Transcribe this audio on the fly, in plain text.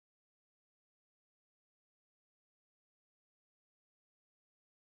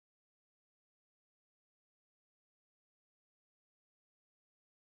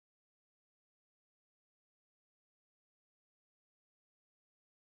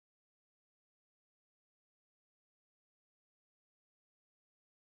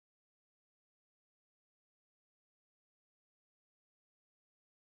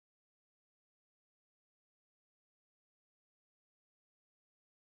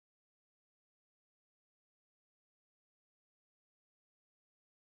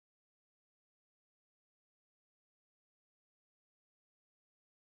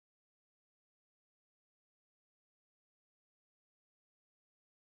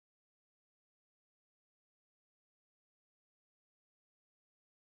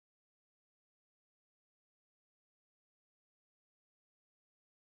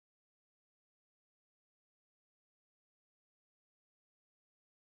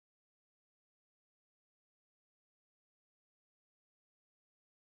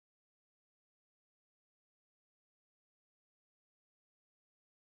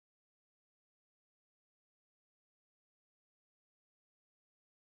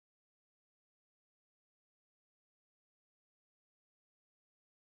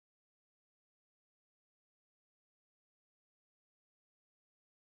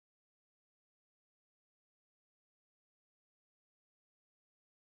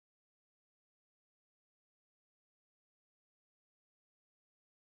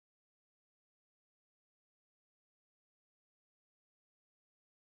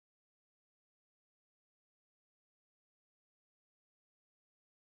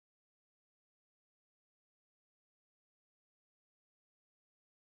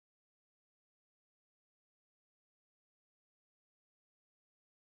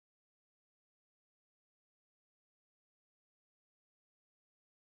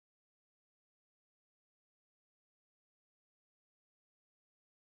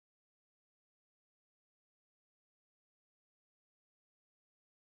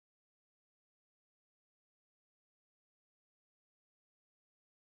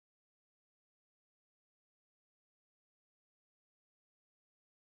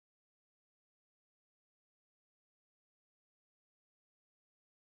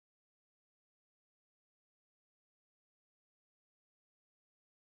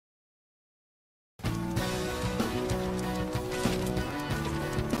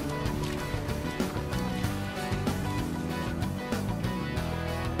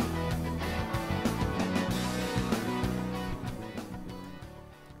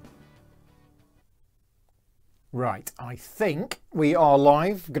Right, I think we are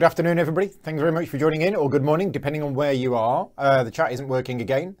live. Good afternoon, everybody. Thanks very much for joining in, or good morning, depending on where you are. The chat isn't working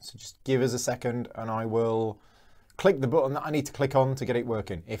again, so just give us a second and I will click the button that I need to click on to get it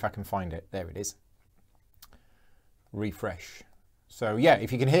working, if I can find it. There it is. Refresh. So yeah,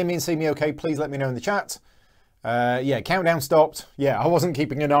 if you can hear me and see me okay, please let me know in the chat. Yeah, countdown stopped. Yeah, I wasn't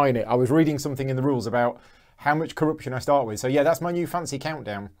keeping an eye on it. I was reading something in the rules about how much corruption I start with. So yeah, that's my new fancy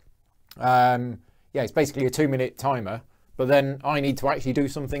countdown. Yeah, it's basically a 2-minute timer, but then I need to actually do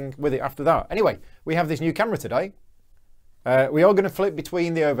something with it after that. Anyway, we have this new camera today. We are going to flip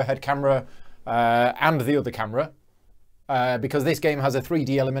between the overhead camera and the other camera because this game has a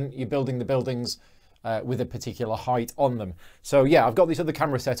 3D element. You're building the buildings with a particular height on them. So yeah, I've got this other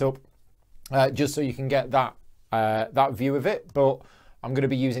camera set up just so you can get that, that view of it, but I'm going to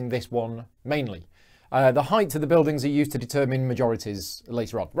be using this one mainly. The height of the buildings are used to determine majorities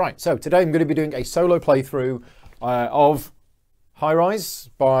later on. Right, so today I'm going to be doing a solo playthrough of High Rise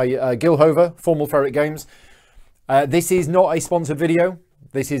by Gil Hover, Formal Ferret Games. This is not a sponsored video.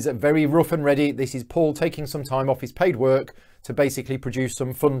 This is very rough and ready. This is Paul taking some time off his paid work to basically produce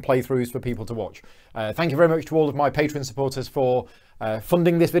some fun playthroughs for people to watch. Thank you very much to all of my Patreon supporters for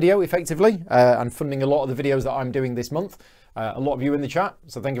funding this video effectively and funding a lot of the videos that I'm doing this month. A lot of you in the chat,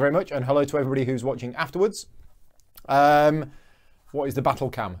 so thank you very much, and hello to everybody who's watching afterwards. What is the battle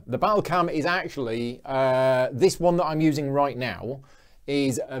cam? The battle cam is actually this one that I'm using right now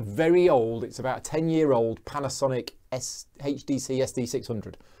is a very old, it's about a 10-year-old Panasonic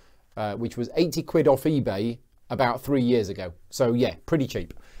HDC SD600, which was 80 quid off eBay about 3 years ago. So yeah, pretty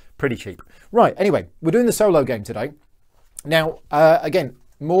cheap, pretty cheap. Right, anyway, we're doing the solo game today. Now, again,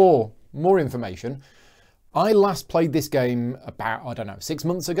 more information. I last played this game about, I don't know, 6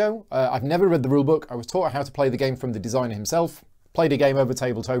 months ago. I've never read the rulebook. I was taught how to play the game from the designer himself. Played a game over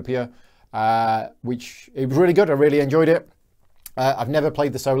Tabletopia, which it was really good. I really enjoyed it. I've never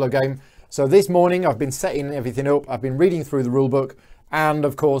played the solo game. So this morning I've been setting everything up. I've been reading through the rulebook. And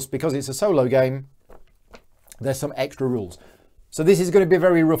of course, because it's a solo game, there's some extra rules. So this is going to be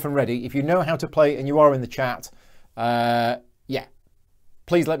very rough and ready. If you know how to play and you are in the chat, yeah,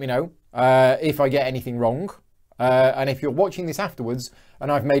 please let me know. If I get anything wrong, and if you're watching this afterwards and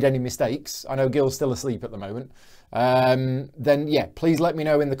I've made any mistakes, I know Gil's still asleep at the moment, then yeah, please let me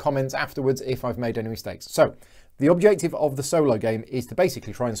know in the comments afterwards if I've made any mistakes. So the objective of the solo game is to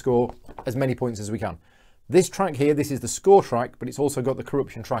basically try and score as many points as we can. This track here, this is the score track, but it's also got the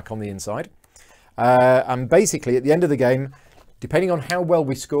corruption track on the inside. And basically at the end of the game, depending on how well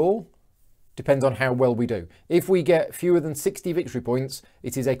we score, depends on how well we do. If we get fewer than 60 victory points,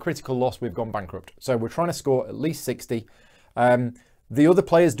 it is a critical loss, we've gone bankrupt. So we're trying to score at least 60. The other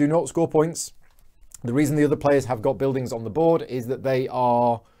players do not score points. The reason the other players have got buildings on the board is that they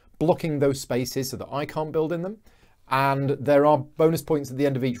are blocking those spaces so that I can't build in them. And there are bonus points at the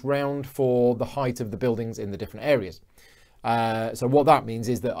end of each round for the height of the buildings in the different areas. So what that means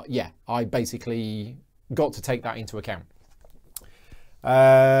is that, yeah, I basically got to take that into account.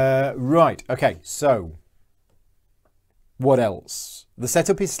 Right, okay, so what else? The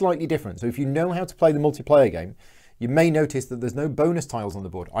setup is slightly different. So if you know how to play the multiplayer game, you may notice that there's no bonus tiles on the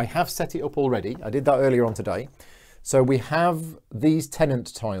board. I have set it up already. I did that earlier on today. So we have these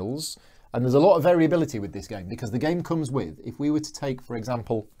tenant tiles, and there's a lot of variability with this game because the game comes with, if we were to take, for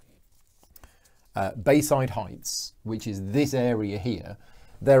example, Bayside Heights, which is this area here,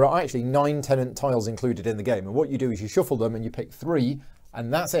 there are actually 9 tenant tiles included in the game. And what you do is you shuffle them and you pick 3,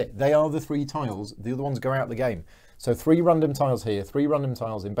 and that's it. They are the 3 tiles. The other ones go out the game. So 3 random tiles here, 3 random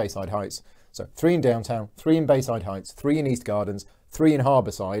tiles in Bayside Heights. So 3 in Downtown, 3 in Bayside Heights, 3 in East Gardens, 3 in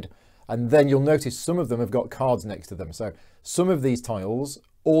Harbourside. And then you'll notice some of them have got cards next to them. So some of these tiles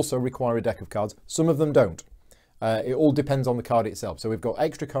also require a deck of cards. Some of them don't. It all depends on the card itself. So we've got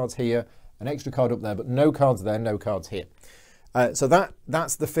extra cards here, an extra card up there, but no cards there, no cards here. So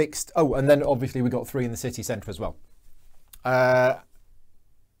that's the fixed. Oh, and then obviously we've got 3 in the city centre as well.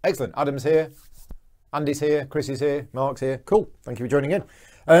 Excellent. Adam's here. Andy's here. Chris is here. Mark's here. Cool. Thank you for joining in.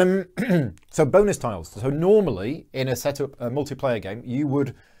 So bonus tiles. So normally in a setup, a multiplayer game, you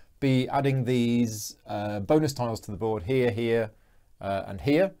would be adding these bonus tiles to the board here, here, and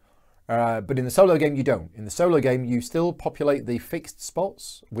here. But in the solo game, you don't. In the solo game, you still populate the fixed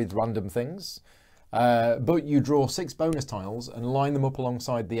spots with random things. But you draw 6 bonus tiles and line them up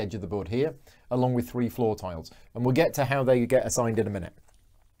alongside the edge of the board here, along with 3 floor tiles. And we'll get to how they get assigned in a minute.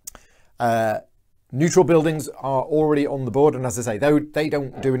 Neutral buildings are already on the board, and as I say, they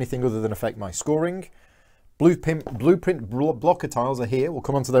don't do anything other than affect my scoring. Blueprint blocker tiles are here. We'll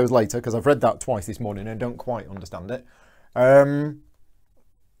come on to those later, because I've read that twice this morning and don't quite understand it. And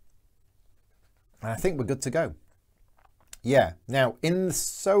I think we're good to go. Yeah, now in the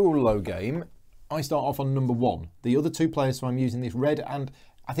solo game, I start off on number 1. The other 2 players, so I'm using this red and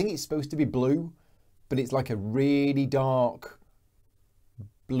I think it's supposed to be blue, but it's like a really dark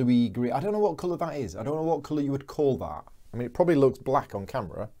bluey green. I don't know what colour that is. I don't know what colour you would call that. I mean, it probably looks black on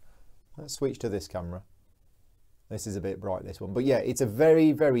camera. Let's switch to this camera. This is a bit bright, this one. But yeah, it's a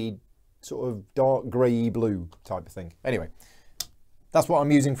very, very sort of dark grey blue type of thing. Anyway, that's what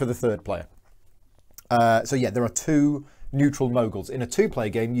I'm using for the 3rd player. So yeah, there are 2 neutral moguls. In a 2-player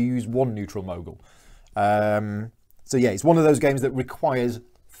game, you use 1 neutral mogul. So yeah, it's one of those games that requires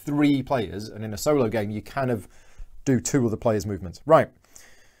 3 players, and in a solo game, you kind of do 2 other players' movements. Right.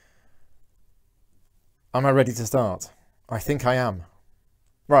 Am I ready to start? I think I am.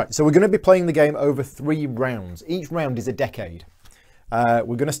 Right, so we're going to be playing the game over 3 rounds. Each round is a decade. We're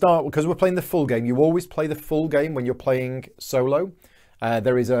going to start, because we're playing the full game. You always play the full game when you're playing solo.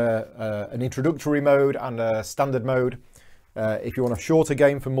 There is an introductory mode and a standard mode. If you want a shorter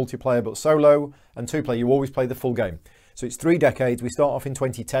game for multiplayer but solo, and 2-player, you always play the full game. So it's 3 decades. We start off in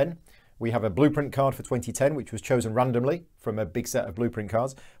 2010. We have a blueprint card for 2010, which was chosen randomly from a big set of blueprint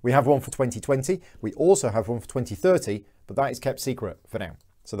cards. We have one for 2020. We also have one for 2030, but that is kept secret for now.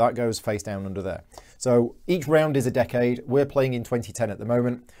 So that goes face down under there. So each round is a decade. We're playing in 2010 at the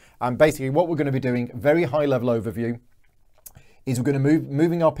moment. And basically what we're going to be doing, very high level overview, is we're going to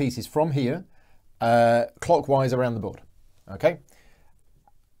moving our pieces from here clockwise around the board. Okay.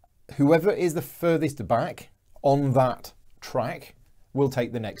 Whoever is the furthest back on that track will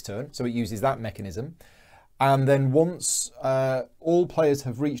take the next turn. So it uses that mechanism. And then once all players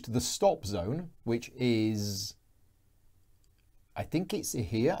have reached the stop zone, which is, I think it's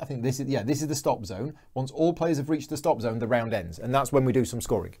here. I think this is the stop zone. Once all players have reached the stop zone, the round ends. And that's when we do some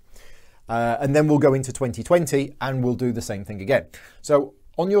scoring. And then we'll go into 2020 and we'll do the same thing again. So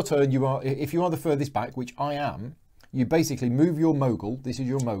on your turn, if you are the furthest back, which I am, you basically move your mogul, this is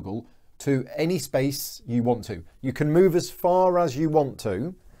your mogul, to any space you want to. You can move as far as you want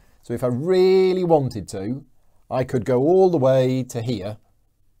to. So if I really wanted to, I could go all the way to here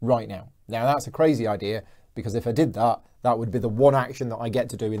right now. Now that's a crazy idea, because if I did that, that would be the one action that I get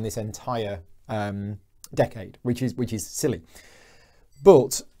to do in this entire decade, which is silly.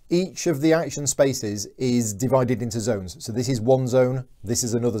 But each of the action spaces is divided into zones. So this is one zone, this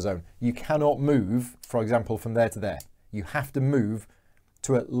is another zone. You cannot move, for example, from there to there. You have to move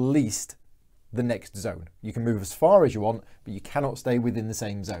to at least the next zone. You can move as far as you want, but you cannot stay within the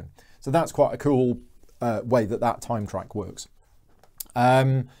same zone. So that's quite a cool way that time track works.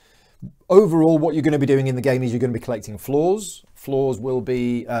 Overall, what you're going to be doing in the game is you're going to be collecting floors. Floors will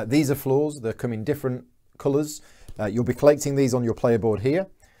be, these are floors, they come in different colours. You'll be collecting these on your player board here.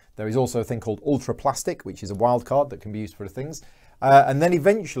 There is also a thing called Ultra Plastic, which is a wild card that can be used for things. And then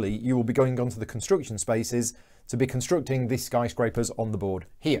eventually you will be going onto the construction spaces to be constructing these skyscrapers on the board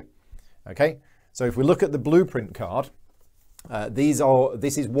here. Okay, so if we look at the blueprint card, this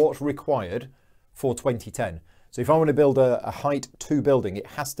is what's required for 2010. So if I want to build a height 2 building, it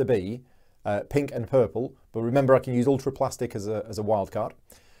has to be pink and purple. But remember, I can use Ultra Plastic as a wild card.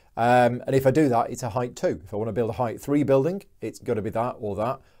 And if I do that, it's a height 2. If I want to build a height 3 building, it's got to be that or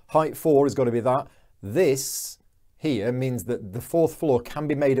that. Height 4 has got to be that. This here means that the 4th floor can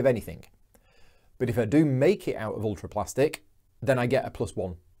be made of anything. But if I do make it out of Ultra Plastic, then I get a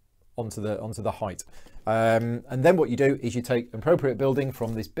 +1 onto the height. And then what you do is you take an appropriate building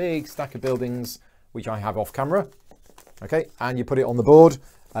from this big stack of buildings, which I have off camera, okay, and you put it on the board,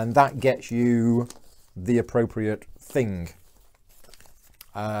 and that gets you the appropriate thing.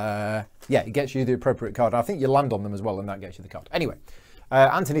 Yeah, it gets you the appropriate card. I think you land on them as well, and that gets you the card. Anyway,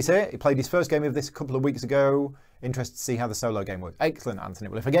 Anthony's here. He played his first game of this a couple of weeks ago. Interested to see how the solo game works. Excellent, Anthony.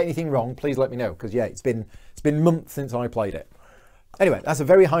 Well, if I get anything wrong, please let me know, because yeah, it's been months since I played it. Anyway, that's a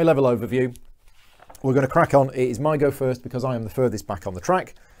very high level overview. We're going to crack on. It is my go first because I am the furthest back on the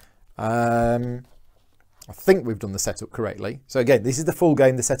track. I think we've done the setup correctly. So again, this is the full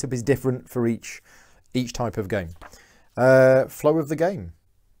game. The setup is different for each type of game. Flow of the game.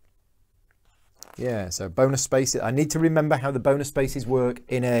 Yeah, so bonus spaces. I need to remember how the bonus spaces work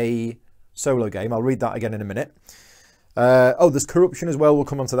in a solo game. I'll read that again in a minute. Oh, there's corruption as well. We'll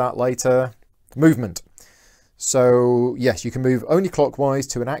come on to that later. Movement. So yes, you can move only clockwise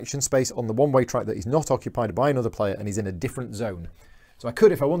to an action space on the one-way track that is not occupied by another player and is in a different zone. So I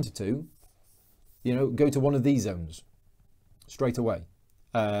could, if I wanted to, you know, go to one of these zones straight away.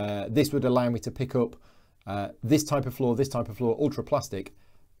 This would allow me to pick up this type of floor, Ultra Plastic,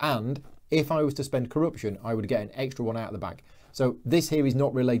 and if I was to spend corruption, I would get an extra one out of the back. So this here is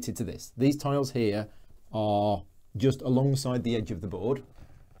not related to this. These tiles here are just alongside the edge of the board.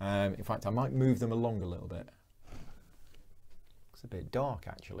 In fact, I might move them along a little bit. Looks a bit dark,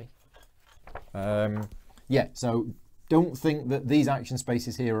 actually. Yeah, so don't think that these action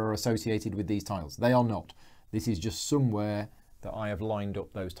spaces here are associated with these tiles. They are not. This is just somewhere that I have lined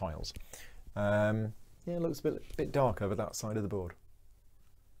up those tiles. Yeah, it looks a bit dark over that side of the board.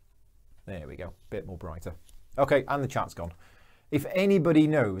 There we go, bit more brighter. Okay, and the chat's gone. If anybody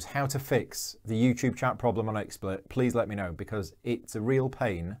knows how to fix the YouTube chat problem on XSplit, please let me know, because it's a real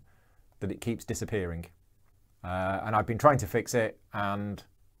pain that it keeps disappearing. And I've been trying to fix it, and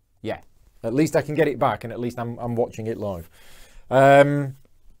yeah, at least I can get it back, and at least I'm watching it live.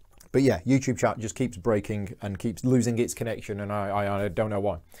 But yeah, YouTube chat just keeps breaking and keeps losing its connection, and I don't know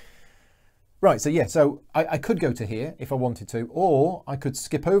why. Right, so yeah, so I could go to here if I wanted to, or I could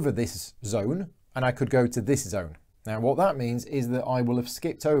skip over this zone and I could go to this zone. Now what that means is that I will have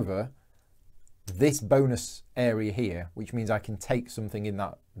skipped over this bonus area here, which means I can take something in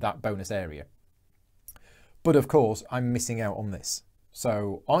that bonus area. But of course, I'm missing out on this.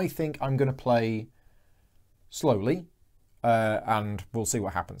 So I think I'm going to play slowly, and we'll see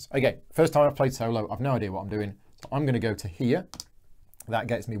what happens. Again, first time I've played solo, I've no idea what I'm doing. So I'm going to go to here. That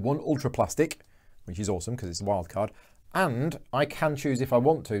gets me 1 ultra plastic, which is awesome because it's a wild card. And I can choose, if I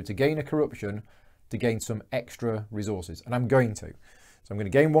want to gain a corruption to gain some extra resources. And I'm going to. So I'm going to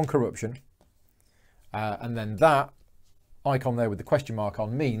gain 1 corruption. And then that icon there with the question mark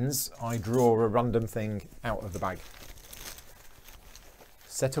on means I draw a random thing out of the bag.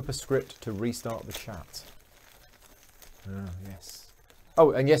 Set up a script to restart the chat. Oh, yes.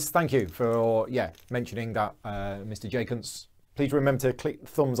 Oh, and yes, thank you for, mentioning that, Mr. Jacobs. Please remember to click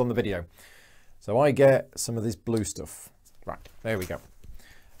thumbs on the video. So I get some of this blue stuff. Right, there we go.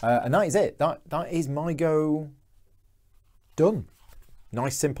 And that is it. That is my go done.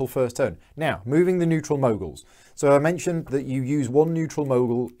 Nice, simple first turn. Now, moving the neutral moguls. So I mentioned that you use 1 neutral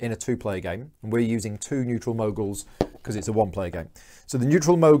mogul in a 2-player game, and we're using 2 neutral moguls because it's a 1-player game. So the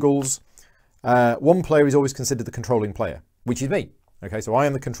neutral moguls, 1 player is always considered the controlling player, which is me. Okay, so I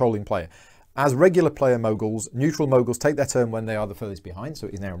am the controlling player. As regular player moguls, neutral moguls take their turn when they are the furthest behind, so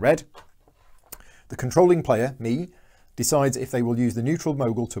it is now red. The controlling player, me, decides if they will use the neutral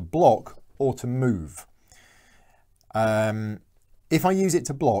mogul to block or to move. If I use it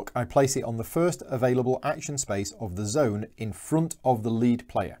to block, I place it on the first available action space of the zone in front of the lead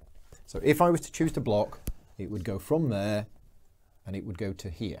player. So if I was to choose to block, it would go from there and it would go to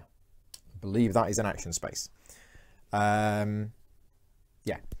here. I believe that is an action space. Yeah.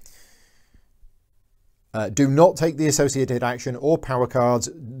 Do not take the associated action or power cards.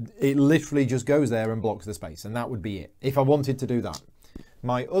 It literally just goes there and blocks the space, and that would be it if I wanted to do that.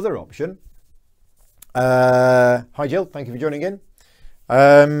 My other option, hi Jill, thank you for joining in.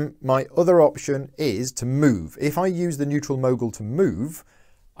 My other option is to move. If I use the neutral mogul to move,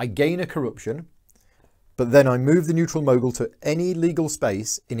 I gain a corruption, but then I move the neutral mogul to any legal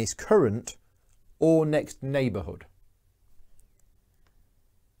space in its current or next neighbourhood.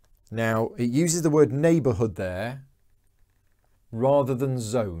 Now, it uses the word neighbourhood there rather than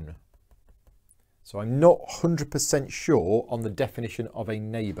zone. So I'm not 100% sure on the definition of a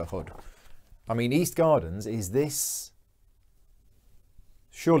neighbourhood. I mean, East Gardens, is this...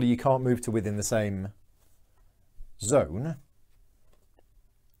 Surely you can't move to within the same zone.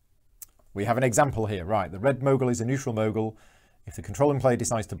 We have an example here, right? The red mogul is a neutral mogul. If the controlling player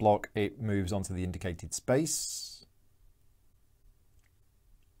decides to block, it moves onto the indicated space.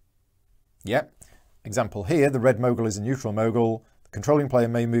 Yep. Example here, the red mogul is a neutral mogul. The controlling player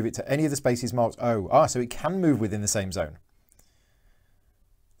may move it to any of the spaces marked O. So it can move within the same zone.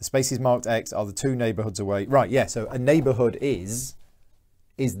 The spaces marked X are the 2 neighbourhoods away. Right, yeah, so a neighbourhood is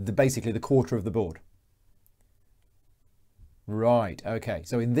basically the quarter of the board. Right, okay.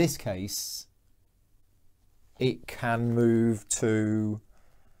 So in this case, it can move to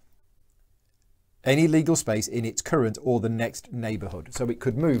any legal space in its current or the next neighbourhood. So it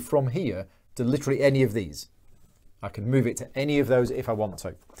could move from here to literally any of these. I could move it to any of those if I want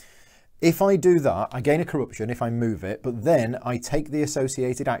to. If I do that, I gain a corruption if I move it, but then I take the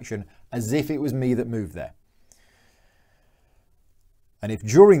associated action as if it was me that moved there. And if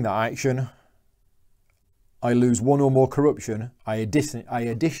during that action I lose 1 or more corruption, I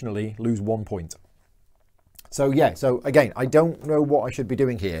additionally lose 1 point. So yeah, so again, I don't know what I should be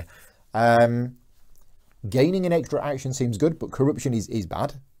doing here. Gaining an extra action seems good, but corruption is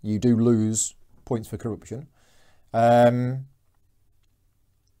bad. You do lose points for corruption. But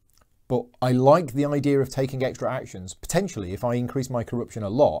I like the idea of taking extra actions. Potentially, if I increase my corruption a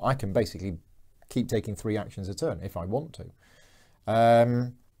lot, I can basically keep taking 3 actions a turn if I want to.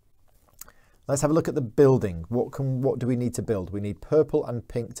 Let's have a look at the building. What do we need to build? We need purple and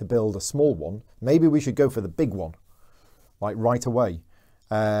pink to build a small one. Maybe we should go for the big one. like right away.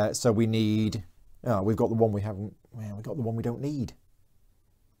 So we need, oh, we've got the one we haven't, well, we've got the one we don't need.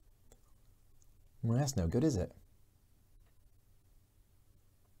 Well, that's no good, is it?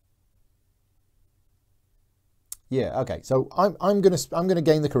 Yeah, okay, so I'm gonna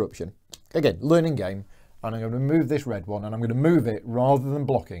gain the corruption. Again, learning game, and I'm gonna move this red one, and I'm gonna move it rather than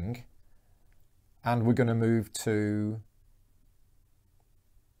blocking, and we're gonna move to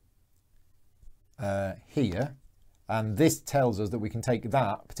here, and this tells us that we can take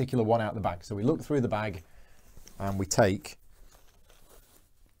that particular one out of the bag. So we look through the bag and we take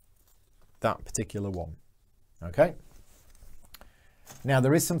that particular one. Okay. Now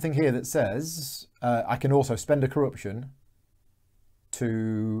there is something here that says I can also spend a corruption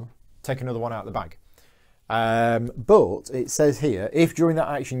to take another one out of the bag. But it says here, if during that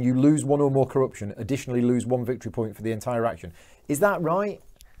action you lose one or more corruption, additionally lose 1 victory point for the entire action. Is that right?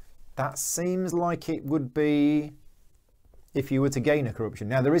 That seems like it would be if you were to gain a corruption.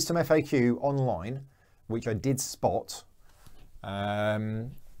 Now there is some FAQ online, which I did spot. Where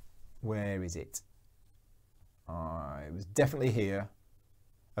is it? It was definitely here.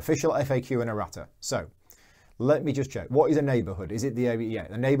 Official FAQ and errata. So let me just check. What is a neighbourhood? Is it the area? Yeah,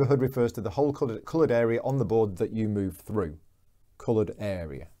 the neighbourhood refers to the whole coloured area on the board that you move through. Coloured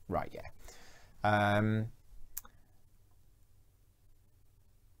area. Right, yeah.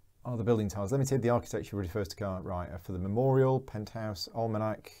 Oh, the building tiles. Limited. The architecture refers to car. Right, for the memorial, penthouse,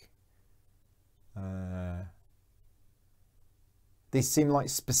 almanac. These seem like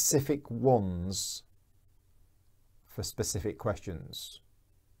specific ones for specific questions.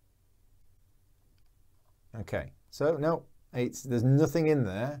 Okay, so no, there's nothing in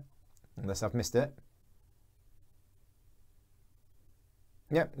there, unless I've missed it.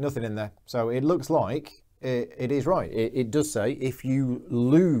 Yep, nothing in there. So it looks like it is right. It does say if you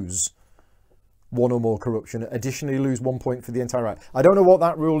lose one or more corruption, additionally lose 1 point for the entire act. I don't know what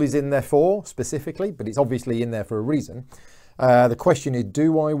that rule is in there for specifically, but it's obviously in there for a reason. The question is,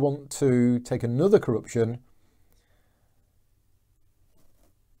 do I want to take another corruption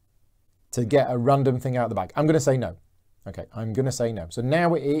to get a random thing out of the bag? I'm going to say no. Okay, I'm going to say no. So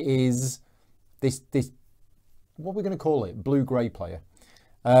now it is this what we're going to call it, blue-grey player.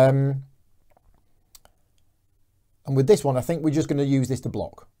 And with this one, I think we're just going to use this to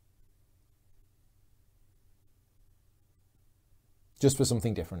block. Just for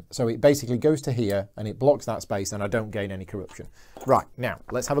something different. So it basically goes to here and it blocks that space and I don't gain any corruption. Right, now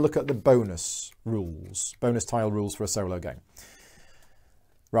let's have a look at the bonus rules, bonus tile rules for a solo game.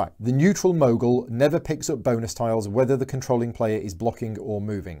 Right, the neutral mogul never picks up bonus tiles whether the controlling player is blocking or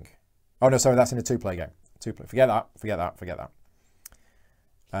moving. Oh no, sorry, that's in a two-player game. Two-player, forget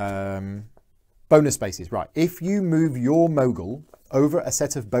that. Bonus spaces, right. If you move your mogul over a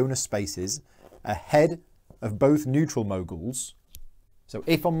set of bonus spaces ahead of both neutral moguls, so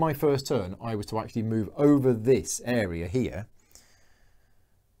if on my first turn I was to actually move over this area here,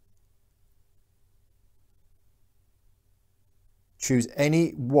 choose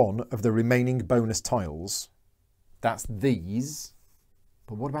any one of the remaining bonus tiles. That's these.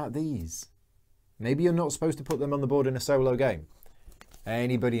 But what about these? Maybe you're not supposed to put them on the board in a solo game.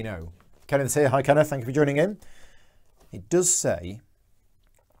 Anybody know? Kenneth's here. Hi Kenneth, thank you for joining in. It does say,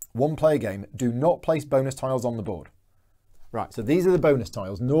 one player game, do not place bonus tiles on the board. Right, so these are the bonus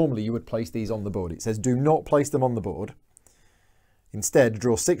tiles. Normally you would place these on the board. It says do not place them on the board. Instead,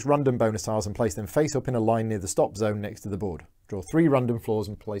 draw 6 random bonus tiles and place them face up in a line near the stop zone next to the board. Draw 3 random floors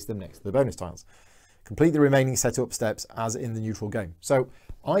and place them next to the bonus tiles. Complete the remaining setup steps as in the neutral game. So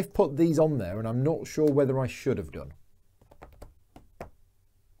I've put these on there and I'm not sure whether I should have done.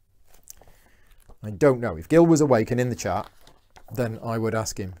 I don't know. If Gil was awake and in the chat, then I would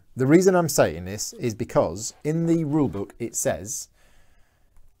ask him. The reason I'm saying this is because in the rulebook it says,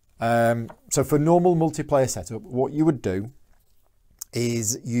 so for normal multiplayer setup, what you would do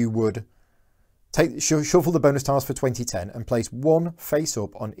is you would shuffle the bonus tiles for 2010 and place 1 face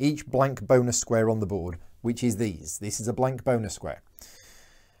up on each blank bonus square on the board, which is these. This is a blank bonus square.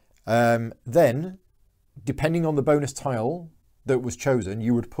 Then, depending on the bonus tile that was chosen,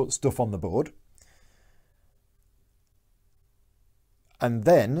 you would put stuff on the board. And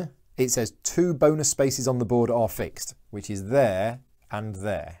then it says 2 bonus spaces on the board are fixed, which is there and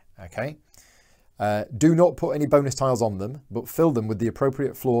there, okay? Do not put any bonus tiles on them, but fill them with the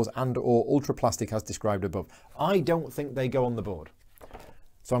appropriate floors and or ultra plastic as described above. I don't think they go on the board.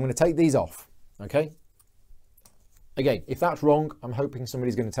 So I'm going to take these off, okay? Again, if that's wrong, I'm hoping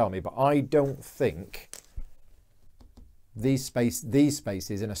somebody's going to tell me, but I don't think these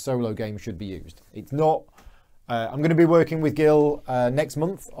spaces in a solo game should be used. It's not... I'm going to be working with Gil next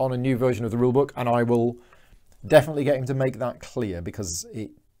month on a new version of the rulebook, and I will Definitely get him to make that clear, because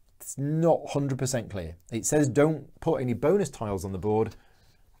it's not 100% clear. It says don't put any bonus tiles on the board,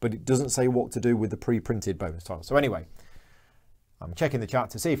 but it doesn't say what to do with the pre-printed bonus tiles. So anyway, I'm checking the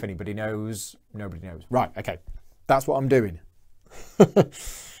chat to see if anybody knows. Nobody knows. Right, okay. That's what I'm doing.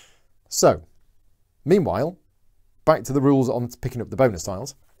 So, meanwhile, back to the rules on picking up the bonus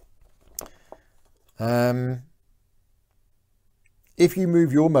tiles. If you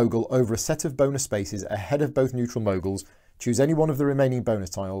move your mogul over a set of bonus spaces ahead of both neutral moguls, choose any one of the remaining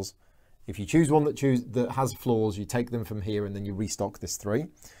bonus tiles. If you choose one that has floors, you take them from here and then you restock this 3.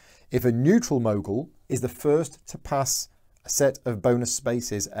 If a neutral mogul is the first to pass a set of bonus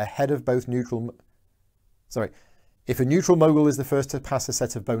spaces ahead of both neutral... Sorry. If a neutral mogul is the first to pass a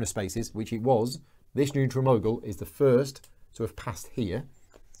set of bonus spaces, which it was, this neutral mogul is the first to have passed here.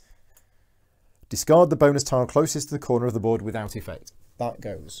 Discard the bonus tile closest to the corner of the board without effect. That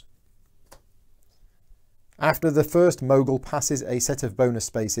goes. After the first mogul passes a set of bonus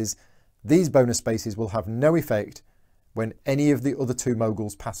spaces, these bonus spaces will have no effect when any of the other 2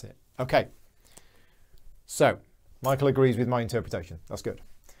 moguls pass it. Okay. So, Michael agrees with my interpretation. That's good.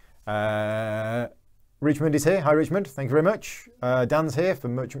 Richmond is here. Hi, Richmond. Thank you very much. Dan's here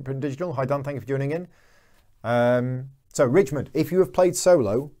from Merchant Print Digital. Hi, Dan. Thank you for joining in. So, Richmond, if you have played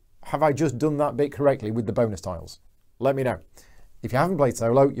solo, have I just done that bit correctly with the bonus tiles? Let me know. If you haven't played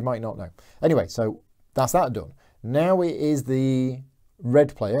solo, you might not know. Anyway, so that's that done. Now it is the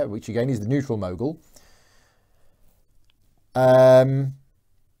red player, which again is the neutral mogul. Do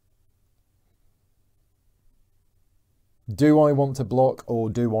I want to block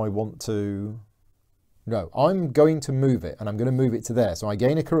or do I want to... No, I'm going to move it, and I'm going to move it to there. So I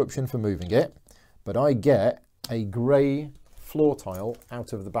gain a corruption for moving it, but I get a grey floor tile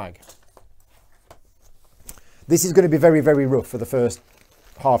out of the bag. This is going to be very, very rough for the first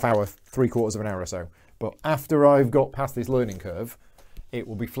half hour, 3/4 of an hour or so. But after I've got past this learning curve, it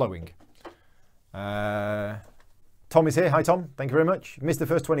will be flowing. Tom is here. Hi, Tom. Thank you very much. Missed the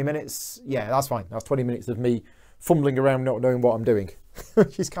first 20 minutes. Yeah, that's fine. That's 20 minutes of me fumbling around, not knowing what I'm doing.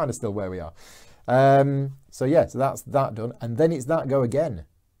 Which is kind of still where we are. So yeah, so that's that done. And then it's that go again.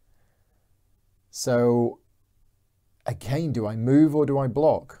 So again, do I move or do I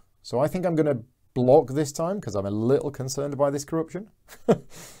block? So I think I'm going to block this time because I'm a little concerned by this corruption.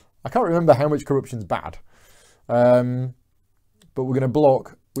 I can't remember how much corruption's bad. But we're going to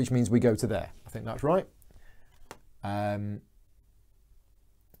block, which means we go to there. I think that's right.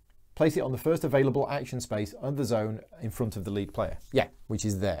 Place it on the first available action space of the zone in front of the lead player. Yeah, which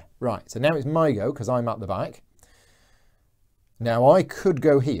is there. Right, so now it's my go because I'm at the back. Now I could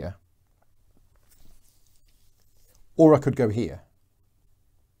go here. Or I could go here.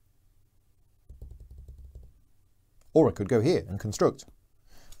 Or I could go here and construct.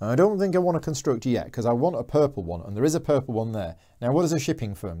 I don't think I want to construct yet because I want a purple one, and there is a purple one there. Now what does a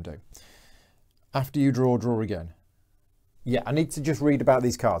shipping firm do? After you draw again. Yeah, I need to just read about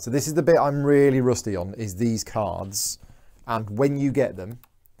these cards. So this is the bit I'm really rusty on, is these cards. And when you get them,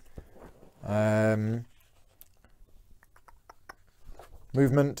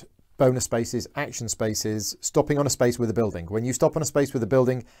 movement, bonus spaces, action spaces, stopping on a space with a building. When you stop on a space with a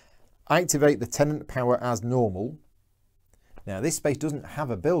building, activate the tenant power as normal. Now this space doesn't have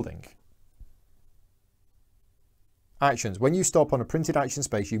a building. Actions. When you stop on a printed action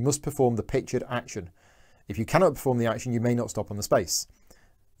space, you must perform the pictured action. If you cannot perform the action, you may not stop on the space.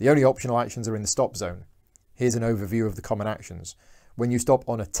 The only optional actions are in the stop zone. Here's an overview of the common actions. When you stop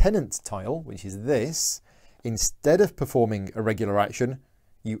on a tenant tile, which is this, instead of performing a regular action,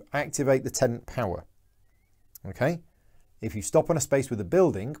 you activate the tenant power. Okay? If you stop on a space with a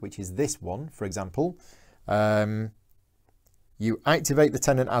building, which is this one, for example, you activate the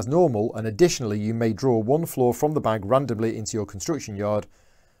tenant as normal, and additionally, you may draw one floor from the bag randomly into your construction yard,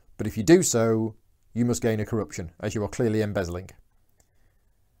 but if you do so, you must gain a corruption, as you are clearly embezzling.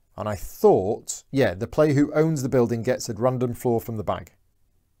 And I thought, yeah, the player who owns the building gets a random floor from the bag.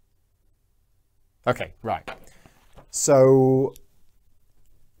 Okay, right. So,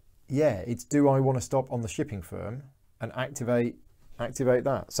 yeah, it's do I want to stop on the shipping firm and activate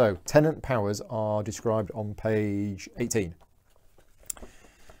that. So, tenant powers are described on page 18.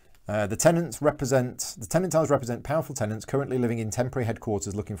 The tenant tiles represent powerful tenants currently living in temporary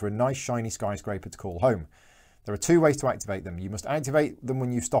headquarters looking for a nice shiny skyscraper to call home. There are 2 ways to activate them. You must activate them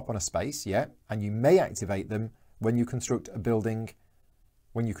when you stop on a space, yeah, and you may activate them when you construct a building,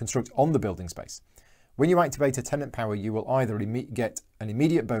 when you construct on the building space. When you activate a tenant power, you will either get an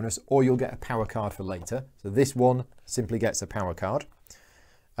immediate bonus or you'll get a power card for later. So this one simply gets a power card.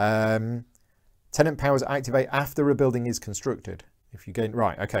 Tenant powers activate after a building is constructed. If you gain,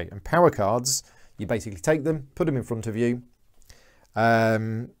 right, okay, and power cards, You basically take them, put them in front of you.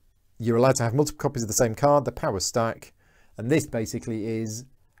 You're allowed to have multiple copies of the same card, the power stack. And this basically is,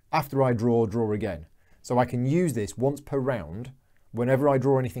 after I draw, draw again. So I can use this once per round, whenever I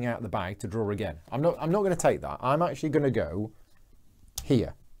draw anything out of the bag, to draw again. I'm not going to take that. I'm actually going to go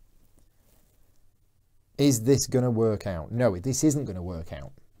here. Is this going to work out? No, this isn't going to work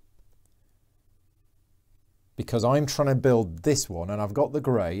out. Because I'm trying to build this one, and I've got the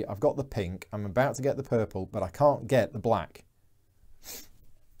grey, I've got the pink, I'm about to get the purple, but I can't get the black.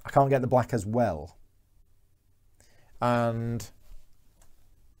 I can't get the black as well. And,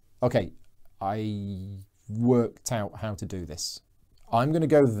 okay, I worked out how to do this. I'm going to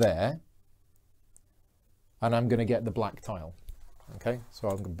go there, and I'm going to get the black tile. Okay, so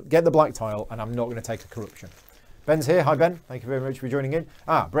I'm going to get the black tile, and I'm not going to take a corruption. Ben's here. Hi, Ben. Thank you very much for joining in.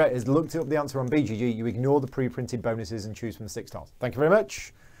 Brett has looked up the answer on BGG. You ignore the pre-printed bonuses and choose from the 6 tiles. Thank you very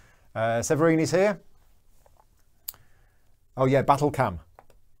much. Severine is here. Oh, yeah, Battle Cam.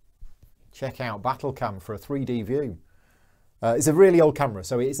 Check out Battle Cam for a 3D view. It's a really old camera,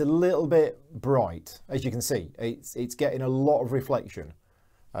 so it's a little bit bright, as you can see. It's getting a lot of reflection.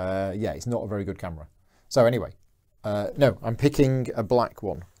 Yeah, it's not a very good camera. So anyway, no, I'm picking a black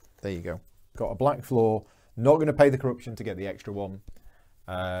one. There you go. Got a black floor. Not going to pay the corruption to get the extra one.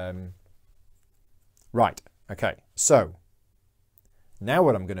 Right, okay. So now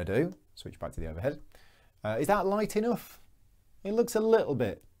what I'm going to do, switch back to the overhead. Is that light enough? It looks a little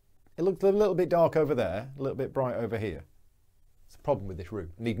bit dark over there, a little bit bright over here. It's a problem with this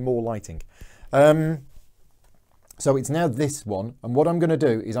room. I need more lighting. So it's now this one, and what I'm going to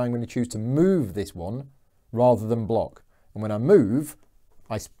do is I'm going to choose to move this one rather than block. And when I move,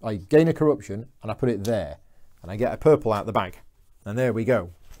 I gain a corruption and I put it there, and I get a purple out the bag. And there we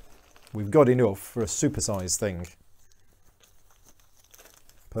go. We've got enough for a supersized thing.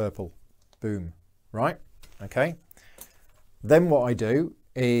 Purple. Boom. Right? Okay. Then what I do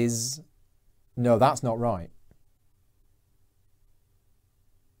is, no, that's not right.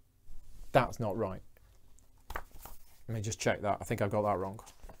 That's not right. Let me just check that. I think I've got that wrong.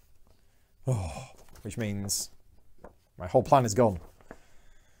 Oh, which means my whole plan is gone.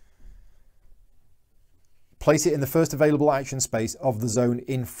 Place it in the first available action space of the zone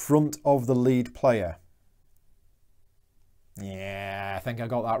in front of the lead player. Yeah, I think I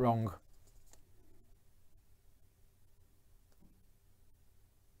got that wrong.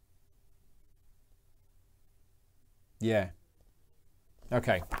 Yeah.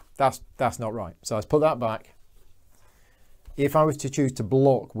 Okay, that's not right. So let's put that back. If I was to choose to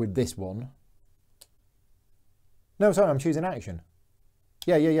block with this one. No, sorry, I'm choosing action.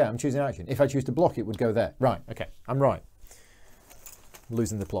 Yeah, I'm choosing action. If I choose to block, it would go there. Right, okay, I'm right.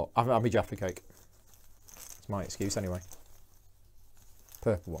 Losing the plot. I'll be Jaffa Cake. It's my excuse anyway.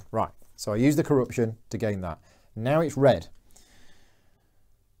 Purple one. Right, so I use the corruption to gain that. Now it's red.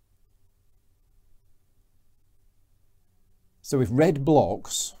 So if red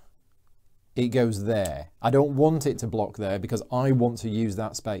blocks, it goes there. I don't want it to block there because I want to use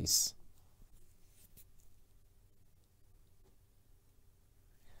that space.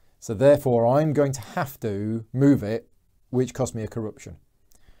 So therefore, I'm going to have to move it, which costs me a corruption.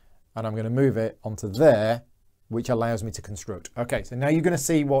 And I'm going to move it onto there, which allows me to construct. Okay, so now you're going to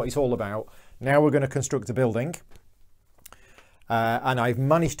see what it's all about. Now we're going to construct a building. And I've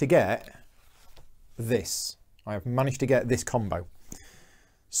managed to get this. I've managed to get this combo.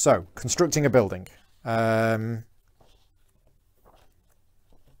 So, constructing a building. How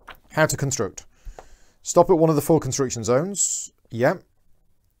to construct. Stop at one of the 4 construction zones. Yep.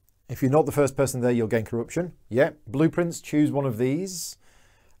 If you're not the first person there, you'll gain corruption. Yep. Blueprints, choose one of these.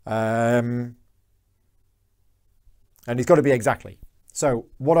 And it's got to be exactly. So,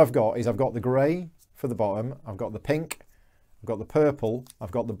 what I've got is I've got the grey for the bottom. I've got the pink. I've got the purple.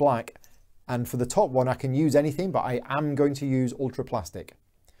 I've got the black. And for the top one, I can use anything, but I am going to use ultra plastic.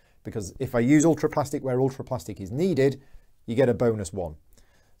 Because if I use ultra plastic where ultra plastic is needed, you get a bonus 1.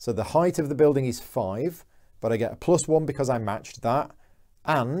 So the height of the building is 5, but I get a +1 because I matched that.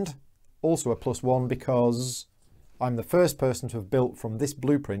 And also a +1 because I'm the first person to have built from this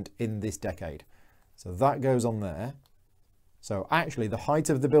blueprint in this decade. So that goes on there. So actually the height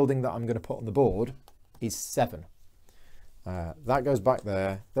of the building that I'm going to put on the board is 7. That goes back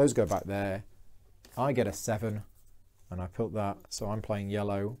there, those go back there. I get a 7 and I put that, so I'm playing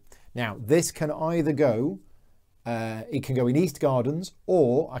yellow. Now this can either go, it can go in East Gardens,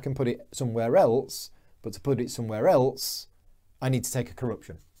 or I can put it somewhere else, but to put it somewhere else, I need to take a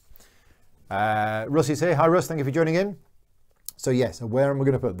corruption. Russ is here. Hi Russ, thank you for joining in. So yeah, so where am I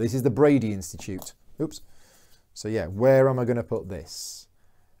going to put this? Is the Brady Institute. Oops. So yeah, where am I going to put this?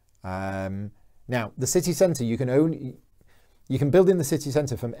 Now, the city centre, you can build in the city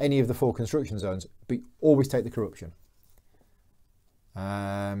centre from any of the 4 construction zones, but always take the corruption.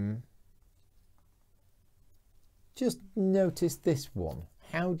 Just notice this one.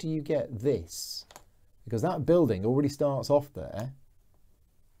 How do you get this? Because that building already starts off there.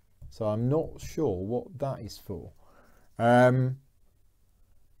 So I'm not sure what that is for.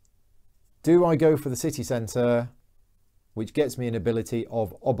 Do I go for the city centre, which gets me an ability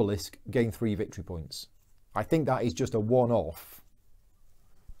of Obelisk, gain 3 victory points? I think that is just a one-off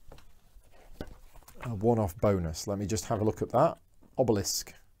bonus. Let me just have a look at that.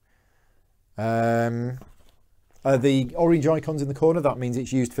 Obelisk. The orange icons in the corner, that means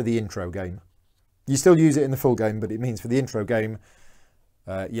it's used for the intro game. You still use it in the full game, but it means for the intro game,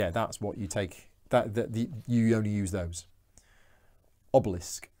 yeah, that's what you take. You only use those.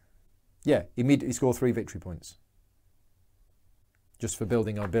 Obelisk. Yeah, immediately score 3 victory points. Just for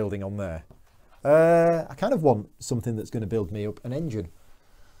building on there. I kind of want something that's going to build me up an engine.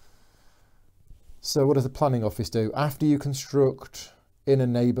 So what does the planning office do? After you construct in a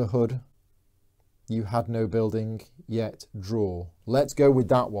neighbourhood, you had no building yet, draw. Let's go with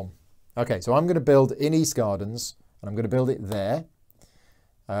that one. Okay, so I'm going to build in East Gardens, and I'm going to build it there.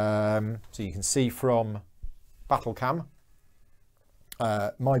 So you can see from Battle Cam,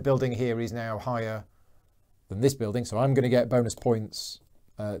 my building here is now higher than this building, so I'm going to get bonus points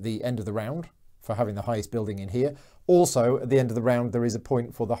at the end of the round for having the highest building in here. Also, at the end of the round, there is a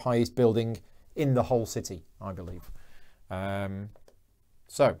point for the highest building in the whole city, I believe.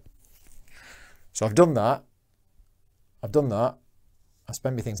 So I've done that. I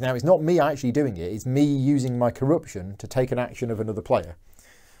spent my things. Now, it's not me actually doing it. It's me using my corruption to take an action of another player.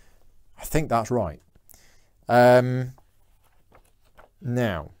 I think that's right.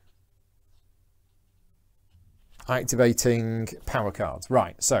 Now, activating power cards.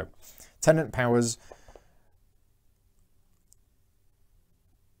 Right, so tenant powers.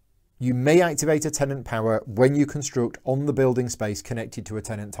 You may activate a tenant power when you construct on the building space connected to a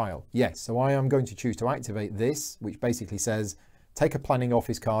tenant tile. Yes, so I am going to choose to activate this, which basically says take a planning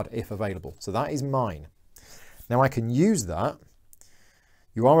office card if available. So that is mine. Now I can use that.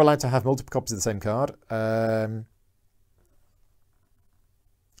 You are allowed to have multiple copies of the same card.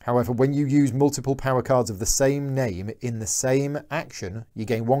 However, when you use multiple power cards of the same name in the same action, you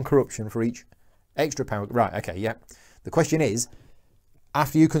gain 1 corruption for each extra power. Right, okay, yeah. The question is,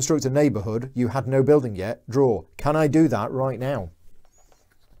 after you construct a neighbourhood, you had no building yet, draw. Can I do that right now?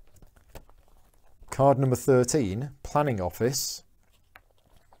 Card number 13, Planning Office.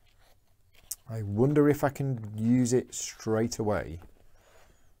 I wonder if I can use it straight away.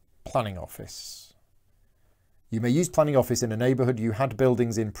 Planning Office. You may use Planning Office in a neighbourhood you had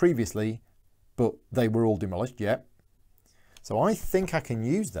buildings in previously, but they were all demolished, yeah. So I think I can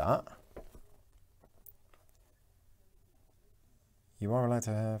use that. You are allowed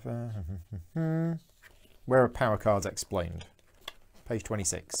to have... Where are power cards explained? Page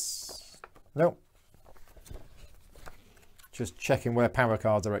 26. Nope. Just checking where power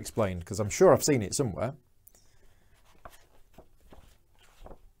cards are explained, because I'm sure I've seen it somewhere.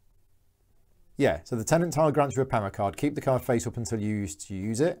 Yeah, so the tenant tile grants you a power card. Keep the card face up until you used to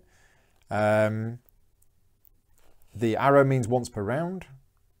use it. The arrow means once per round.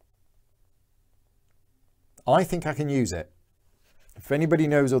 I think I can use it. If anybody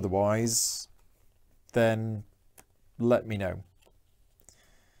knows otherwise, then let me know.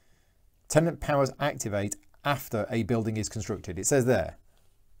 Tenant powers activate after a building is constructed. It says there.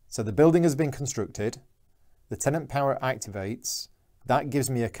 So the building has been constructed. The tenant power activates. That gives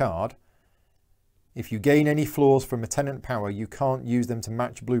me a card. If you gain any floors from a tenant power, you can't use them to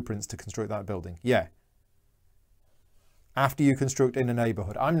match blueprints to construct that building. Yeah. After you construct in a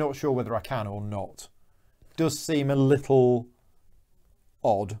neighbourhood. I'm not sure whether I can or not. Does seem a little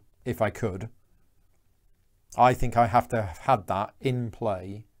odd if I could. I think I have to have had that in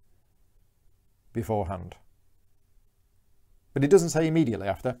play beforehand. But it doesn't say immediately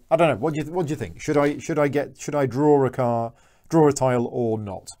after. I don't know. What do you think? Should I draw a tile or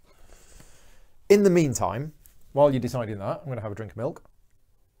not? In the meantime, while you're deciding that, I'm going to have a drink of milk.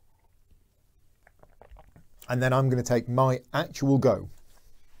 And then I'm going to take my actual go.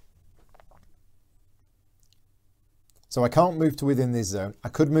 So I can't move to within this zone. I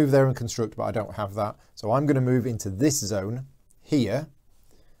could move there and construct, but I don't have that. So I'm going to move into this zone here.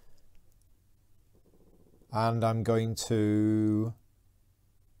 And I'm going to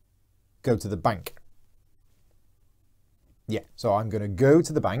go to the bank. Yeah, so I'm going to go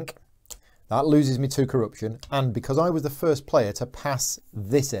to the bank. That loses me 2 corruption. And because I was the first player to pass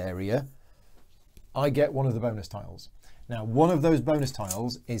this area, I get one of the bonus tiles. Now, one of those bonus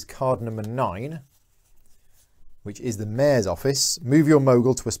tiles is card number 9, which is the Mayor's Office. Move your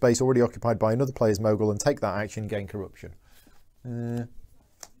mogul to a space already occupied by another player's mogul and take that action, gain corruption.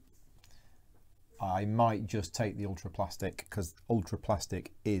 I might just take the Ultra Plastic because Ultra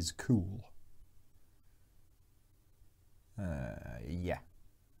Plastic is cool. Yeah.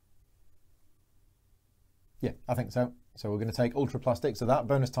 Yeah, I think so. So we're going to take Ultra Plastic. So that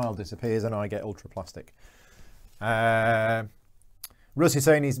bonus tile disappears and I get Ultra Plastic. Russ is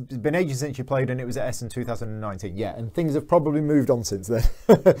saying it's been ages since you played and it was at Essen 2019. Yeah, and things have probably moved on since then.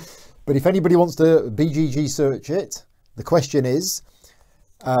 But if anybody wants to BGG search it, the question is,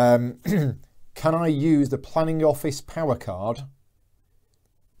 can I use the Planning Office power card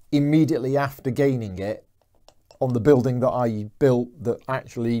immediately after gaining it on the building that I built that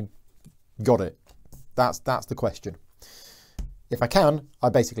actually got it? That's the question. If I can, I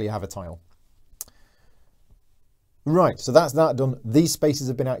basically have a tile. Right, so that's that done. These spaces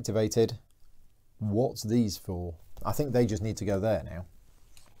have been activated. What's these for? I think they just need to go there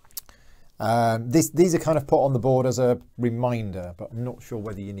now. These are kind of put on the board as a reminder, but I'm not sure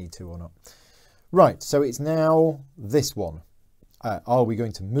whether you need to or not. Right, so it's now this one. Are we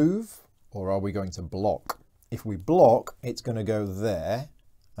going to move or are we going to block? If we block, it's going to go there.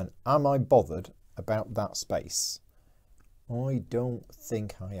 And am I bothered about that space? I don't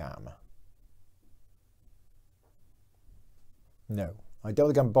think I am. No, I don't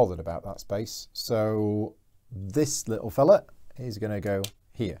think I'm bothered about that space. So this little fella is going to go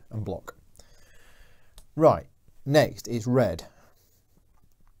here and block. Right, next is red.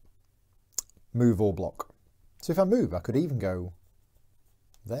 Move or block. So if I move, I could even go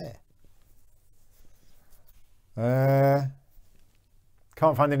there.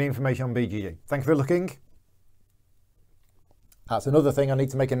 Can't find any information on BGG. Thank you for looking. That's another thing I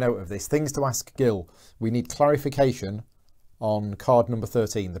need to make a note of this. Things to ask Gil. We need clarification on card number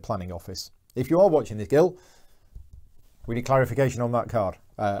 13, the Planning Office. If you are watching this, Gil, we need clarification on that card.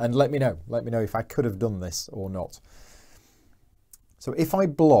 And let me know. Let me know if I could have done this or not. So if I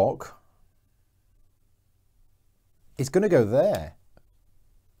block, it's going to go there.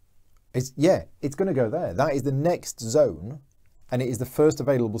 It's going to go there. That is the next zone, and it is the first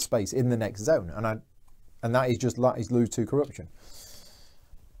available space in the next zone. And that is lose 2 corruption.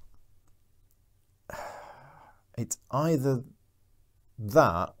 It's either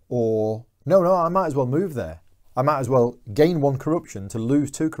that or no, I might as well move there. I might as well gain 1 corruption to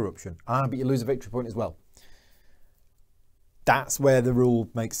lose 2 corruption. But you lose a victory point as well. That's where the rule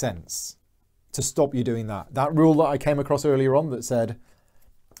makes sense to stop you doing that. That rule that I came across earlier on that said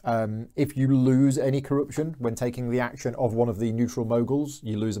if you lose any corruption when taking the action of one of the neutral moguls,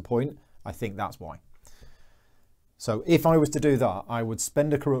 you lose a point. I think that's why. So if I was to do that, I would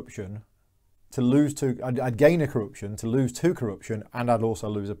spend a corruption to lose 2. I'd gain a corruption to lose 2 corruption, and I'd also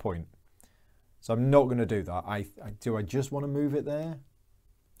lose a point. So I'm not going to do that. Do I just want to move it there?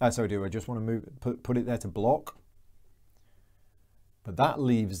 Do I just want to move put it there to block? But that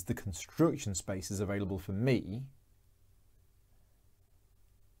leaves the construction spaces available for me.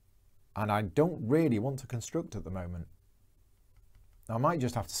 And I don't really want to construct at the moment. I might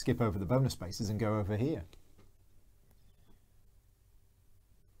just have to skip over the bonus spaces and go over here.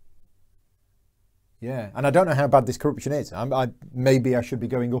 Yeah, and I don't know how bad this corruption is. Maybe I should be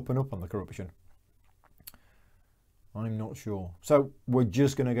going up and up on the corruption. I'm not sure. So we're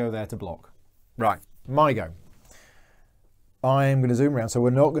just going to go there to block. Right, my go. I'm going to zoom around. So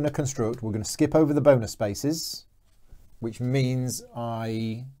we're not going to construct. We're going to skip over the bonus spaces, which means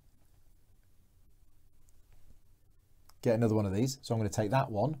I get another one of these. So I'm going to take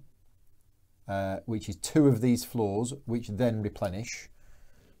that one, which is 2 of these floors, which then replenish.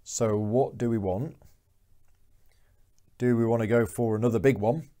 So what do we want? Do we want to go for another big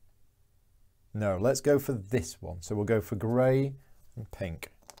one? No, let's go for this one. So we'll go for grey and pink.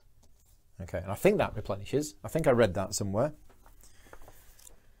 Okay, and I think that replenishes. I think I read that somewhere.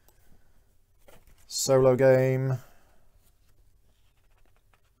 Solo game.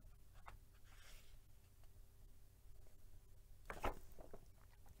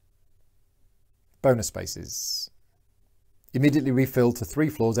 Bonus spaces. Immediately refill to 3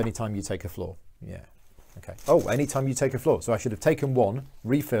 floors anytime you take a floor. Yeah. Okay. Oh, anytime you take a floor. So I should have taken 1,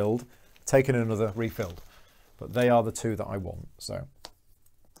 refilled, taken another, refilled. But they are the 2 that I want. So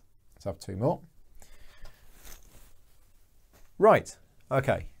let's have 2 more. Right.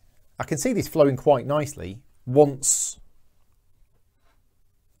 Okay. I can see these flowing quite nicely once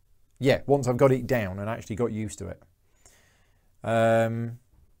I've got it down and actually got used to it. Can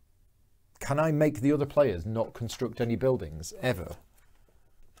I make the other players not construct any buildings ever?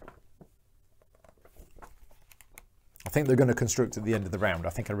 I think they're going to construct at the end of the round. I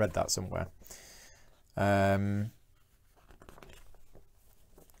think I read that somewhere.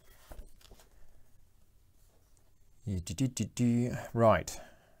 Right.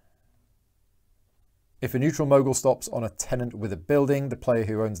 If a neutral mogul stops on a tenant with a building, the player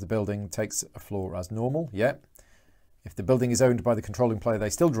who owns the building takes a floor as normal. Yeah. If the building is owned by the controlling player, they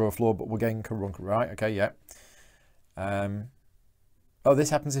still draw a floor, but will gain Karunk. Right. Okay. Yeah. Oh, this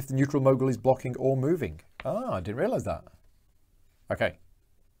happens if the neutral mogul is blocking or moving. Ah, I didn't realise that. Okay.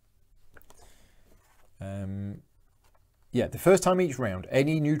 Yeah, the first time each round,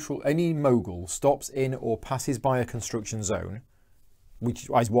 any mogul stops in or passes by a construction zone, which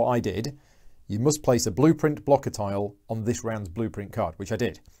is what I did, you must place a blueprint blocker tile on this round's blueprint card, which I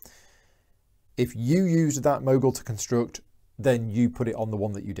did. If you used that mogul to construct, then you put it on the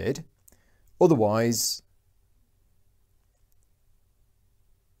one that you did. Otherwise,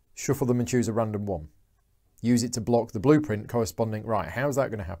 shuffle them and choose a random one. Use it to block the blueprint corresponding. Right, how's that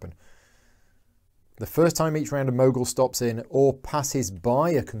going to happen? The first time each round a mogul stops in or passes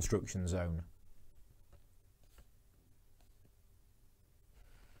by a construction zone.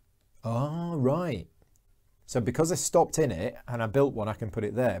 Ah, right. So because I stopped in it and I built one, I can put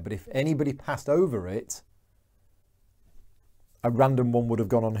it there. But if anybody passed over it, a random one would have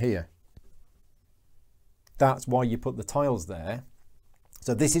gone on here. That's why you put the tiles there.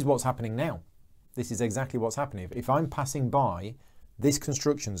 So this is what's happening now. This is exactly what's happening. If I'm passing by this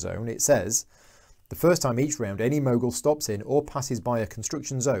construction zone, it says, the first time each round any mogul stops in or passes by a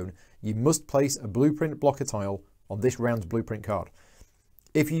construction zone, you must place a blueprint blocker tile on this round's blueprint card.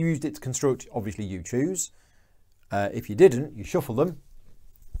 If you used it to construct, obviously you choose. If you didn't, you shuffle them.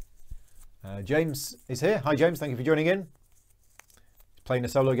 James is here. Hi James, thank you for joining in. He's playing a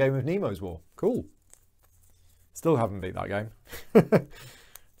solo game of Nemo's War. Cool. Still haven't beat that game.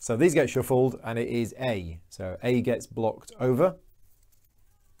 So these get shuffled and it is A. So A gets blocked over.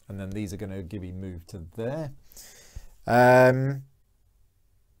 And then these are going to be moved to there.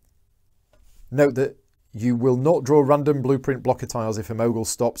 Note that you will not draw random blueprint blocker tiles if a mogul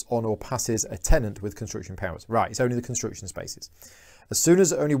stops on or passes a tenant with construction powers. Right, it's only the construction spaces. As soon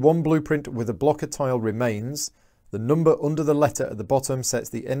as only one blueprint with a blocker tile remains, the number under the letter at the bottom sets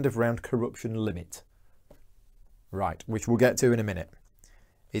the end of round corruption limit. Right, which we'll get to in a minute.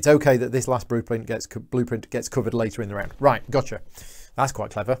 It's okay that this last blueprint gets covered later in the round. Right, gotcha. That's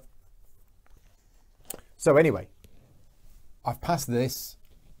quite clever. So anyway, I've passed this.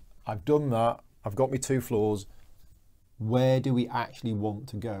 I've done that. I've got my 2 floors. Where do we actually want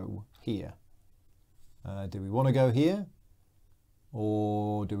to go here? Do we want to go here?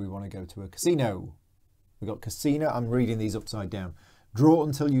 Or do we want to go to a casino? We've got casino. I'm reading these upside down. Draw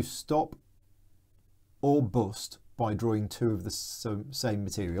until you stop or bust by drawing 2 of the same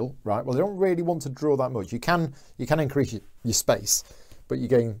material. Right, well, they don't really want to draw that much. You can increase your space, but you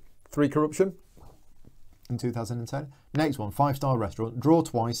gain 3 corruption in 2010. Next one, 5-star restaurant. Draw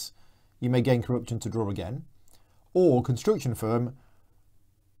twice. You may gain corruption to draw again. Or construction firm.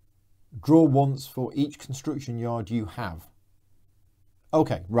 Draw once for each construction yard you have.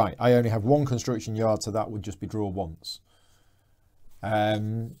 Okay, right. I only have 1 construction yard, so that would just be draw once.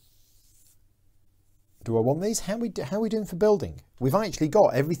 Do I want these? How are we doing for building? We've actually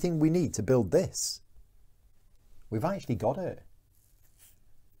got everything we need to build this. We've actually got it.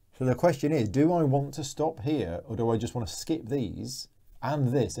 So the question is, do I want to stop here or do I just want to skip these and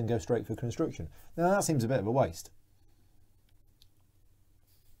this and go straight for construction? Now that seems a bit of a waste.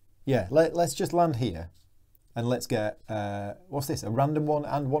 Yeah, let's just land here and let's get, what's this? A random one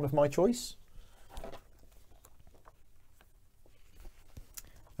and one of my choice?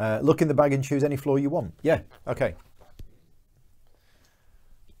 Look in the bag and choose any floor you want. Yeah, okay.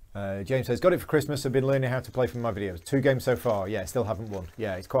 James says, got it for Christmas. I've been learning how to play from my videos. 2 games so far. Yeah, still haven't won.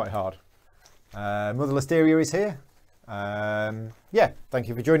 Yeah, it's quite hard. Mother Listeria is here. Yeah, thank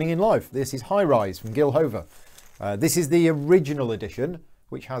you for joining in live. This is High Rise from Gil Hover. This is the original edition,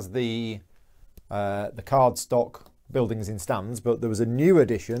 which has the card stock buildings in stands, but there was a new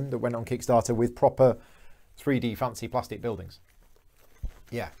edition that went on Kickstarter with proper 3D fancy plastic buildings.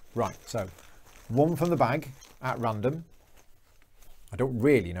 Yeah, right, so 1 from the bag at random. I don't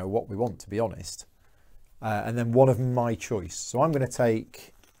really know what we want, to be honest. And then 1 of my choice. So I'm going to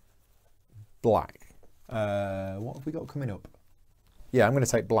take black. What have we got coming up? Yeah, I'm going to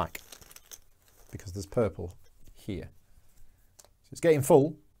take black because there's purple here. So it's getting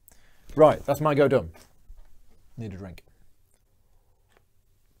full. Right, that's my go done. Need a drink.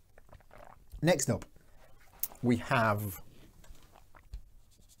 Next up, we have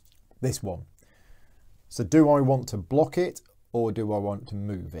this one. So do I want to block it or do I want to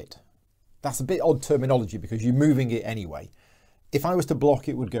move it? That's a bit odd terminology because you're moving it anyway. If I was to block,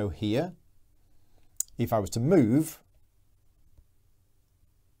 it would go here. If I was to move,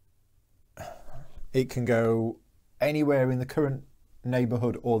 it can go anywhere in the current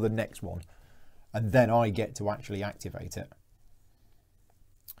neighborhood or the next one. And then I get to actually activate it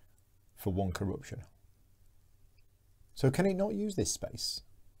for 1 corruption. So can it not use this space?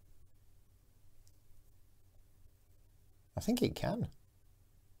 I think it can.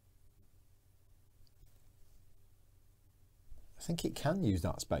 I think it can use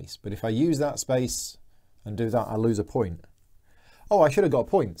that space, but if I use that space and do that, I lose a point. Oh, I should have got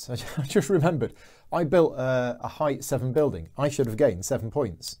points. I just remembered. I built a height 7 building. I should have gained 7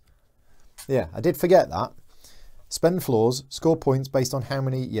 points. Yeah, I did forget that. Spend floors, score points based on how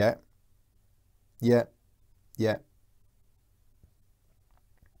many, yeah.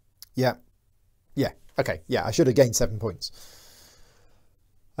 Okay, yeah, I should have gained 7 points.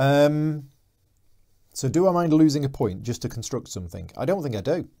 So do I mind losing a point just to construct something? I don't think I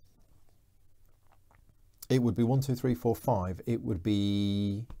do. It would be 1, 2, 3, 4, 5. It would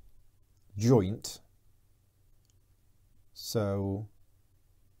be joint. So,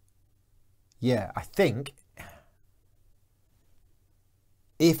 yeah, I think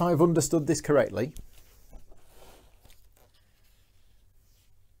if I've understood this correctly,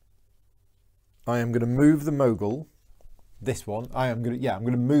 I am going to move the mogul, this one. I'm going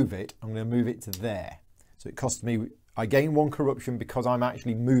to move it. I'm going to move it to there. So it costs me, I gain 1 corruption because I'm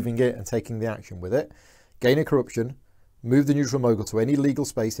actually moving it and taking the action with it. Gain a corruption, move the neutral mogul to any legal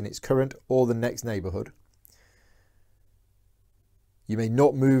space in its current or the next neighborhood. You may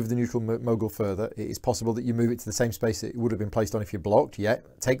not move the neutral mogul further. It is possible that you move it to the same space it would have been placed on if you're blocked.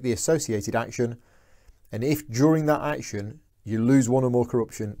 Yet take the associated action, and if during that action you lose 1 or more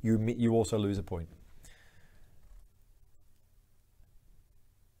corruption, you also lose a point.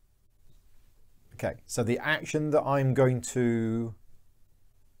 Okay, so the action that I'm going to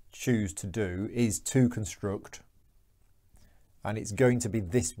choose to do is to construct, and it's going to be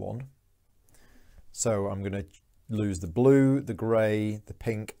this one. So I'm going to lose the blue, the grey, the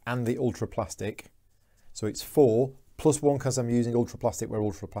pink and the ultra plastic. So it's 4 plus 1 because I'm using ultra plastic where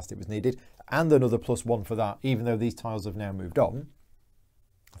ultra plastic was needed, and another plus 1 for that, even though these tiles have now moved on.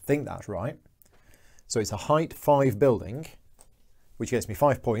 I think that's right. So it's a height 5 building, which gets me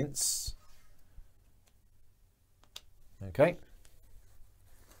 5 points. Okay.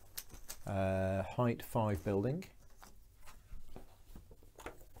 Height 5 building.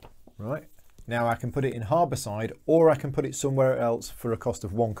 Right. Now I can put it in Harbourside, or I can put it somewhere else for a cost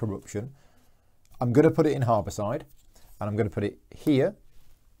of 1 corruption. I'm going to put it in Harbourside, and I'm going to put it here.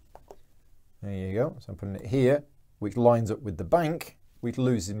 There you go. So I'm putting it here, which lines up with the bank, which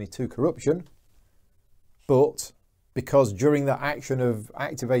loses me 2 corruption. But because during the action of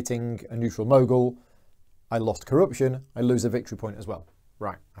activating a neutral mogul, I lost corruption, I lose a victory point as well.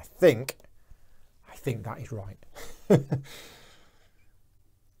 Right. I think that is right.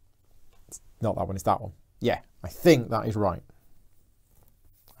 Not that one, it's that one. Yeah, I think that is right.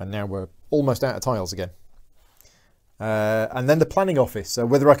 And now we're almost out of tiles again. And then the planning office. So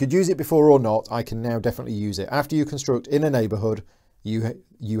whether I could use it before or not, I can now definitely use it. After you construct in a neighbourhood,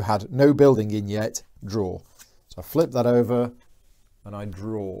 you had no building in yet, draw. So I flip that over and I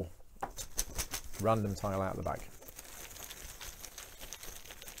draw. Random tile out of the bag.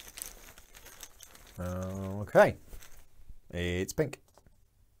 Okay, it's pink.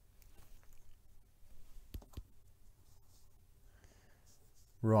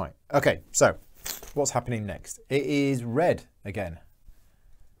 Right, okay, so what's happening next? It is red again.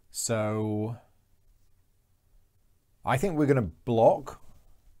 So I think we're going to block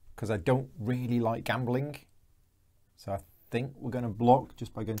because I don't really like gambling. So I think we're going to block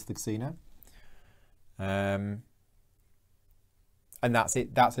just by going to the casino. And that's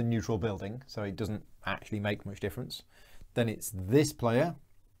it. That's a neutral building, so it doesn't actually make much difference. Then it's this player.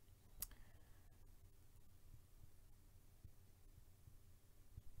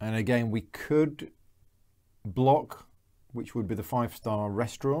 And again, we could block, which would be the 5-star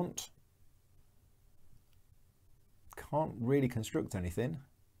restaurant. Can't really construct anything.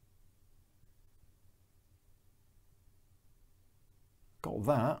 Got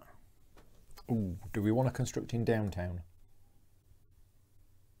that. Ooh, do we want to construct in downtown?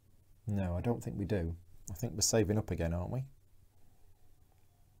 No, I don't think we do. I think we're saving up again, aren't we?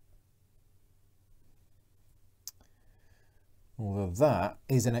 Although that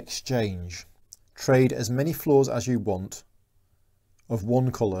is an exchange. Trade as many floors as you want of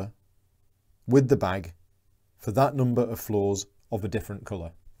one colour with the bag for that number of floors of a different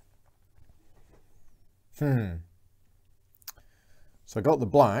colour. So I got the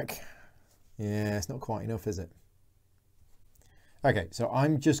black. Yeah, it's not quite enough, is it? Okay, so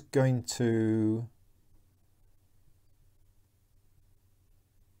I'm just going to...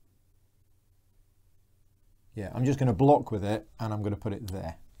 Yeah, I'm just going to block with it and I'm going to put it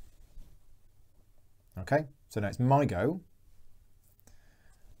there. Okay, so now it's my go.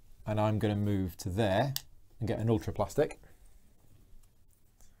 And I'm going to move to there and get an ultra plastic.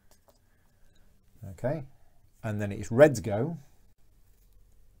 Okay, and then it's red's go.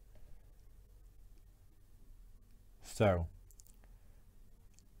 So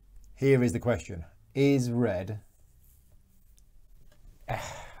here is the question. Is red...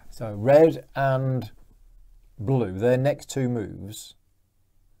 So red and blue, their next two moves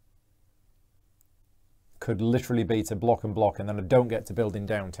could literally be to block and block, and then I don't get to build in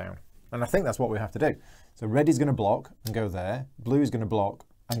downtown. And I think that's what we have to do. So red is going to block and go there. Blue is going to block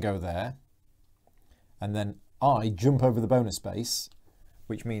and go there. And then I jump over the bonus space,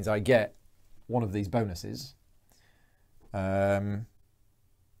 which means I get one of these bonuses. And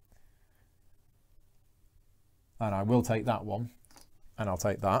I will take that one, and I'll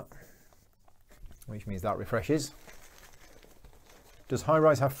take that, which means that refreshes. Does High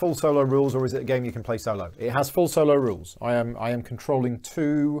Rise have full solo rules, or is it a game you can play solo? It has full solo rules. I am controlling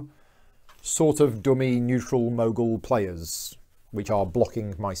two sort of dummy neutral mogul players, which are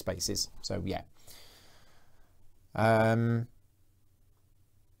blocking my spaces. So yeah.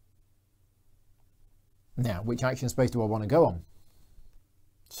 Now, which action space do I want to go on?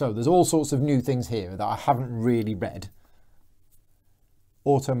 So there's all sorts of new things here that I haven't really read.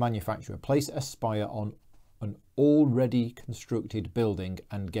 Auto manufacturer. Place a spire on an already constructed building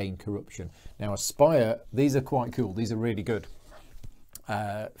and gain corruption. Now a spire, these are quite cool. These are really good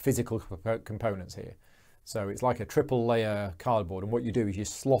physical components here. So it's like a triple layer cardboard, and what you do is you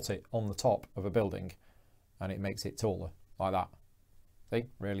slot it on the top of a building and it makes it taller like that. See,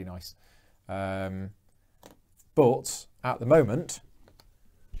 really nice. But at the moment,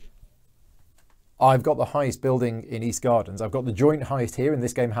 I've got the highest building in East Gardens. I've got the joint highest here, and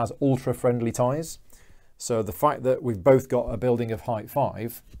this game has ultra friendly ties. So the fact that we've both got a building of height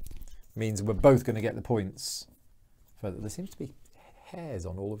 5 means we're both going to get the points. For there seems to be hairs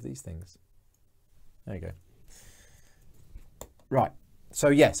on all of these things. There you go. Right. So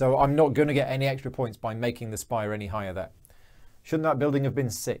yeah, so I'm not going to get any extra points by making the spire any higher there. Shouldn't that building have been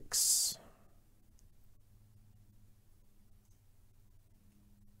 6?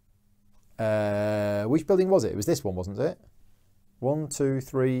 Which building was it? It was this one, wasn't it? 1, 2,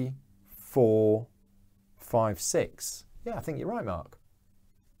 3, 4, 5, 6. Yeah, I think you're right, Mark.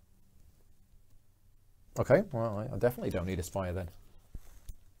 Okay, well, I definitely don't need a spire then.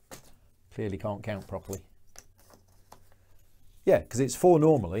 Clearly can't count properly. Yeah, because it's 4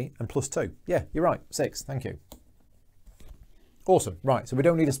 normally and plus 2. Yeah, you're right, 6, thank you. Awesome, right, so we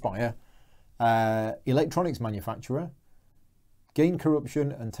don't need a spire. Electronics manufacturer. Gain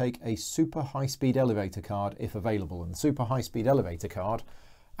corruption and take a super high-speed elevator card if available. And the super high-speed elevator card,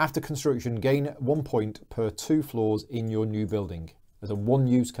 after construction, gain 1 point per 2 floors in your new building as a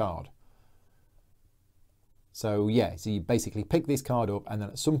one-use card. So yeah, so you basically pick this card up, and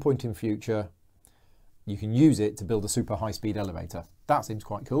then at some point in future, you can use it to build a super high-speed elevator. That seems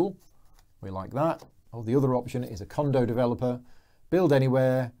quite cool. We like that. Oh, the other option is a condo developer. Build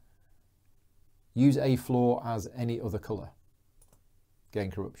anywhere. Use a floor as any other colour. Gain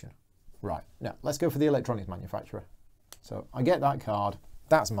corruption. Right, now let's go for the electronics manufacturer. So I get that card,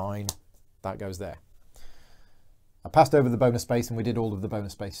 that's mine, that goes there. I passed over the bonus space and we did all of the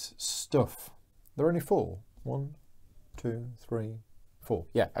bonus space stuff. There are only 4. 1, 2, 3, 4.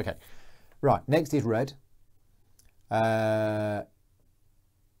 Yeah, okay. Right, next is red.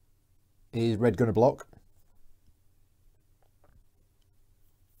 Is red going to block?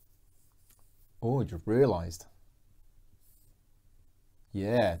 Oh, I just realised.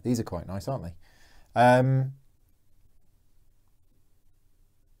 Yeah, these are quite nice, aren't they?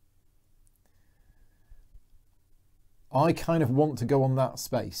 I kind of want to go on that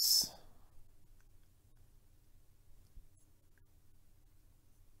space.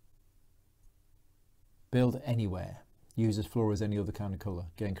 Build anywhere. Use as floor as any other kind of colour.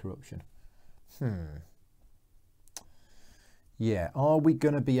 Gain corruption. Yeah, are we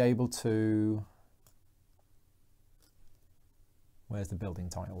going to be able to... Where's the building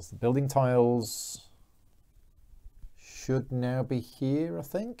tiles? The building tiles should now be here, I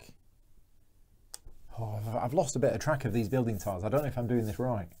think. Oh, I've lost a bit of track of these building tiles. I don't know if I'm doing this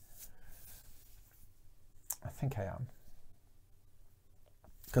right. I think I am.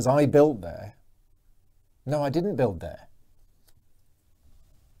 Because I built there. No, I didn't build there.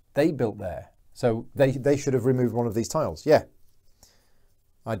 They built there. So they should have removed one of these tiles. Yeah.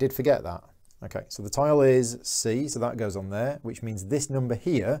 I did forget that. Okay, so the tile is C, so that goes on there, which means this number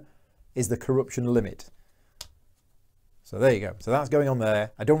here is the corruption limit. So there you go. So that's going on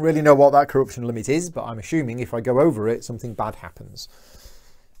there. I don't really know what that corruption limit is, but I'm assuming if I go over it, something bad happens.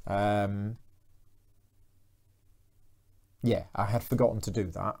 Yeah, I had forgotten to do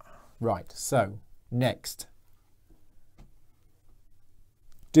that. Right, so next.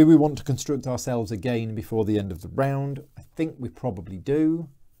 Do we want to construct ourselves again before the end of the round? I think we probably do.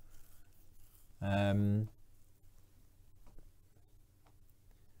 The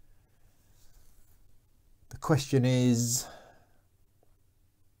question is,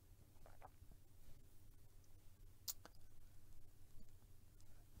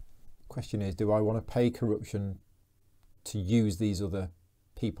 do I want to pay corruption to use these other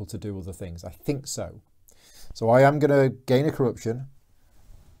people to do other things? I think so. So I am going to gain a corruption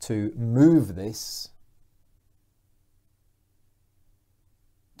to move this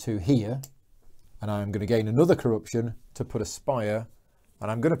to here, and I'm going to gain another corruption to put a spire, and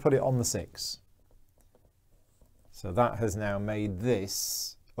I'm going to put it on the 6. So that has now made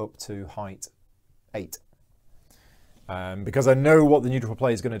this up to height 8. Because I know what the neutral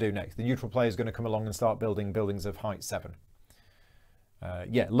player is going to do next. The neutral player is going to come along and start building buildings of height 7.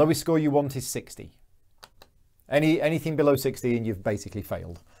 Yeah, lowest score you want is 60. Anything below 60 and you've basically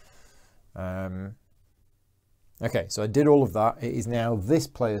failed. Okay, so I did all of that. It is now this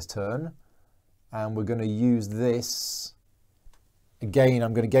player's turn, and we're going to use this. Again,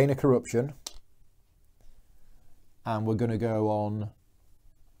 I'm going to gain a corruption, and we're going to go on.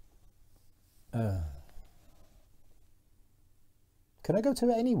 Can I go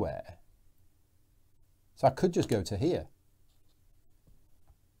to anywhere? So I could just go to here.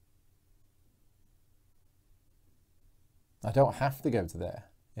 I don't have to go to there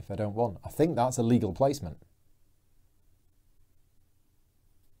if I don't want. I think that's a legal placement.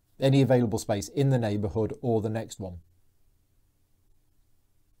 Any available space in the neighbourhood or the next one.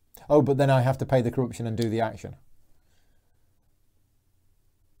 Oh, but then I have to pay the corruption and do the action.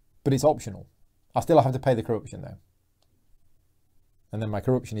 But it's optional. I still have to pay the corruption though. And then my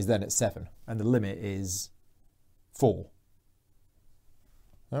corruption is then at 7. And the limit is 4.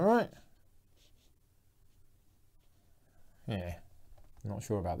 All right. Yeah, not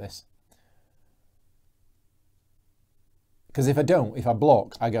sure about this. Because if I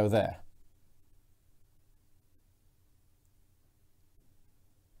block, I go there.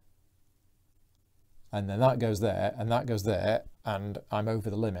 And then that goes there, and that goes there, and I'm over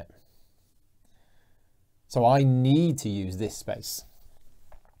the limit. So I need to use this space.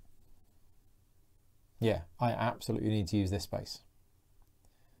 Yeah, I absolutely need to use this space.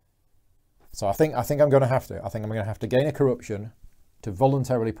 So I think I'm going to have to. I think I'm going to have to gain a corruption to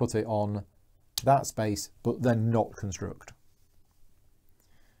voluntarily put it on that space, but then not construct.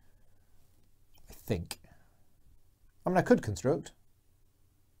 I think. I mean, I could construct.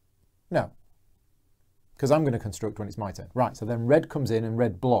 No. Because I'm going to construct when it's my turn. Right, so then red comes in and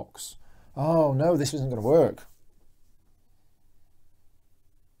red blocks. Oh no, this isn't going to work.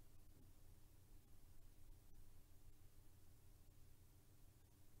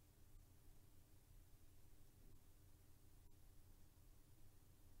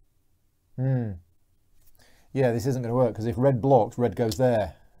 Yeah, this isn't going to work because if red blocks, red goes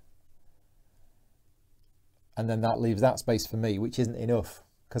there. And then that leaves that space for me, which isn't enough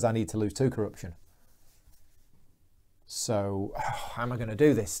because I need to lose 2 corruption. So, how am I going to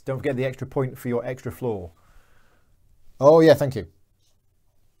do this? Don't forget the extra point for your extra floor. Oh yeah, thank you.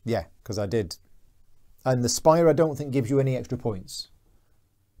 Yeah, because I did. And the spire I don't think gives you any extra points.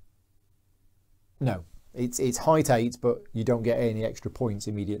 No, it's height 8, but you don't get any extra points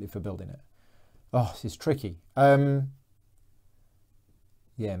immediately for building it. Oh, this is tricky. Yeah,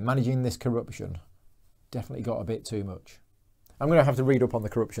 managing this corruption definitely got a bit too much. I'm going to have to read up on the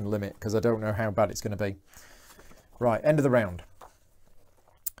corruption limit because I don't know how bad it's going to be. Right, end of the round.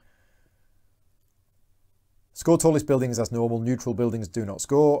 Score tallest buildings as normal, neutral buildings do not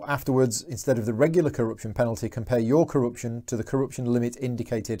score. Afterwards, instead of the regular corruption penalty, compare your corruption to the corruption limit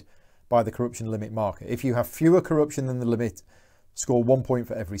indicated by the corruption limit marker. If you have fewer corruption than the limit, score 1 point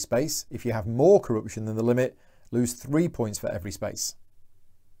for every space. If you have more corruption than the limit, lose 3 points for every space.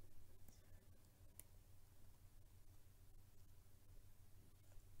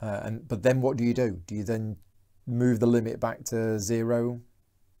 But then what do you do? Do you then move the limit back to 0?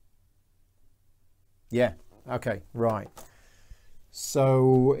 Yeah, okay, right.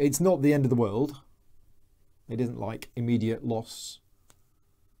 So it's not the end of the world. It isn't like immediate loss.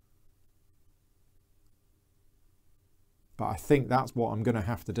 But I think that's what I'm going to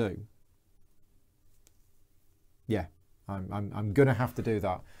have to do. Yeah, I'm going to have to do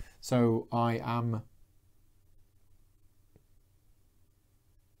that. So I am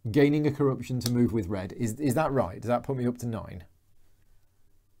gaining a corruption to move with red. Is that right? Does that put me up to 9?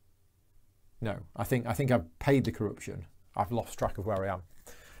 No, I think I've paid the corruption. I've lost track of where I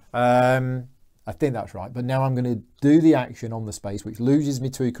am. I think that's right. But now I'm going to do the action on the space, which loses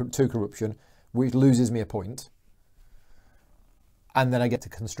me 2 corruption, which loses me a point. And then I get to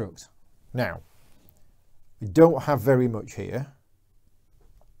construct. Now, we don't have very much here.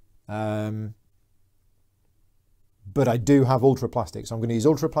 But I do have ultra plastic. So I'm going to use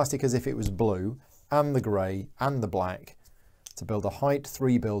ultra plastic as if it was blue, and the grey, and the black, to build a height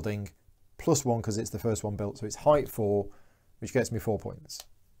 3 building, +1 because it's the first one built. So it's height 4, which gets me 4 points.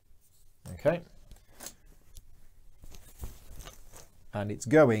 Okay. And it's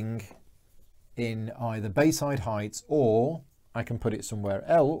going in either Bayside Heights, or I can put it somewhere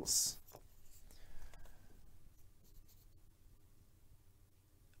else.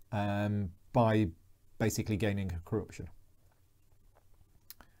 By basically gaining a corruption.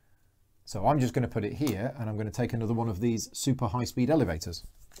 So I'm just going to put it here, and I'm going to take another one of these super high-speed elevators.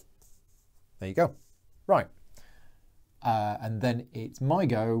 There you go. Right. And then it's my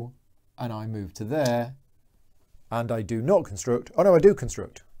go, and I move to there, and I do not construct. Oh no, I do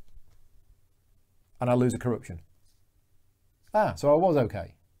construct. And I lose a corruption. Ah, so I was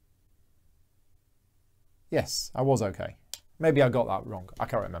okay. Yes, I was okay. Maybe I got that wrong. I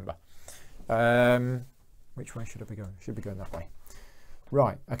can't remember. Which way should I be going? Should be going that way.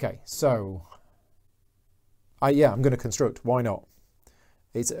 Right, okay, so yeah, I'm going to construct. Why not?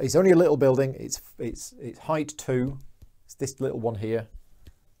 It's only a little building. It's height 2. It's this little one here.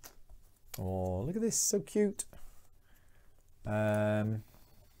 Oh, look at this, so cute. And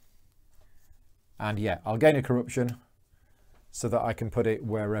yeah, I'll gain a corruption so that I can put it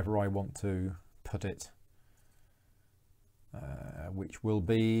wherever I want to put it, which will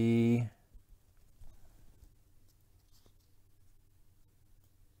be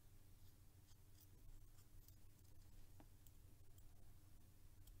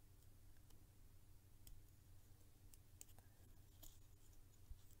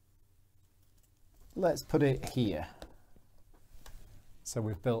let's put it here. So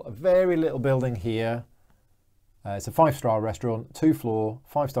we've built a very little building here. It's a 5-star restaurant, 2-floor,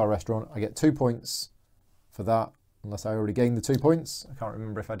 5-star restaurant. I get 2 points for that, unless I already gained the 2 points. I can't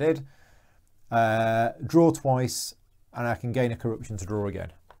remember if I did. Draw twice, and I can gain a corruption to draw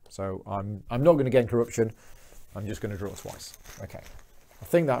again. So I'm not going to gain corruption. I'm just going to draw twice. Okay, I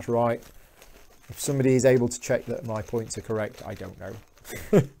think that's right. If somebody is able to check that my points are correct, I don't know.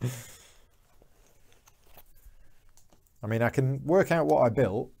 I mean, I can work out what I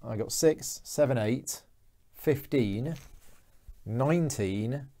built. I got 6, 7, 8, 15,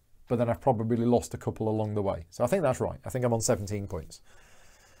 19, but then I've probably lost a couple along the way. So I think that's right. I think I'm on 17 points.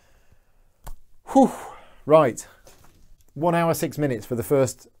 Whew. Right. 1 hour, 6 minutes for the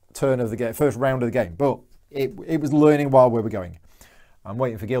first turn of the game, first round of the game. But it was learning while we were going. I'm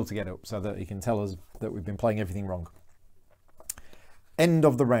waiting for Gil to get up so that he can tell us that we've been playing everything wrong. End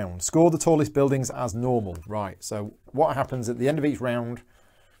of the round. Score the tallest buildings as normal. Right, so what happens at the end of each round,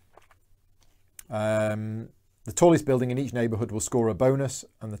 the tallest building in each neighbourhood will score a bonus,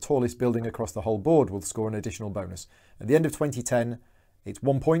 and the tallest building across the whole board will score an additional bonus. At the end of 2010, it's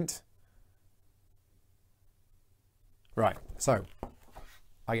 1 point. Right, so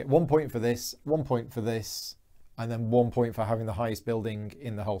I get 1 point for this, 1 point for this, and then 1 point for having the highest building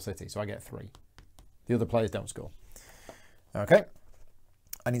in the whole city. So I get 3. The other players don't score. Okay.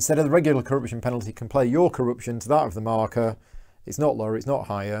 And instead of the regular corruption penalty, compare your corruption to that of the marker. It's not lower, it's not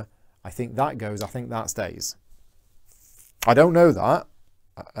higher. I think that goes, I think that stays. I don't know that.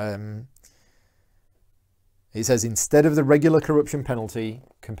 It says instead of the regular corruption penalty,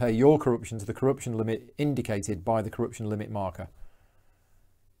 compare your corruption to the corruption limit indicated by the corruption limit marker.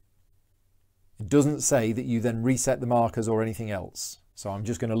 It doesn't say that you then reset the markers or anything else. So I'm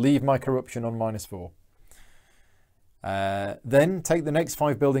just going to leave my corruption on -4. Then take the next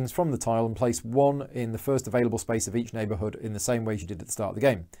 5 buildings from the tile and place 1 in the first available space of each neighbourhood in the same way as you did at the start of the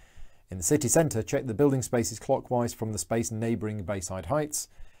game. In the city centre, check the building spaces clockwise from the space neighbouring Bayside Heights.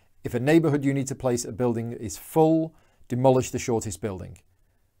 If a neighbourhood you need to place a building is full, demolish the shortest building.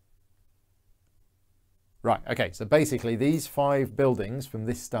 Right, okay, so basically these 5 buildings from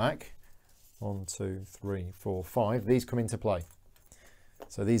this stack, 1, 2, 3, 4, 5, these come into play.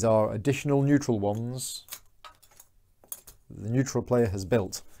 So these are additional neutral ones the neutral player has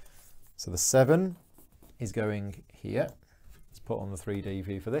built. So the 7 is going here. Let's put on the 3D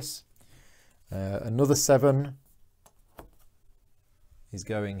view for this. Another 7 is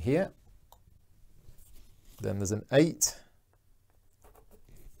going here. Then there's an 8.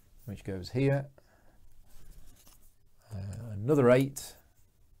 which goes here. Another 8,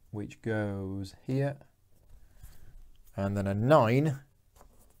 which goes here. And then a 9,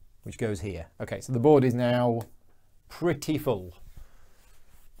 which goes here. Okay, so the board is now pretty full.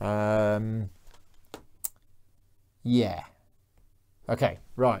 Yeah. Okay,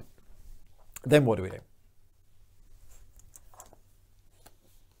 right. Then what do we do?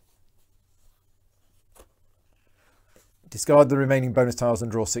 Discard the remaining bonus tiles and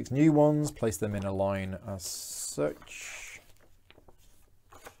draw 6 new ones. Place them in a line as such.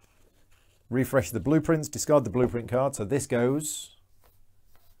 Refresh the blueprints. Discard the blueprint card. So this goes.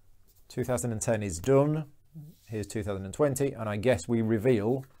 2010 is done. Here's 2020. And I guess we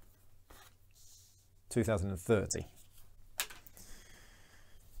reveal 2030.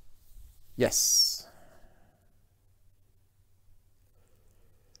 Yes.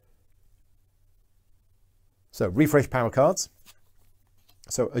 So refresh power cards.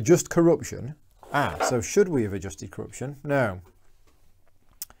 So adjust corruption. So should we have adjusted corruption? No.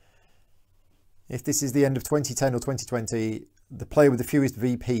 If this is the end of 2010 or 2020, the player with the fewest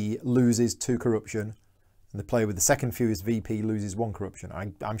VP loses 2 corruption, and the player with the second fewest VP loses 1 corruption.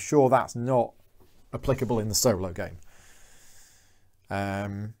 I'm sure that's not applicable in the solo game.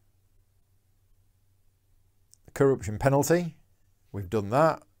 Corruption penalty, we've done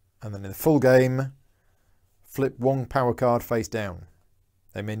that. And then in the full game, flip 1 power card face down.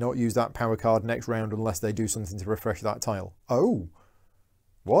 They may not use that power card next round unless they do something to refresh that tile. Oh,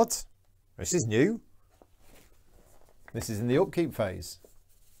 what? This is new. This is in the upkeep phase.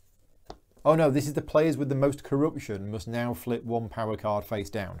 Oh no, this is the players with the most corruption must now flip 1 power card face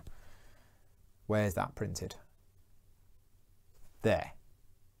down. Where's that printed? There.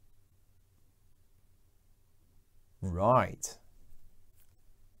 Right.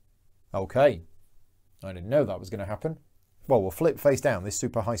 Okay. I didn't know that was going to happen. Well, we'll flip face down this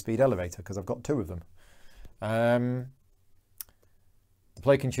super high-speed elevator because I've got 2 of them. The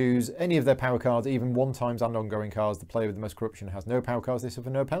player can choose any of their power cards, even 1 times and ongoing cards. The player with the most corruption has no power cards. They suffer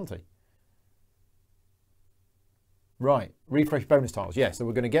no penalty. Right. Refresh bonus tiles. Yeah, so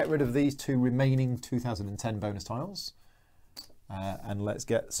we're going to get rid of these 2 remaining 2010 bonus tiles. And let's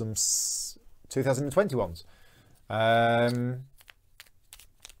get some 2020 ones.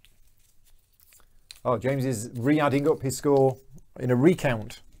 Oh, James is re-adding up his score in a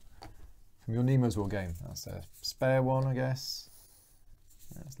recount from your Nemo's War game. That's a spare one, I guess.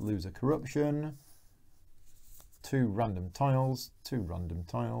 Let's lose a corruption. 2 random tiles. 2 random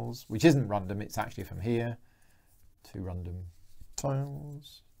tiles, which isn't random, it's actually from here. 2 random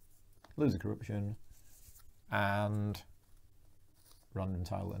tiles. Lose a corruption. And random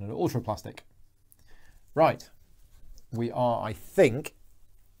tile and an ultra plastic. Right. We are, I think,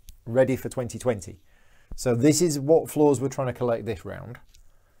 ready for 2020. So this is what floors we're trying to collect this round.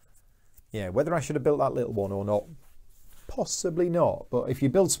 Yeah, whether I should have built that little one or not, possibly not. But if you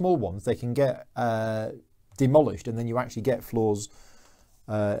build small ones, they can get demolished and then you actually get floors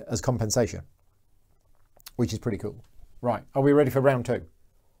as compensation, which is pretty cool. Right, are we ready for round 2?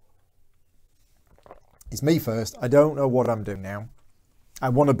 It's me first. I don't know what I'm doing now. I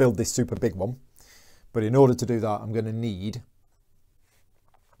want to build this super big one. But in order to do that, I'm going to need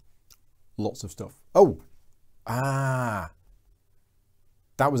lots of stuff. Oh, that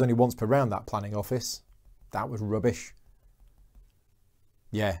was only once per round, that planning office. That was rubbish.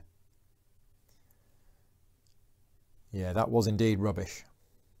 Yeah. Yeah, that was indeed rubbish.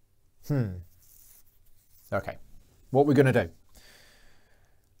 Okay, what we're going to do.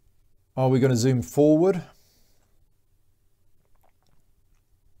 Are we going to zoom forward?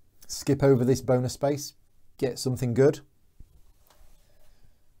 Skip over this bonus space? Get something good?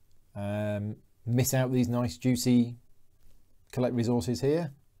 Miss out these nice juicy collect resources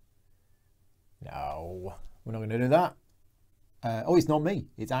here? No, we're not going to do that. Oh, it's not me.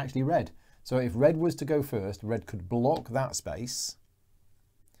 It's actually red. So if red was to go first, red could block that space.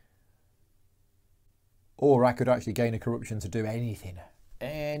 Or I could actually gain a corruption to do anything.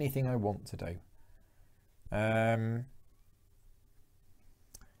 Anything I want to do.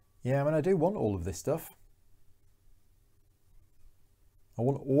 Yeah, I mean, I do want all of this stuff. I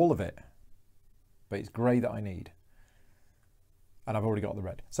want all of it. But it's grey that I need. And I've already got the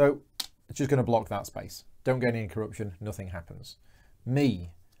red. So it's just going to block that space. Don't gain any corruption, nothing happens. Me.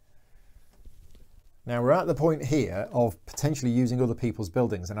 Now we're at the point here of potentially using other people's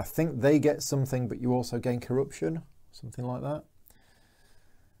buildings, and I think they get something, but you also gain corruption, something like that.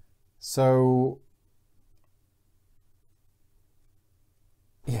 So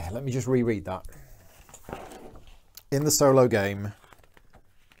yeah, let me just reread that. In the solo game,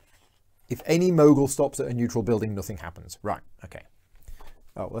 if any mogul stops at a neutral building, nothing happens. Right, okay.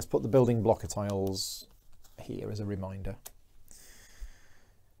 Oh, let's put the building blocker tiles here as a reminder.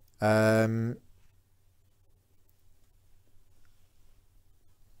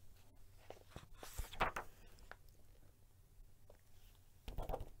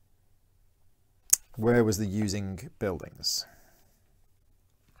 Where was the using buildings?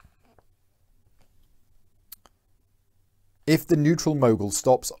 If the neutral mogul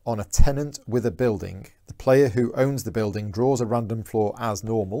stops on a tenant with a building, the player who owns the building draws a random floor as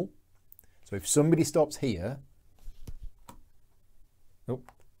normal. So if somebody stops here,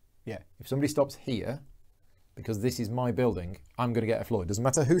 if somebody stops here, because this is my building, I'm going to get a floor. It doesn't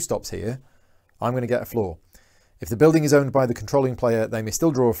matter who stops here, I'm going to get a floor. If the building is owned by the controlling player, they may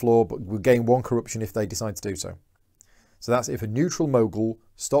still draw a floor, but will gain 1 corruption if they decide to do so. So that's if a neutral mogul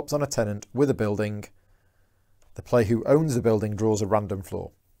stops on a tenant with a building, the player who owns the building draws a random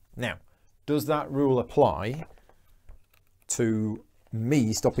floor. Now, does that rule apply to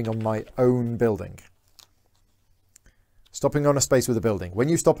me stopping on my own building? Stopping on a space with a building. When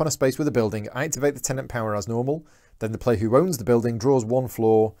you stop on a space with a building, activate the tenant power as normal. Then the player who owns the building draws 1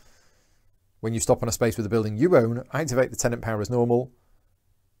 floor. When you stop on a space with a building you own, activate the tenant power as normal.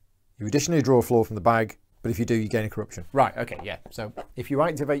 You additionally draw a floor from the bag, but if you do, you gain a corruption. Right, okay, yeah. So if you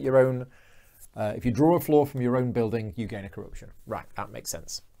activate your own, if you draw a floor from your own building, you gain a corruption. Right, that makes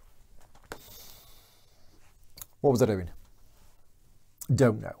sense. What was I doing?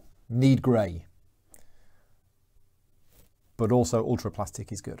 Don't know. Need grey. But also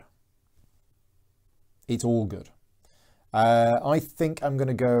ultraplastic is good. It's all good. I think I'm going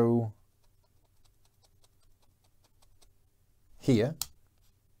to go here.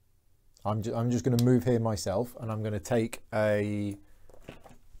 I'm just going to move here myself, and I'm going to take a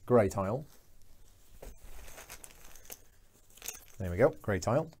grey tile. There we go, grey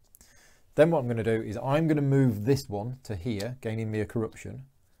tile. Then what I'm going to do is I'm going to move this one to here, gaining me a corruption,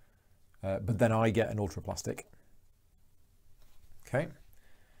 but then I get an ultraplastic. Okay,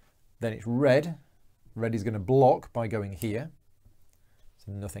 then it's red. Red is going to block by going here,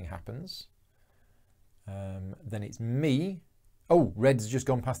 so nothing happens. Then it's me. Oh, red's just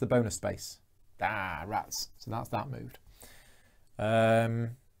gone past the bonus space. Ah, rats. So that's that moved. I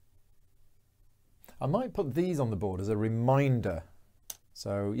might put these on the board as a reminder.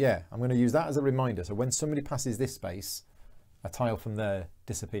 So yeah, I'm going to use that as a reminder. So when somebody passes this space, a tile from there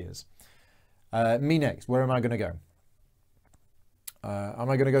disappears. Me next. Where am I going to go? Am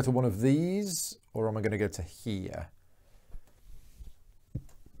I going to go to one of these, or am I going to go to here?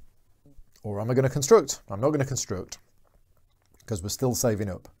 Or am I going to construct? I'm not going to construct because we're still saving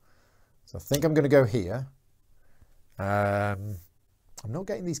up. So I think I'm going to go here. I'm not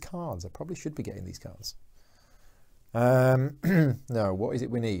getting these cards. I probably should be getting these cards. No, what is it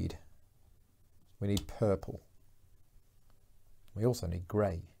we need? We need purple. We also need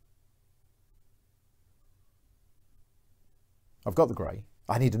grey. I've got the grey.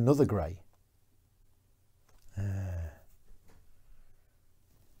 I need another grey.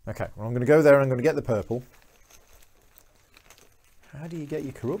 Okay, well, I'm going to go there and I'm going to get the purple. How do you get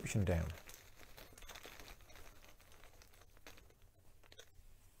your corruption down?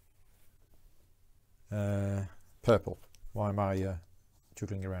 Purple. Why am I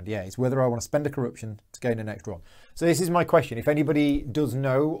juggling around? Yeah, it's whether I want to spend a corruption to gain an extra one. So this is my question. If anybody does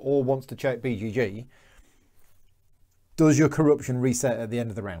know or wants to check BGG, does your corruption reset at the end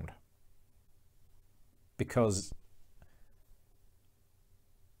of the round? Because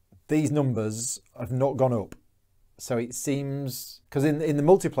these numbers have not gone up. So it seems, because in the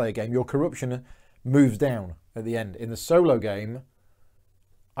multiplayer game, your corruption moves down at the end. In the solo game,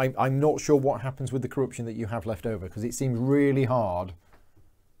 I'm not sure what happens with the corruption that you have left over, because it seems really hard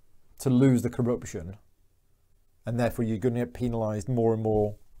to lose the corruption, and therefore you're going to get penalised more and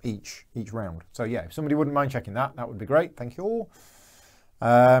more each round. So yeah, if somebody wouldn't mind checking that, that would be great. Thank you all.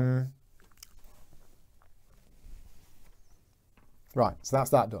 Right, so that's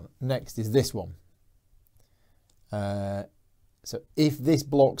that done. Next is this one. So if this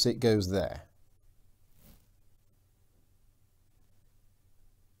blocks, it goes there.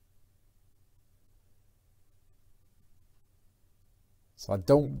 So I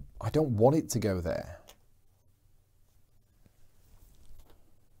don't want it to go there.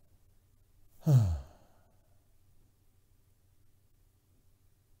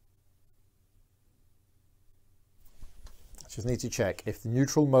 Just need to check if the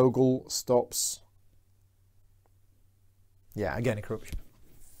neutral mogul stops. Yeah, again, a corruption.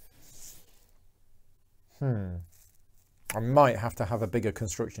 I might have to have a bigger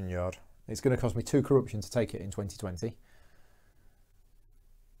construction yard. It's going to cost me 2 corruption to take it in 2020.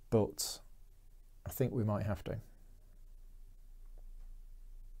 But I think we might have to.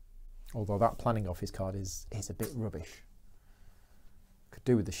 Although that planning office card is a bit rubbish. Could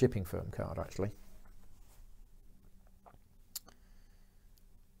do with the shipping firm card, actually.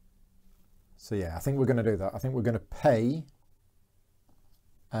 So yeah, I think we're going to do that. I think we're going to pay.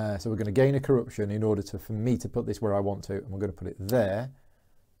 So we're going to gain a corruption in order for me to put this where I want to. And we're going to put it there.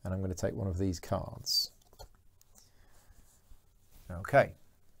 And I'm going to take one of these cards. Okay,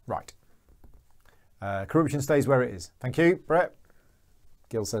 right. Corruption stays where it is. Thank you, Brett.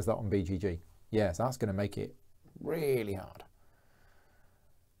 Gil says that on BGG. Yes, that's going to make it really hard.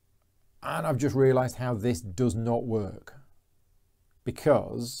 And I've just realised how this does not work.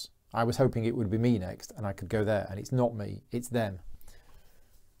 Because I was hoping it would be me next and I could go there. And it's not me, it's them.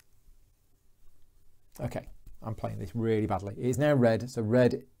 Okay, I'm playing this really badly. It is now red, so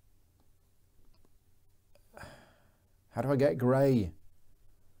red... How do I get grey?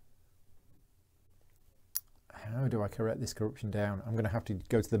 How do I correct this corruption down? I'm going to have to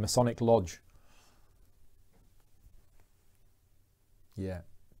go to the Masonic Lodge. Yeah.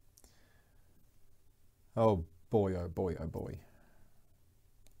 Oh boy, oh boy, oh boy.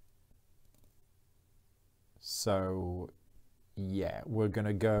 So, yeah, we're going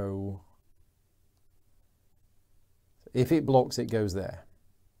to go... If it blocks, it goes there.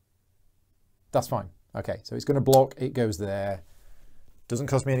 That's fine. Okay, so it's going to block, it goes there. Doesn't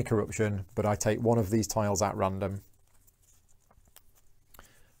cost me any corruption, but I take one of these tiles at random.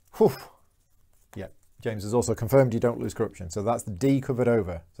 Whew. Yep, James has also confirmed you don't lose corruption. So that's the D covered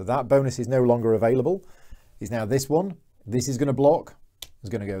over. So that bonus is no longer available. It's now this one. This is going to block. It's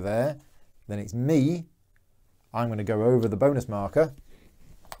going to go there. Then it's me. I'm going to go over the bonus marker.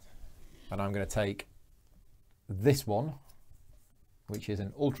 And I'm going to take this one, which is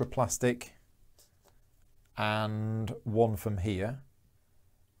an ultra plastic, and one from here.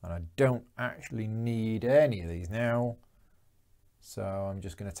 And I don't actually need any of these now, so I'm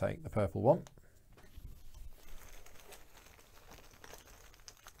just going to take the purple one.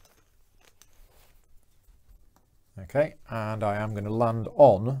 Okay, and I am going to land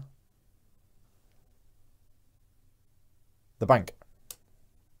on the bank.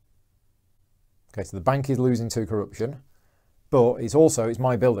 Okay, so the bank is losing 2 corruption, but it's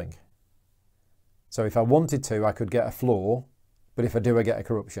my building. So if I wanted to, I could get a floor, but if I do, I get a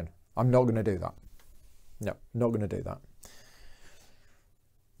corruption. I'm not going to do that. No, not going to do that.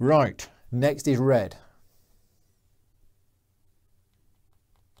 Right, next is red.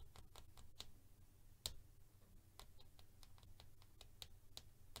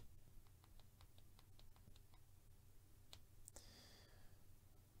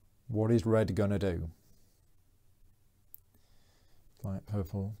 What is red going to do? Light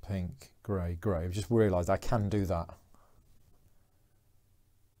purple, pink, grey, grey. I've just realised I can do that.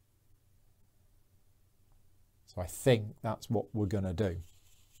 So I think that's what we're going to do.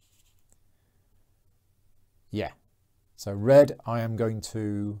 Yeah. So red, I am going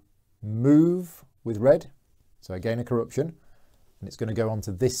to move with red. So I gain a corruption. And it's going to go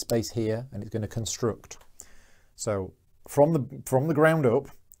onto this space here and it's going to construct. So from the ground up,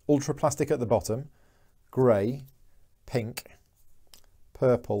 ultra plastic at the bottom, grey, pink,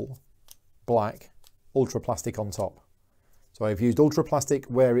 purple, black, ultra plastic on top. So I've used ultra plastic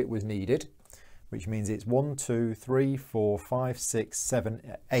where it was needed, which means it's 1, 2, 3, 4, 5, 6,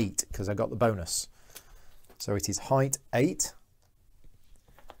 7, 8, because I got the bonus. So it is height 8.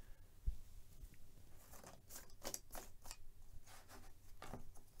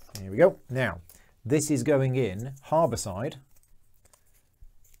 Here we go. Now, this is going in harbour side.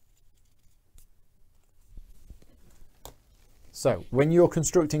 So when you're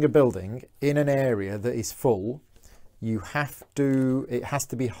constructing a building in an area that is full, it has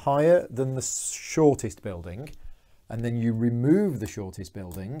to be higher than the shortest building, and then you remove the shortest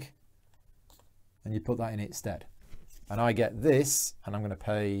building and you put that in its stead. And I get this, and I'm going to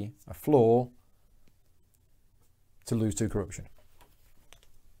pay a floor to lose 2 corruption.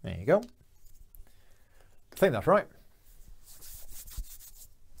 There you go. I think that's right.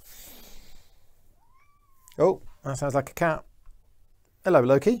 Oh, that sounds like a cat. Hello,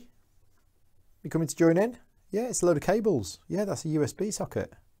 Loki. You coming to join in? Yeah, it's a load of cables. Yeah, that's a USB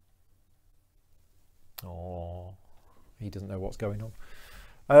socket. Oh, he doesn't know what's going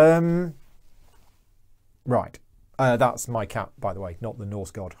on. Right. That's my cat, by the way, not the Norse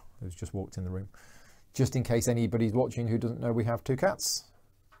god who's just walked in the room. Just in case anybody's watching who doesn't know we have 2 cats.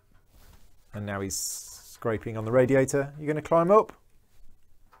 And now he's scraping on the radiator. You going to climb up?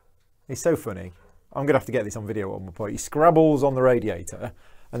 He's so funny. I'm going to have to get this on video at one point. He scrabbles on the radiator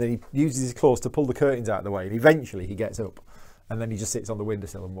and then he uses his claws to pull the curtains out of the way, and eventually he gets up and then he just sits on the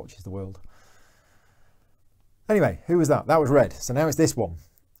windowsill and watches the world. Anyway, who was that? That was red. So now it's this one.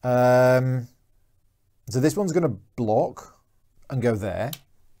 So this one's going to block and go there.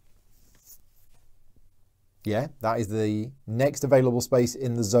 Yeah, that is the next available space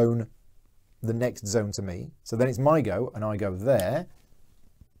in the zone, the next zone to me. So then it's my go, and I go there,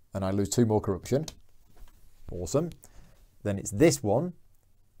 and I lose 2 more corruption. Awesome. Then it's this one,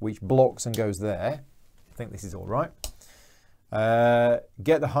 which blocks and goes there. I think this is all right.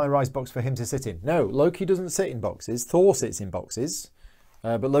 Get the high-rise box for him to sit in. No, Loki doesn't sit in boxes. Thor sits in boxes,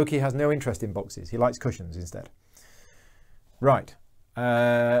 but Loki has no interest in boxes. He likes cushions instead. Right.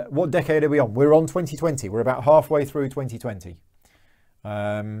 What decade are we on? We're on 2020. We're about halfway through 2020.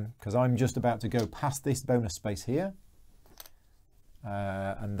 Because I'm just about to go past this bonus space here.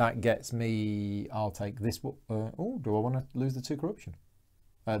 And that gets me, I'll take this. Oh, do I want to lose the 2 corruption?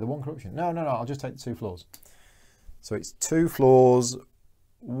 The 1 corruption. No, I'll just take the 2 floors. So it's 2 floors.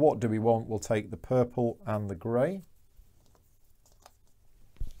 What do we want? We'll take the purple and the grey.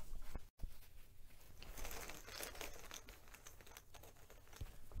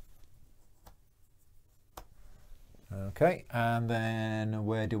 Okay, and then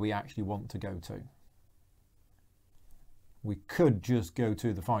where do we actually want to go to? We could just go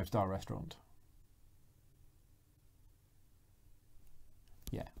to the 5-star restaurant.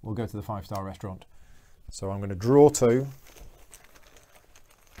 Yeah, we'll go to the 5-star restaurant. So I'm going to draw 2.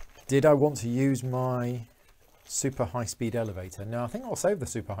 Did I want to use my super high-speed elevator? No, I think I'll save the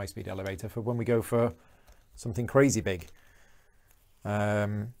super high-speed elevator for when we go for something crazy big. So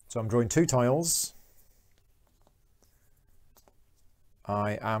I'm drawing 2 tiles.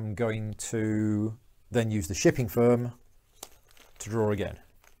 I am going to then use the shipping firm to draw again.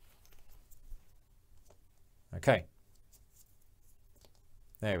 Okay.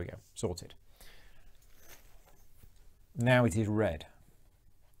 There we go, sorted. Now it is red.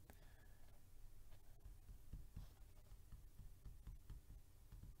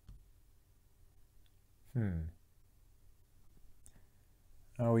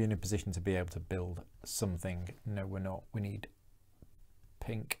 Are we in a position to be able to build something? No, we're not. We need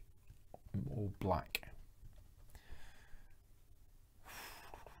pink or black.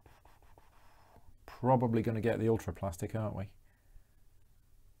 Probably going to get the ultra plastic, aren't we?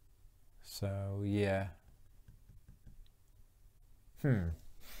 So yeah.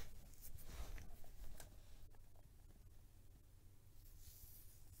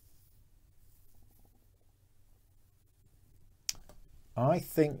 I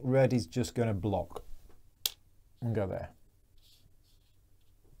think red is just going to block and go there.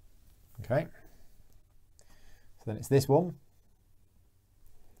 Okay. So then it's this one.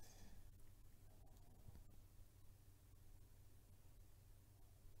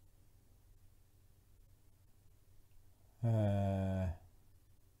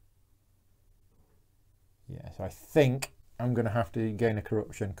 Yeah, so I think I'm going to have to gain a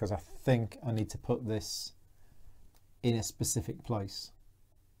corruption because I think I need to put this in a specific place.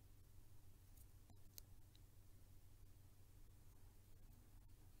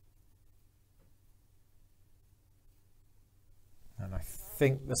 And I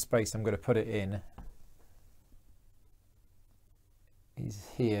think the space I'm going to put it in is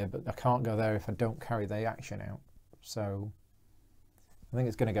here, but I can't go there if I don't carry the action out. So I think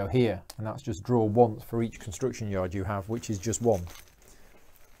it's going to go here, and that's just draw once for each construction yard you have, which is just 1.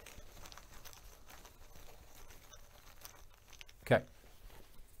 Okay.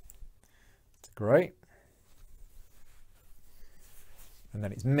 That's great. And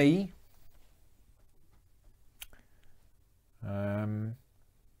then it's me.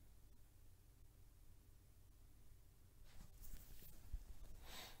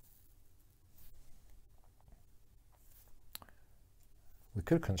 We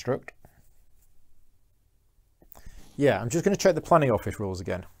could construct. Yeah, I'm just going to check the planning office rules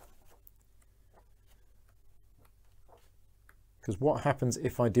again. Because what happens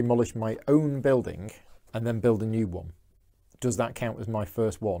if I demolish my own building and then build a new one? Does that count as my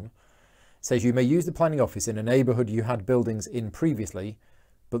first one? It says you may use the planning office in a neighbourhood you had buildings in previously,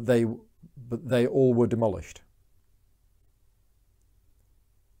 but they all were demolished.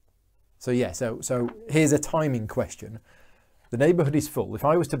 So yeah, so here's a timing question. The neighbourhood is full. If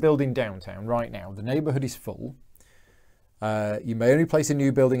I was to build in downtown right now, the neighbourhood is full. You may only place a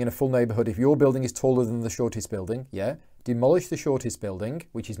new building in a full neighbourhood if your building is taller than the shortest building. Yeah. Demolish the shortest building,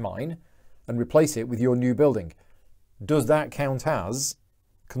 which is mine, and replace it with your new building. Does that count as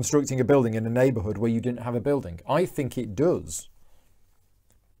constructing a building in a neighbourhood where you didn't have a building? I think it does.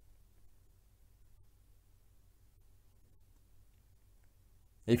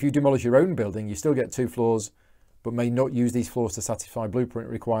 If you demolish your own building, you still get 2 floors, but may not use these floors to satisfy blueprint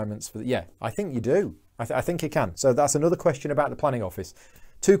requirements for the, yeah, I think you do. I think you can. So that's another question about the planning office.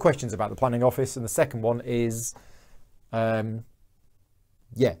 2 questions about the planning office, and the second one is,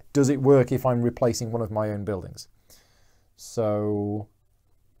 yeah, does it work if I'm replacing one of my own buildings? So,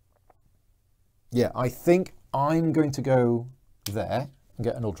 yeah, I think I'm going to go there and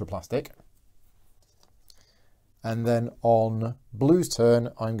get an ultraplastic. And then on Blue's turn,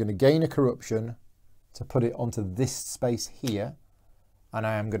 I'm going to gain a corruption to put it onto this space here, and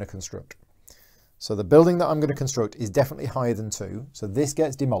I am going to construct. So the building that I'm going to construct is definitely higher than 2. So this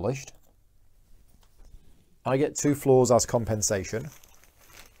gets demolished. I get 2 floors as compensation.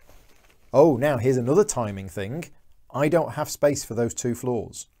 Oh, now here's another timing thing. I don't have space for those 2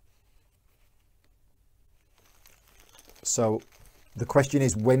 floors. So the question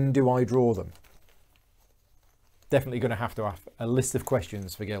is, when do I draw them? Definitely going to have a list of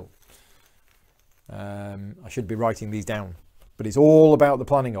questions for Gil. I should be writing these down, but it's all about the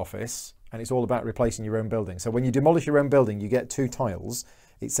planning office, and it's all about replacing your own building. So when you demolish your own building, you get 2 tiles.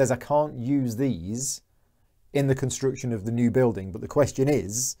 It says I can't use these in the construction of the new building, but the question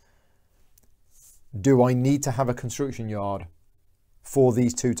is, do I need to have a construction yard for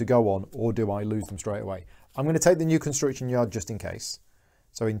these 2 to go on, or do I lose them straight away? I'm going to take the new construction yard just in case.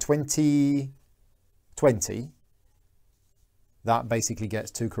 So in 2020, that basically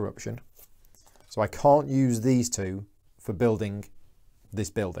gets 2 corruption. So I can't use these 2 for building this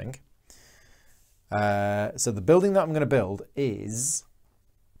building. So the building that I'm going to build is...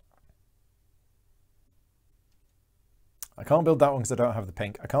 I can't build that one because I don't have the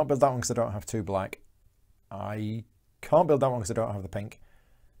pink. I can't build that one because I don't have 2 black. I can't build that one because I don't have the pink.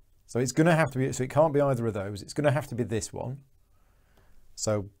 So it's going to have to be... So it can't be either of those. It's going to have to be this one.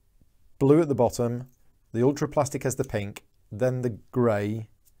 So blue at the bottom, the ultraplastic has the pink, then the grey,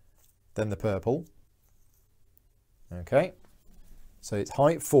 then the purple. Okay, so it's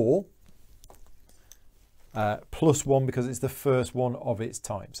height 4, plus 1 because it's the first one of its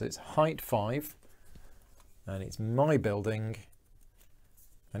type. So it's height 5, and it's my building,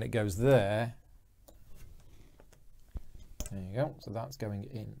 and it goes there. There you go, so that's going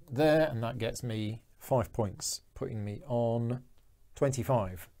in there, and that gets me 5 points, putting me on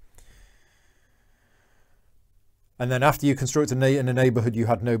 25. And then after you construct in a neighbourhood you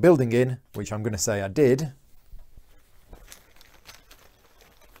had no building in, which I'm going to say I did,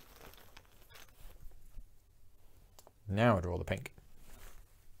 now I draw the pink.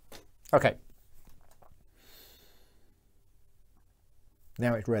 Okay.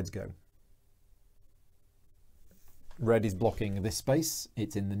 Now it's red's go. Red is blocking this space.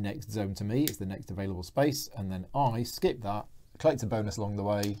 It's in the next zone to me. It's the next available space. And then I skip that, collect a bonus along the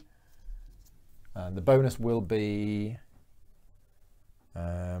way. And the bonus will be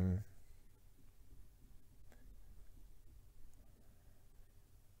what's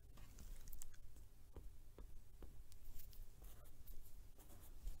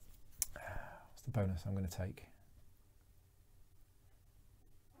the bonus I'm going to take?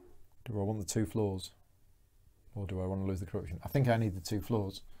 Do I want the 2 floors, or do I want to lose the corruption? I think I need the 2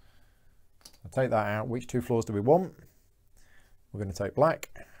 floors. I'll take that out. Which 2 floors do we want? We're going to take black.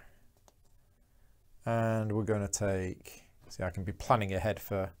 And we're going to take, see, I can be planning ahead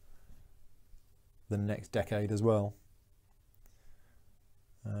for the next decade as well.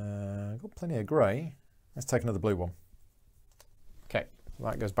 Got plenty of grey. Let's take another blue one. Okay,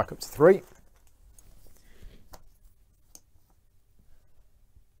 that goes back up to 3.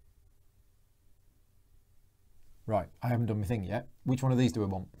 Right, I haven't done my thing yet. Which one of these do I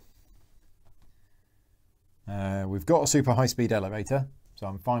want? We've got a super high-speed elevator, so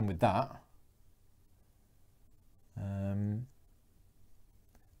I'm fine with that.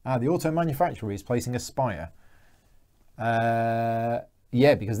 The auto manufacturer is placing a spire. Yeah,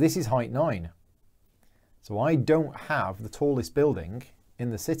 because this is height 9. So I don't have the tallest building in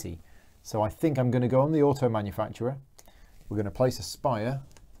the city. So I think I'm going to go on the auto manufacturer. We're going to place a spire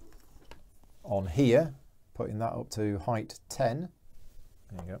on here, putting that up to height 10.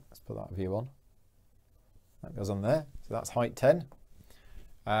 There you go. Let's put that view on. That goes on there. So that's height 10.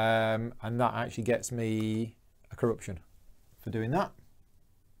 And that actually gets me a corruption for doing that.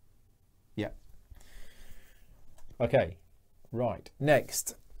 Yeah. Okay. Right.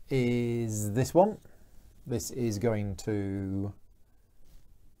 Next is this one. This is going to...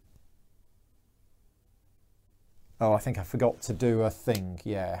 Oh, I think I forgot to do a thing.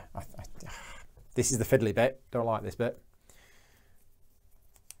 Yeah. This is the fiddly bit. Don't like this bit.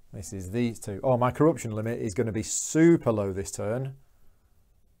 This is these two. Oh, my corruption limit is going to be super low this turn.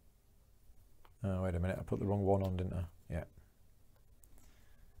 Oh, wait a minute. I put the wrong one on, didn't I? Yeah.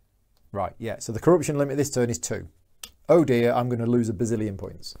 Right, yeah. So the corruption limit this turn is 2. Oh dear, I'm going to lose a bazillion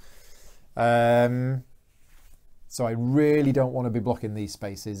points. So I really don't want to be blocking these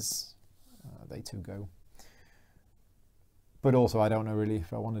spaces. They too go. But also I don't know really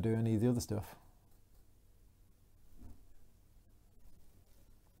if I want to do any of the other stuff.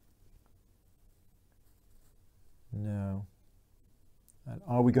 No. And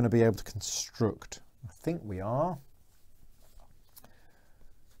are we going to be able to construct? I think we are.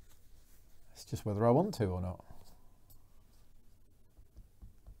 It's just whether I want to or not.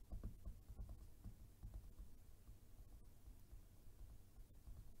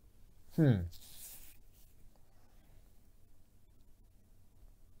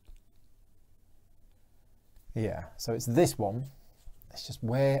 Yeah, so it's this one. It's just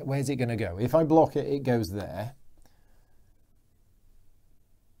where's it going to go? If I block it, it goes there.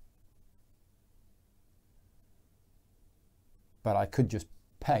 But I could just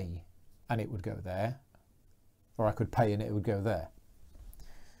pay and it would go there. Or I could pay and it would go there.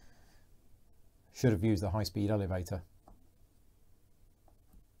 Should have used the high-speed elevator.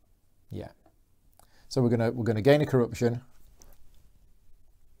 Yeah. So we're gonna gain a corruption.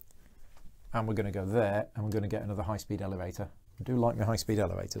 And we're going to go there, and we're going to get another high-speed elevator. I do like my high-speed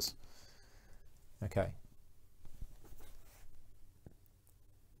elevators. Okay.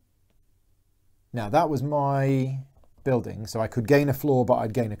 Now that was my building, so I could gain a floor, but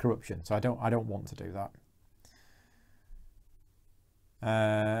I'd gain a corruption. So I don't want to do that.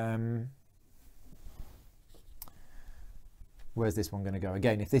 Where's this one going to go?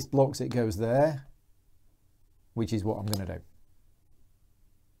 Again, if this blocks, it goes there, which is what I'm going to do.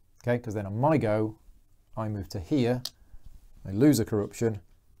 Okay, because then on my go, I move to here, I lose a corruption,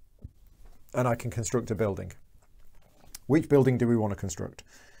 and I can construct a building. Which building do we want to construct?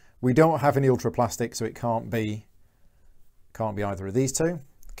 We don't have any ultraplastic, so it can't be either of these two.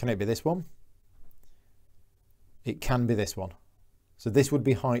 Can it be this one? It can be this one. So this would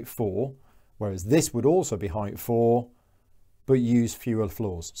be height 4, whereas this would also be height 4, but use fewer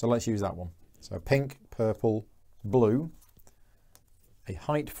floors. So let's use that one. So pink, purple, blue. A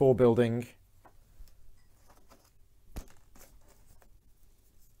height 4 building.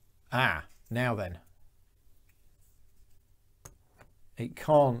 Now then. It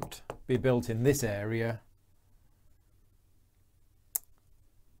can't be built in this area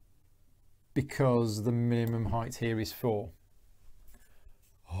because the minimum height here is 4.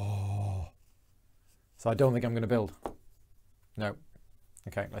 Oh. So I don't think I'm going to build. No.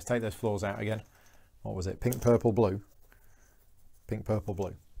 Okay, let's take those floors out again. What was it? Pink, purple, blue. Pink, purple,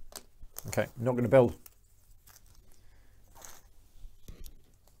 blue. Okay, not going to build.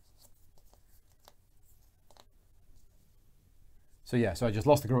 So yeah, so I just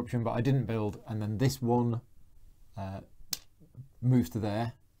lost the corruption, but I didn't build, and then this one moves to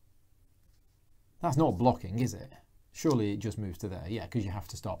there. That's not blocking, is it? Surely it just moves to there. Yeah, because you have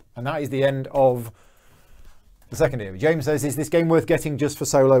to stop. And that is the end of the second area. James says, is this game worth getting just for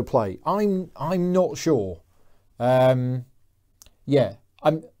solo play? I'm not sure. Yeah,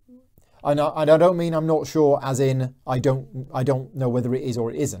 and I don't mean I'm not sure as in I don't know whether it is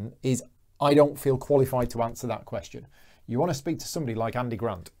or it isn't. I don't feel qualified to answer that question. You want to speak to somebody like Andy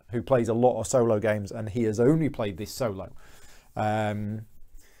Grant, who plays a lot of solo games, and he has only played this solo.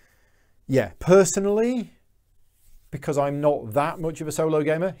 Yeah, personally, because I'm not that much of a solo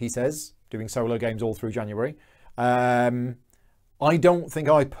gamer, he says, doing solo games all through January, I don't think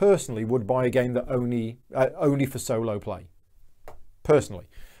I personally would buy a game that only for solo play. Personally.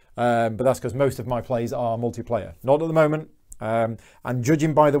 But that's because most of my plays are multiplayer. Not at the moment. And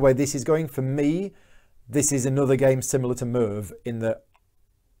judging by the way this is going, for me, this is another game similar to Merv in that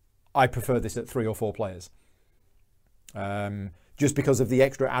I prefer this at 3 or 4 players. Just because of the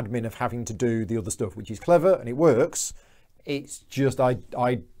extra admin of having to do the other stuff, which is clever and it works. It's just I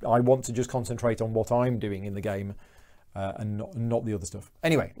want to just concentrate on what I'm doing in the game and not the other stuff.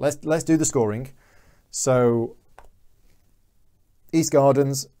 Anyway, let's do the scoring. So East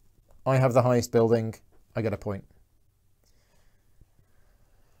Gardens, I have the highest building, I get a point.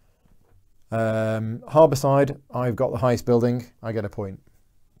 Harbourside, I've got the highest building, I get a point.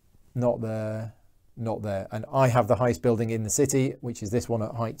 Not there, not there. And I have the highest building in the city, which is this one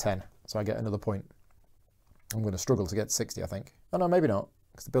at height 10. So I get another point. I'm going to struggle to get to 60, I think. Oh no, maybe not,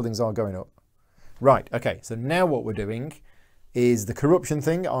 because the buildings are going up. Right, okay, so now what we're doing is the corruption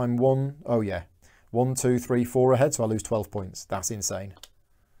thing. I'm 1, 2, 3, 4 ahead, so I lose 12 points. That's insane.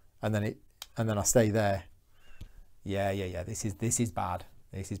 And then I stay there. Yeah. This is bad.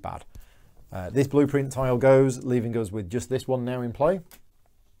 This is bad. This blueprint tile goes, leaving us with just this one now in play.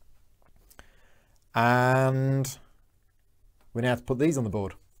 And we now have to put these on the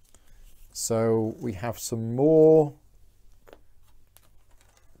board. So we have some more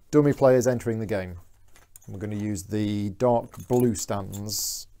dummy players entering the game. We're going to use the dark blue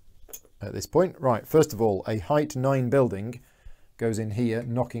stands at this point. Right, first of all, a height 9 building goes in here,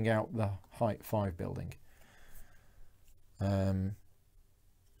 knocking out the height 5 building.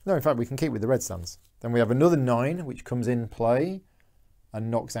 No, in fact, we can keep with the red stands. Then we have another 9, which comes in play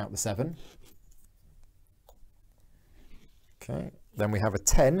and knocks out the 7. Okay, then we have a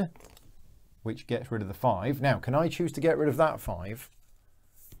 10, which gets rid of the 5. Now, can I choose to get rid of that 5?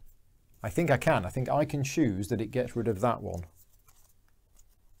 I think I can. I think I can choose that it gets rid of that one.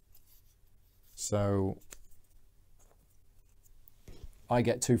 So I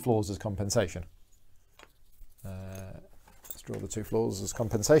get 2 floors as compensation. Let's draw the 2 floors as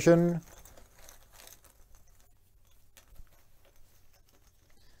compensation.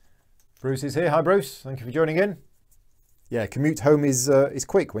 Bruce is here. Hi, Bruce. Thank you for joining in. Yeah, commute home is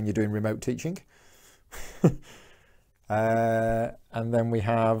quick when you're doing remote teaching. And then we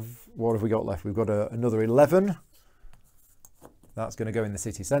have, what have we got left? We've got another 11. That's going to go in the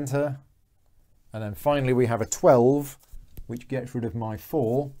city centre. And then finally we have a 12, which gets rid of my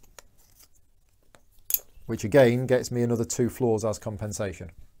 4, which again gets me another 2 floors as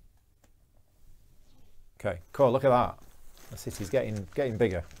compensation. Okay, cool, look at that. The city's getting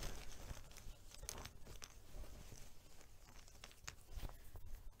bigger.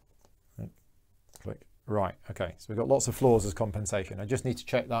 Click. Right, okay, so we've got lots of floors as compensation. I just need to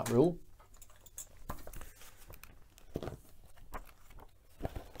check that rule.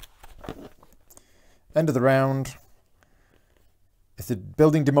 End of the round. If the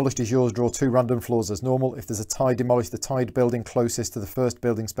building demolished is yours, draw 2 random floors as normal. If there's a tie, demolish the tied building closest to the first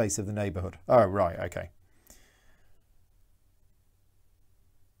building space of the neighbourhood. Oh, right, okay.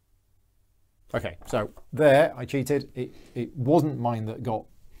 Okay, so there, I cheated. It wasn't mine that got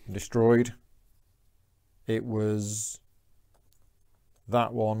destroyed. It was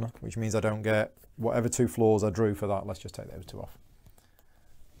that one, which means I don't get whatever 2 floors I drew for that. Let's just take those 2 off.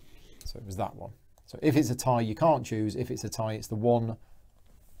 So it was that one. So if it's a tie, you can't choose. If it's a tie, it's the one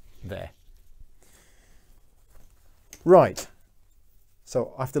there. Right.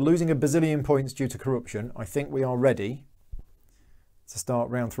 So after losing a bazillion points due to corruption, I think we are ready to start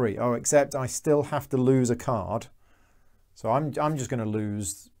round 3. Oh, except I still have to lose a card. So I'm just going to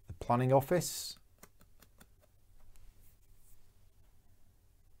lose the planning office.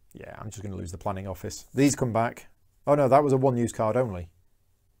 Yeah, I'm just going to lose the planning office. These come back. Oh no, that was a 1 use card only.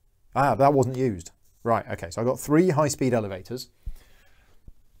 Ah, that wasn't used. Right, okay, so I've got 3 high-speed elevators.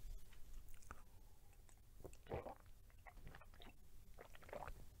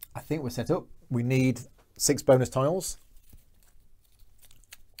 I think we're set up. We need 6 bonus tiles.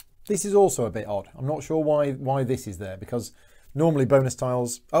 This is also a bit odd. I'm not sure why this is there, because normally bonus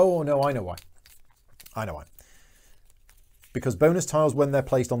tiles... Oh, no, I know why. I know why. Because bonus tiles, when they're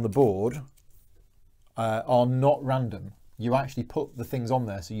placed on the board, are not random. You actually put the things on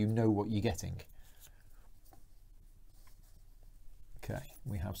there so you know what you're getting. Okay,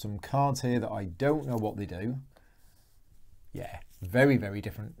 we have some cards here that I don't know what they do. Yeah, very, very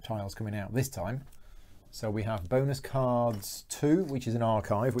different tiles coming out this time. So we have bonus cards 2, which is an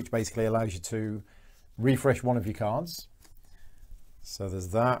archive, which basically allows you to refresh one of your cards. So there's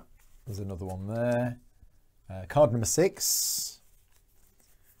that. There's another one there. Card number 6,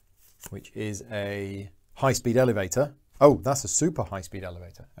 which is a high-speed elevator. Oh, that's a super high-speed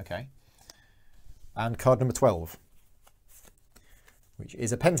elevator. Okay. And card number 12, which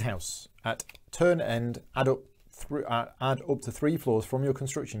is a penthouse. At turn end, add up to 3 floors from your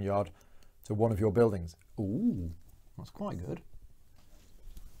construction yard to one of your buildings. Ooh, that's quite good.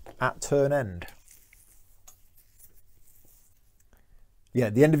 At turn end. Yeah,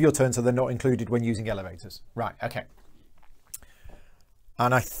 the end of your turn, so they're not included when using elevators. Right, okay.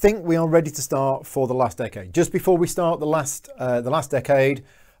 And I think we are ready to start for the last decade. Just before we start the last decade,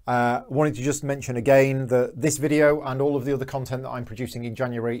 wanted to just mention again that this video and all of the other content that I'm producing in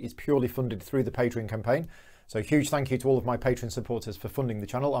January is purely funded through the Patreon campaign. So huge thank you to all of my Patreon supporters for funding the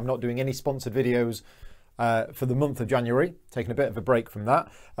channel. I'm not doing any sponsored videos for the month of January, taking a bit of a break from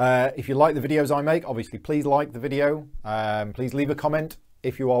that. If you like the videos I make, obviously please like the video. Please leave a comment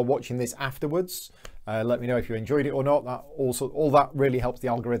if you are watching this afterwards. Let me know if you enjoyed it or not. All that really helps the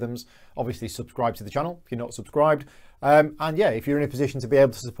algorithms. Obviously subscribe to the channel if you're not subscribed. And yeah, if you're in a position to be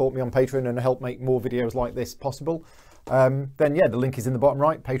able to support me on Patreon and help make more videos like this possible, then yeah, the link is in the bottom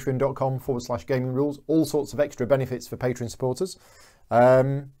right, patreon.com/gaming rules. All sorts of extra benefits for Patreon supporters.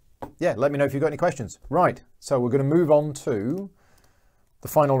 Yeah, let me know if you've got any questions. Right, so we're going to move on to the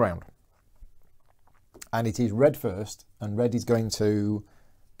final round. And it is red first, and red is going to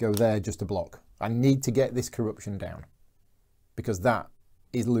go there just to block. I need to get this corruption down, because that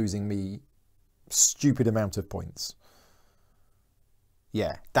is losing me stupid amount of points.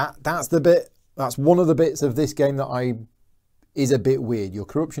 Yeah, that's the bit, that's one of the bits of this game that is a bit weird. Your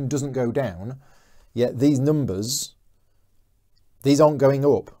corruption doesn't go down, yet these numbers, these aren't going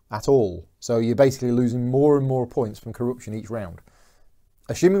up at all. So you're basically losing more and more points from corruption each round.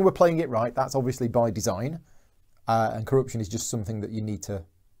 Assuming we're playing it right, that's obviously by design, and corruption is just something that you need to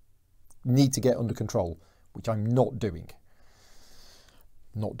get under control, which I'm not doing.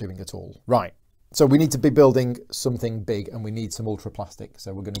 Not doing at all. Right. So we need to be building something big, and we need some ultra plastic.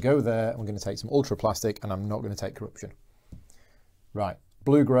 So we're going to go there, and we're going to take some ultra plastic, and I'm not going to take corruption. Right.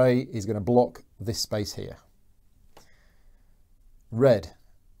 Blue-grey is going to block this space here. Red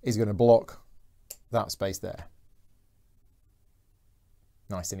is going to block that space there.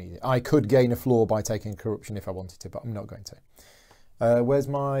 Nice and easy. I could gain a floor by taking corruption if I wanted to, but I'm not going to. Where's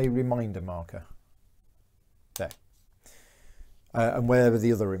my reminder marker? There. And where are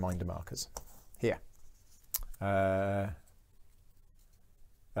the other reminder markers? Here.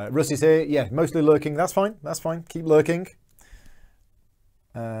 Rusty's here. Yeah, mostly lurking. That's fine. That's fine. Keep lurking.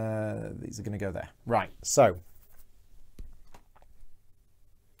 These are going to go there. Right. So.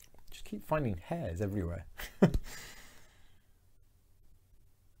 Just keep finding hairs everywhere.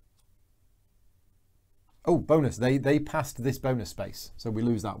 Oh, bonus. They passed this bonus space. So we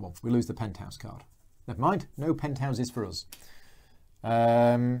lose that one. We lose the penthouse card. Never mind. No penthouses for us.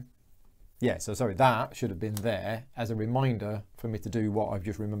 Yeah, so sorry, that should have been there as a reminder for me to do what I've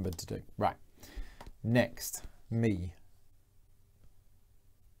just remembered to do. Right. Next, me.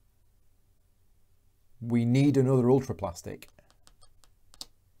 We need another ultra plastic.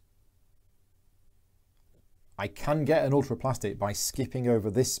 I can get an ultra plastic by skipping over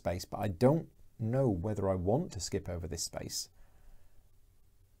this space, but I don't know whether I want to skip over this space.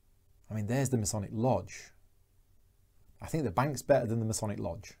 I mean, there's the Masonic Lodge. I think the bank's better than the Masonic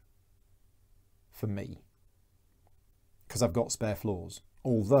Lodge for me, because I've got spare floors,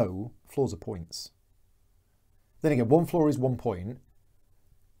 although floors are points. Then again, one floor is 1 point,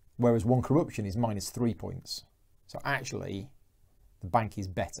 whereas one corruption is -3 points. So actually, the bank is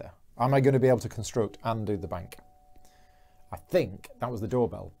better. Am I going to be able to construct and do the bank? I think that was the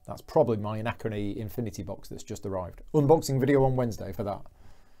doorbell. That's probably my Anachrony Infinity box that's just arrived. Unboxing video on Wednesday for that.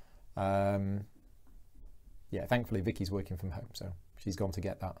 Yeah, thankfully Vicky's working from home, so she's gone to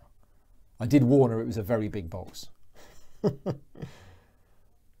get that. I did warn her it was a very big box. Okay,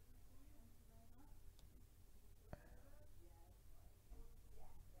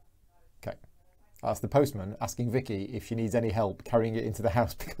 that's the postman asking Vicky if she needs any help carrying it into the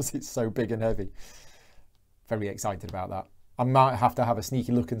house because it's so big and heavy. Very excited about that. I might have to have a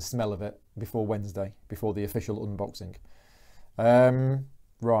sneaky look and smell of it before Wednesday, before the official unboxing.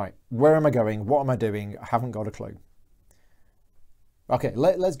 Right, where am I going? What am I doing? I haven't got a clue. Okay,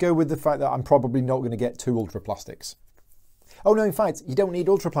 let's go with the fact that I'm probably not going to get 2 ultra plastics. Oh no, in fact, you don't need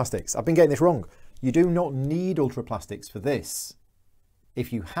ultra plastics. I've been getting this wrong. You do not need ultra plastics for this.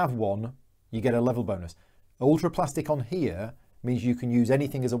 If you have one, you get a level bonus. Ultra plastic on here means you can use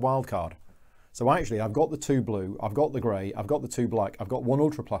anything as a wild card. So actually, I've got the 2 blue, I've got the grey, I've got the 2 black, I've got 1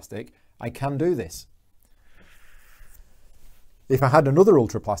 ultra plastic. I can do this. If I had another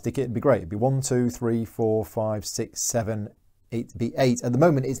ultra plastic, it'd be great. It'd be 1, 2, 3, 4, 5, 6, 7, 8. It'd be 8. At the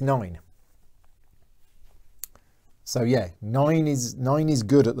moment, it's 9. So yeah, 9 is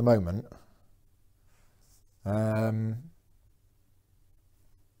good at the moment.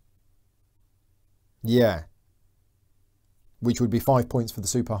 Yeah, which would be 5 points for the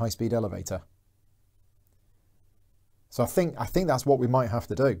super high speed elevator. So I think that's what we might have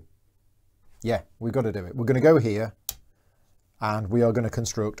to do. Yeah, we've got to do it. We're going to go here. And we are going to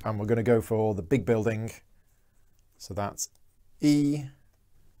construct, and we're going to go for the big building. So that's E.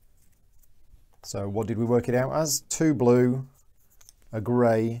 So what did we work it out as? 2 blue, a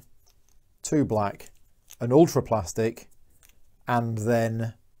grey, 2 black, an ultra plastic, and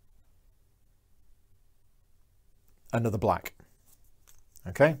then another black.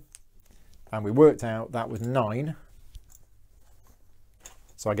 Okay. And we worked out that was 9.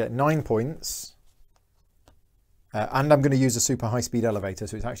 So I get 9 points. And I'm going to use a super high-speed elevator,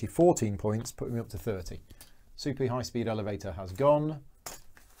 so it's actually 14 points, putting me up to 30. Super high-speed elevator has gone.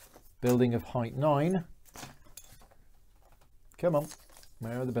 Building of height 9. Come on,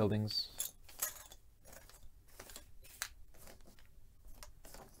 where are the buildings?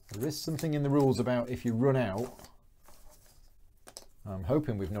 There is something in the rules about if you run out. I'm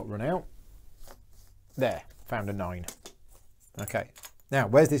hoping we've not run out. There, found a 9. Okay, now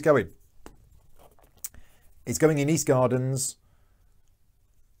where's this going? It's going in East Gardens,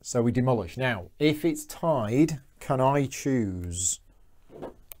 so we demolish. Now, if it's tied, can I choose?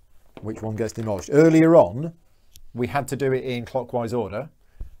 which one gets demolished. Earlier on, we had to do it in clockwise order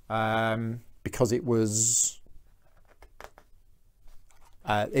because it was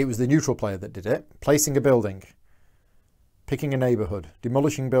the neutral player that did it. Placing a building, picking a neighbourhood,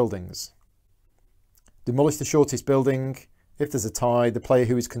 demolishing buildings. Demolish the shortest building. If there's a tie, the player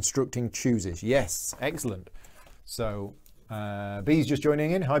who is constructing chooses. Yes, excellent. So B's just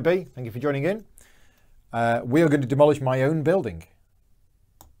joining in. Hi B, thank you for joining in. We are going to demolish my own building.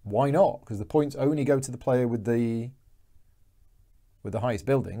 Why not? Because the points only go to the player with the highest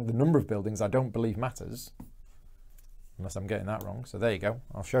building. The number of buildings I don't believe matters. Unless I'm getting that wrong. So there you go.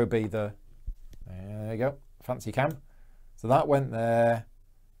 I'll show B there you go. Fancy cam. So that went there.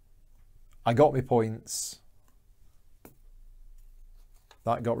 I got my points.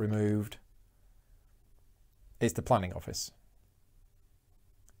 That got removed. It's the planning office.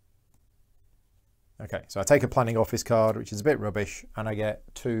 Okay, so I take a planning office card, which is a bit rubbish, and I get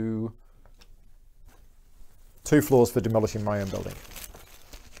two floors for demolishing my own building.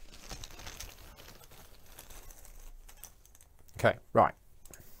 Okay, right.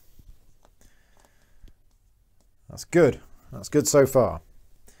 That's good. That's good so far.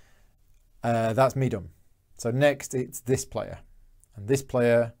 That's me done. So next it's this player. And this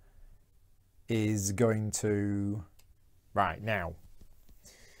player is going to... Right, now.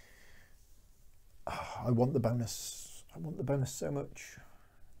 Oh, I want the bonus. I want the bonus so much.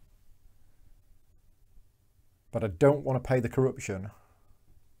 But I don't want to pay the corruption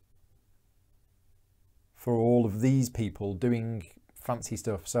for all of these people doing fancy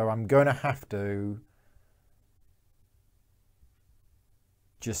stuff. So I'm going to have to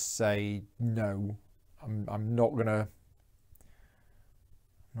just say no. I'm not gonna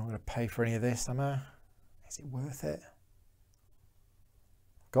pay for any of this, am I? Is it worth it?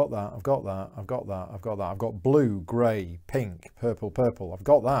 Got that, I've got that, I've got that, I've got that. I've got blue, grey, pink, purple, purple. I've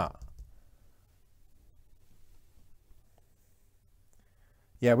got that.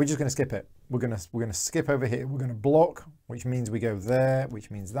 Yeah, we're just going to skip it. We're going to skip over here. We're going to block, which means we go there, which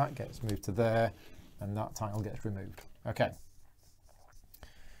means that gets moved to there, and that tile gets removed. Okay.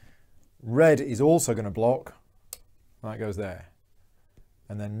 Red is also going to block. That goes there.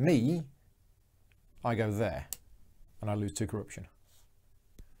 And then me, I go there, and I lose 2 corruption.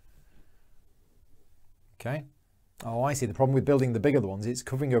 Okay. Oh, I see. The problem with building the bigger ones, it's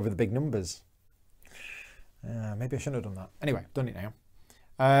covering over the big numbers. Maybe I shouldn't have done that. Anyway, I've done it now.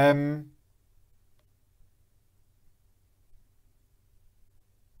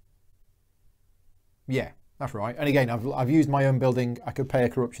 Yeah, that's right. And again, I've used my own building. I could pay a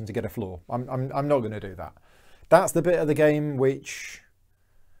corruption to get a floor. I'm not going to do that. That's the bit of the game which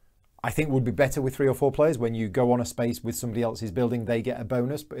I think would be better with 3 or 4 players. When you go on a space with somebody else's building, they get a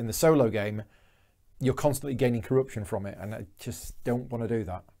bonus. But in the solo game, you're constantly gaining corruption from it, and I just don't want to do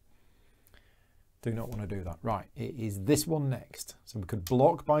that. Do not want to do that. Right, it is this one next. So we could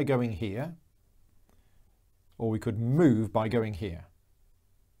block by going here, or we could move by going here.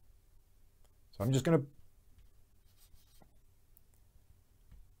 So I'm just going to...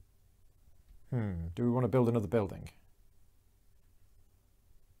 do we want to build another building?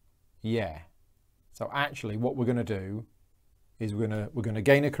 Yeah. So actually what we're going to do is we're going to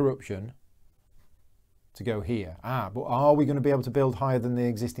gain a corruption to go here. But are we going to be able to build higher than the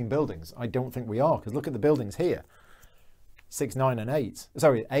existing buildings? I don't think we are, because look at the buildings here. 6, 9 and 8.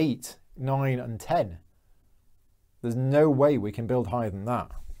 Sorry, 8, 9 and 10. There's no way we can build higher than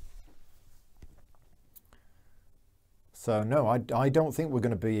that. So no, I don't think we're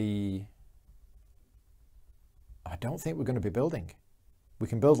going to be... I don't think we're going to be building. We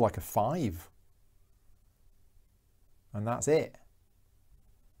can build like a 5. And that's it.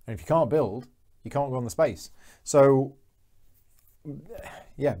 And if you can't build, you can't go on the space. So,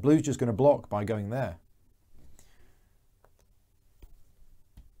 yeah, blue's just going to block by going there.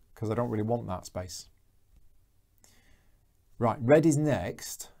 Because I don't really want that space. Right, red is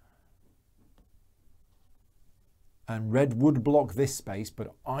next. And red would block this space,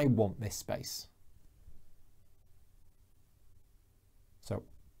 but I want this space. So,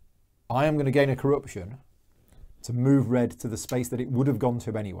 I am going to gain a corruption to move red to the space that it would have gone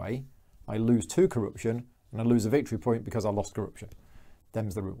to anyway. I lose 2 corruption, and I lose a victory point because I lost corruption.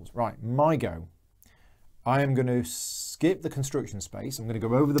 Them's the rules. Right, my go. I am going to skip the construction space. I'm going to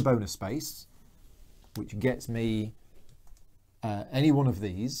go over the bonus space, which gets me any one of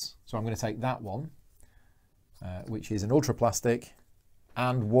these. So I'm going to take that one, which is an ultra plastic,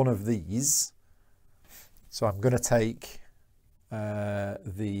 and one of these. So I'm going to take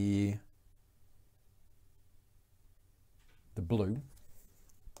the blue.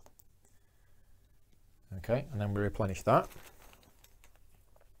 Okay, and then we replenish that.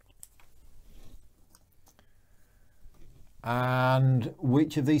 And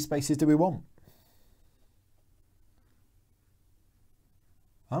which of these spaces do we want?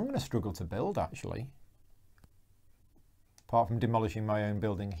 I'm going to struggle to build, actually. Apart from demolishing my own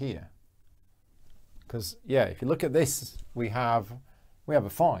building here. Because, yeah, if you look at this, we have a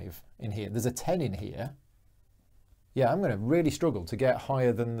 5 in here. There's a 10 in here. Yeah, I'm going to really struggle to get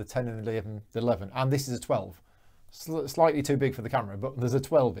higher than the 10 and the 11. And this is a 12. Slightly too big for the camera, but there's a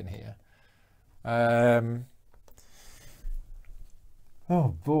 12 in here.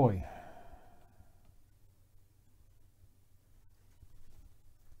 Oh, boy.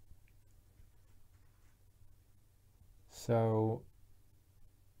 So...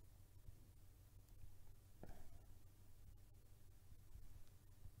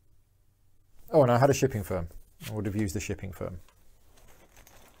 Oh, and I had a shipping firm. I would have used the shipping firm.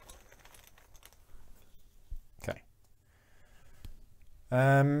 Okay.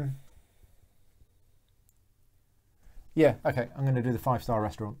 Yeah, okay. I'm going to do the 5-star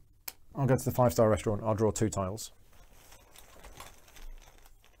restaurant. I'll go to the 5-star restaurant. I'll draw 2 tiles.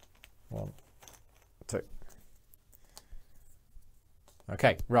 1, 2.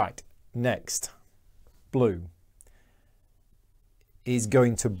 Okay, right. Next, blue is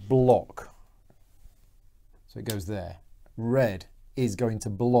going to block. So it goes there. Red is going to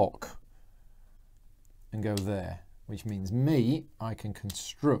block and go there, which means I can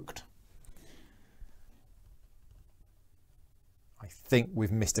construct. I think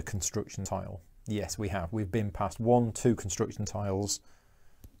we've missed a construction tile. Yes, we have. We've been past 1, 2 construction tiles,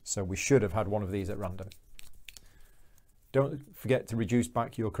 so we should have had one of these at random. Don't forget to reduce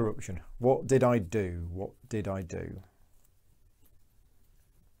back your corruption. What did I do? What did I do?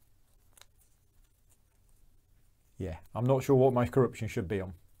 Yeah, I'm not sure what my corruption should be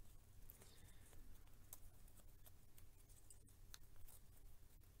on.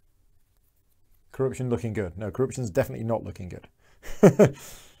 Corruption looking good. No, corruption's definitely not looking good.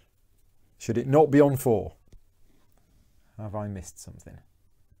 Should it not be on 4? Have I missed something?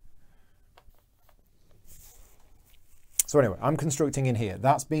 So anyway, I'm constructing in here.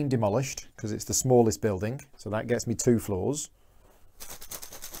 That's been demolished because it's the smallest building. So that gets me 2 floors.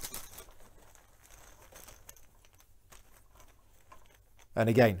 And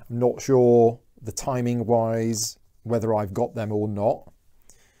again, I'm not sure the timing wise whether I've got them or not.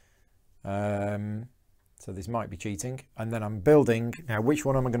 So this might be cheating. And then I'm building. Now, which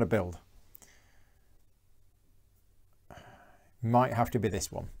one am I going to build? Might have to be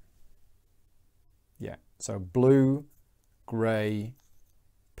this one. Yeah. So blue, grey,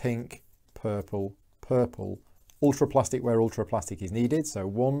 pink, purple, purple, ultra plastic where ultra plastic is needed. So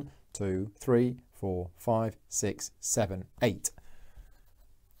 1, 2, 3, 4, 5, 6, 7, 8.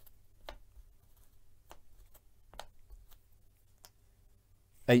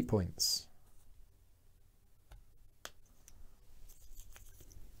 Eight points.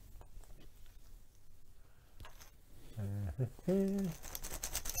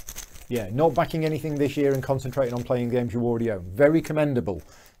 Yeah, not backing anything this year and concentrating on playing games you already own. Very commendable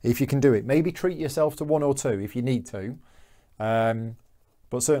if you can do it. Maybe treat yourself to 1 or 2 if you need to.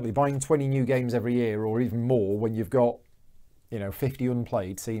 But certainly buying 20 new games every year or even more when you've got, 50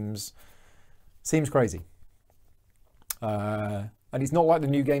 unplayed seems crazy. And it's not like the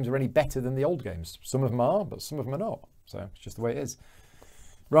new games are any better than the old games. Some of them are, but some of them are not. So it's just the way it is.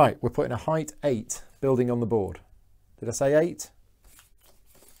 Right, we're putting a height 8 building on the board. Did I say 8?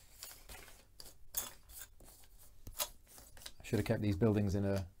 I should have kept these buildings in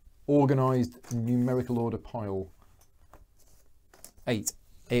a organised numerical order pile. 8.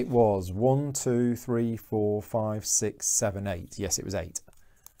 It was 1, 2, 3, 4, 5, 6, 7, 8. Yes, it was 8.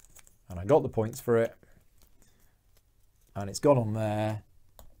 And I got the points for it. And it's gone on there.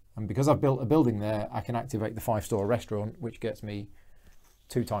 And because I've built a building there, I can activate the 5-star restaurant, which gets me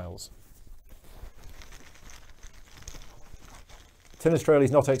 2 tiles. Tinner's Trail is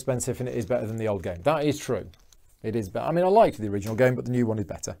not expensive and it is better than the old game. That is true. It is better. I mean, I liked the original game, but the new one is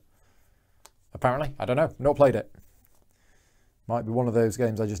better. Apparently. I don't know. Not played it. Might be one of those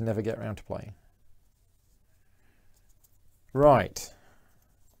games I just never get around to playing. Right.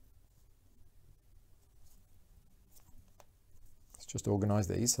 Let's just organise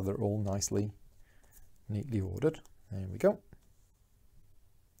these so they're all nicely, neatly ordered. There we go.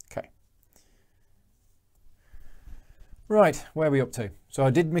 Okay. Right, where are we up to? So I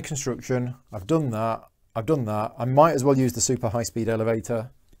did my construction. I've done that. I might as well use the super high-speed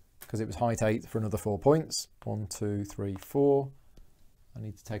elevator because it was height 8 for another 4 points. 1, 2, 3, 4. I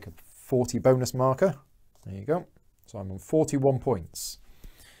need to take a 40 bonus marker. There you go. So I'm on 41 points.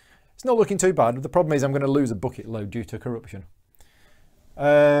 It's not looking too bad. The problem is I'm going to lose a bucket load due to corruption.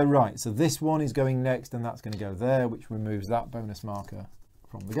 Right, so this one is going next, and that's going to go there, which removes that bonus marker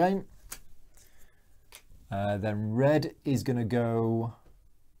from the game. Then red is going to go...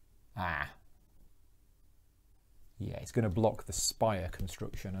 Yeah, it's going to block the spire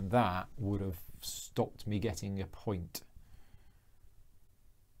construction, and that would have stopped me getting a point.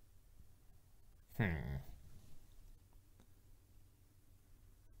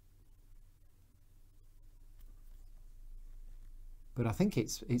 But I think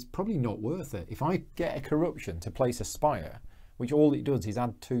it's probably not worth it. If I get a corruption to place a spire, which all it does is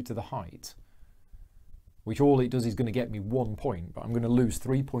add 2 to the height, which all it does is going to get me 1 point, but I'm going to lose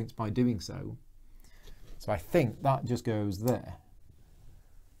 3 points by doing so. So I think that just goes there.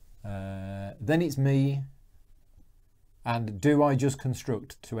 Then it's me. And do I just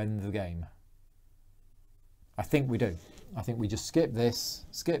construct to end the game? I think we do. I think we just skip this,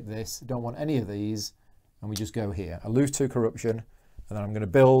 don't want any of these, and we just go here. I lose 2 corruption, and then I'm going to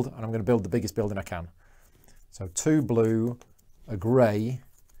build, and I'm going to build the biggest building I can. So 2 blue, a grey,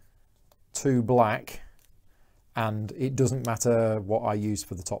 2 black, and it doesn't matter what I use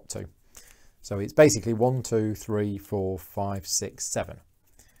for the top 2. So it's basically 1, 2, 3, 4, 5, 6, 7.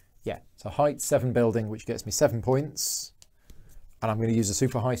 Yeah, so height 7 building, which gets me 7 points. And I'm going to use a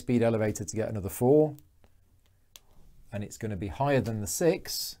super high speed elevator to get another 4. And it's going to be higher than the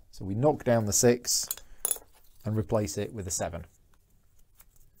 6. So we knock down the 6 and replace it with a 7.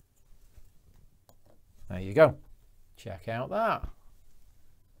 There you go. Check out that.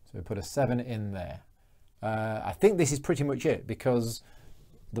 So we put a 7 in there. I think this is pretty much it, because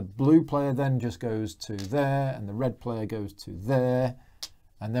the blue player then just goes to there, and the red player goes to there,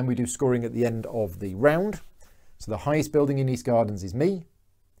 and then we do scoring at the end of the round. So the highest building in East Gardens is me.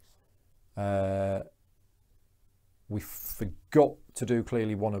 We forgot to do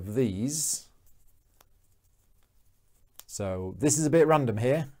clearly one of these. So this is a bit random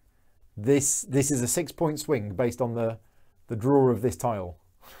here. This is a 6-point swing based on the draw of this tile.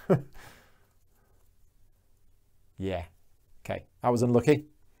 Yeah. Okay, that was unlucky.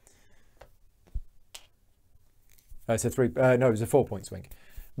 It's a 3. No, it was a 4-point swing.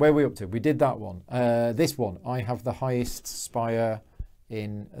 Where are we up to? We did that one. This one, I have the highest spire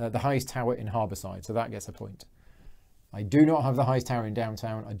in the highest tower in Harbourside, so that gets a point. I do not have the highest tower in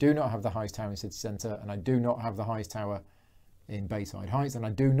downtown. I do not have the highest tower in city centre, and I do not have the highest tower in Bayside Heights, and I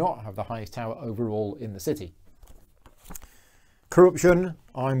do not have the highest tower overall in the city. Corruption,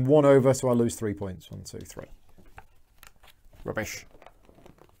 I'm 1 over, so I lose 3 points. 1, 2, 3. Rubbish.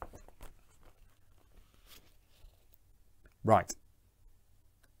 Right.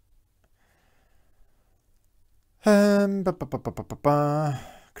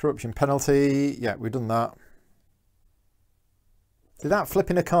 Corruption penalty. Yeah, we've done that. Did that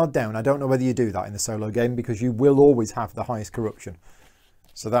flipping a card down? I don't know whether you do that in the solo game, because you will always have the highest corruption.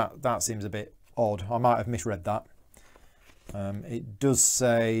 So that seems a bit odd. I might have misread that. It does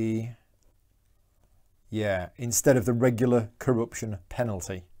say, yeah, instead of the regular corruption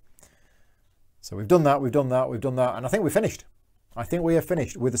penalty. So we've done that, we've done that, we've done that, and I think we're finished. I think we are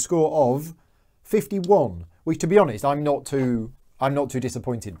finished with a score of 51, which, to be honest, I'm not too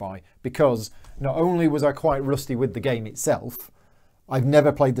disappointed by, because not only was I quite rusty with the game itself, I've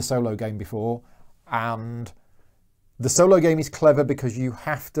never played the solo game before, and the solo game is clever because you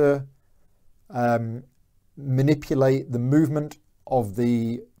have to manipulate the movement of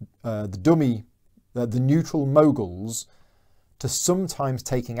the dummy, the neutral moguls, to sometimes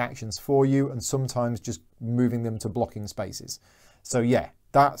taking actions for you and sometimes just moving them to blocking spaces. So yeah,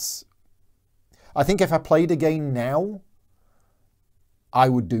 I think if I played a game now, I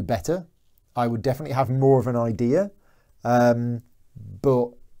would do better. I would definitely have more of an idea.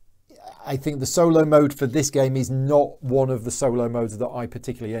 But I think the solo mode for this game is not one of the solo modes that I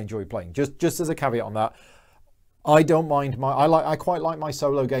particularly enjoy playing. Just as a caveat on that, I don't mind I quite like my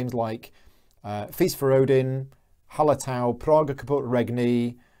solo games like Feast for Odin, Hallertau, Praga Caput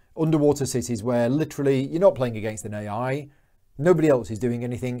Regni, Underwater Cities, where literally you're not playing against an AI. Nobody else is doing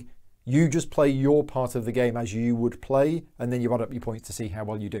anything. You just play your part of the game as you would play, and then you add up your points to see how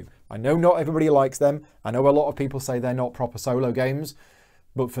well you do. I know not everybody likes them. I know a lot of people say they're not proper solo games,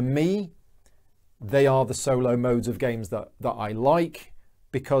 but for me, they are the solo modes of games that I like,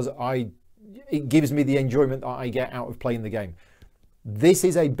 because it gives me the enjoyment that I get out of playing the game. This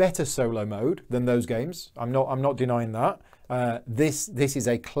is a better solo mode than those games. I'm not denying that. This is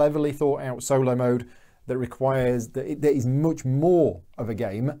a cleverly thought out solo mode that requires that is much more of a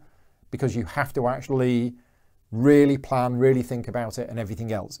game, because you have to actually really plan, really think about it and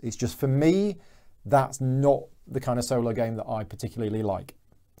everything else. It's just, for me, that's not the kind of solo game that I particularly like.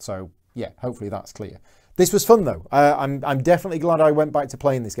 So yeah, hopefully that's clear. This was fun though. I'm definitely glad I went back to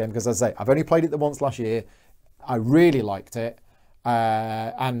playing this game because, as I say, I've only played it the once last year. I really liked it.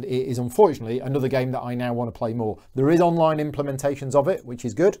 And it is unfortunately another game that I now want to play more. There is online implementations of it, which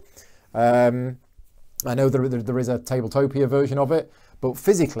is good. I know there is a Tabletopia version of it, but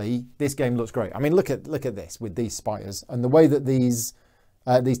physically this game looks great. I mean, look at this with these spires and the way that these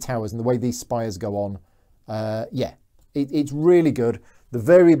towers and the way these spires go on. Yeah, it's really good. The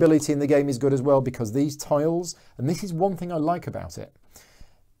variability in the game is good as well because these tiles, and this is one thing I like about it,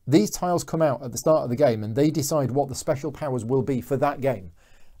 these tiles come out at the start of the game and they decide what the special powers will be for that game.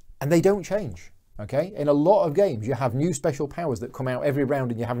 And they don't change, okay? In a lot of games, you have new special powers that come out every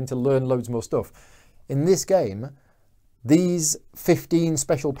round and you're having to learn loads more stuff. In this game, these 15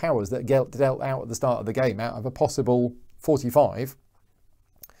 special powers that get dealt out at the start of the game, out of a possible 45,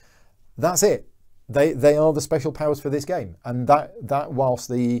 that's it. They are the special powers for this game. And that whilst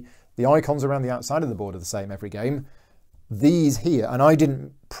the icons around the outside of the board are the same every game, these here, and I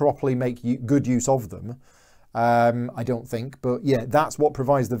didn't properly make good use of them, I don't think, but yeah, that's what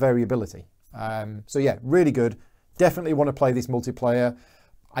provides the variability. So yeah, really good. Definitely want to play this multiplayer.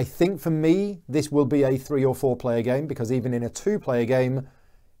 I think for me, this will be a 3 or 4 player game because even in a 2-player game,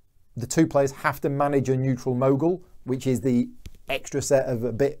 the 2 players have to manage a neutral mogul, which is the extra set of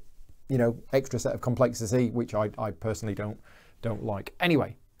a bit, you know, extra set of complexity, which I personally don't like.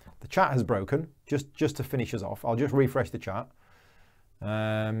 Anyway, the chat has broken. Just to finish us off, I'll just refresh the chat.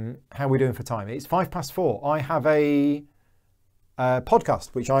 How are we doing for time? It's 4:05. I have a podcast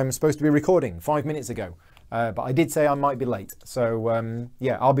which I'm supposed to be recording 5 minutes ago, but I did say I might be late. So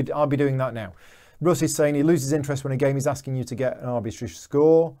yeah, I'll be doing that now. Russ is saying he loses interest when a game is asking you to get an arbitrary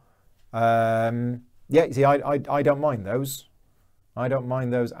score. Yeah, see, I don't mind those. I don't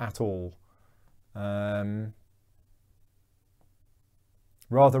mind those at all.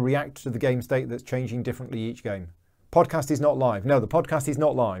 Rather react to the game state that's changing differently each game. Podcast is not live. No, the podcast is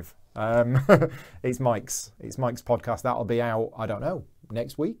not live. It's Mike's podcast. That'll be out, I don't know,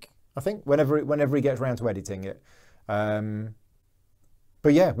 next week, I think, whenever he gets around to editing it.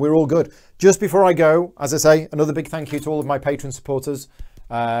 But yeah, we're all good. Just before I go, as I say, another big thank you to all of my Patreon supporters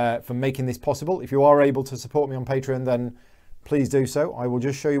for making this possible. If you are able to support me on Patreon, then please do so. I will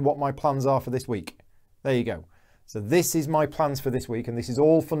just show you what my plans are for this week. There you go. So this is my plans for this week, and this is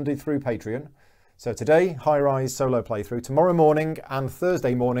all funded through Patreon. So today, High Rise solo playthrough. Tomorrow morning and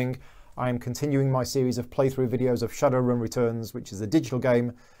Thursday morning, I am continuing my series of playthrough videos of Shadowrun Returns, which is a digital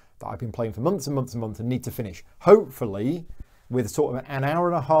game that I've been playing for months and months and months and need to finish. Hopefully, with sort of an hour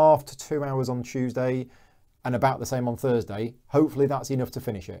and a half to 2 hours on Tuesday and about the same on Thursday. Hopefully that's enough to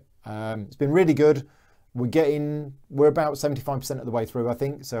finish it. It's been really good. We're about 75% of the way through, I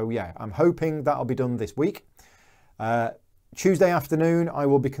think. So yeah, I'm hoping that'll be done this week. Tuesday afternoon, I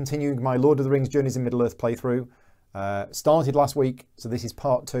will be continuing my Lord of the Rings Journeys in Middle-earth playthrough. Started last week, so this is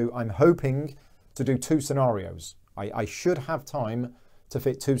part 2. I'm hoping to do 2 scenarios. I should have time to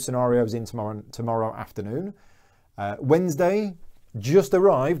fit 2 scenarios in tomorrow afternoon. Wednesday, just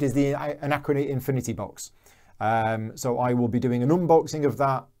arrived, is the Anachronie Infinity box. So I will be doing an unboxing of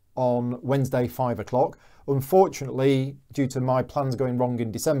that on Wednesday, 5 o'clock. Unfortunately, due to my plans going wrong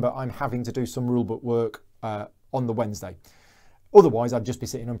in December, I'm having to do some rulebook work on the Wednesday. Otherwise, I'd just be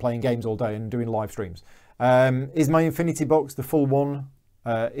sitting and playing games all day and doing live streams. Is my Infinity box the full one?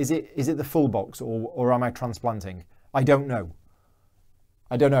 Is it the full box or am I transplanting? I don't know.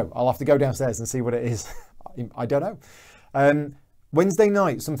 I don't know. I'll have to go downstairs and see what it is. I don't know. Wednesday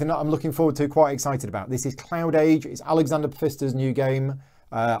night, something that I'm looking forward to, quite excited about. This is Cloud Age. It's Alexander Pfister's new game.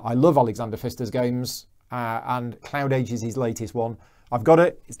 I love Alexander Pfister's games, and Cloud Age is his latest one. I've got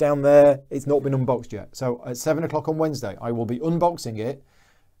it. It's down there. It's not been unboxed yet. So at 7 o'clock on Wednesday, I will be unboxing it.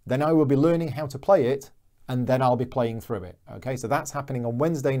 Then I will be learning how to play it, and then I'll be playing through it. Okay, so that's happening on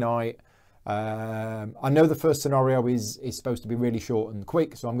Wednesday night. I know the first scenario is supposed to be really short and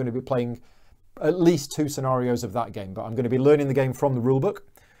quick, so I'm going to be playing at least 2 scenarios of that game, but I'm going to be learning the game from the rulebook.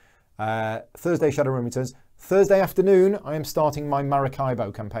 Thursday, Shadowrun Returns. Thursday afternoon, I am starting my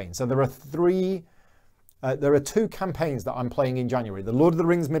Maracaibo campaign. So there are 2 campaigns that I'm playing in January. The Lord of the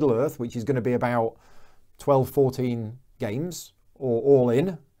Rings Middle-earth, which is going to be about 12, 14 games, or all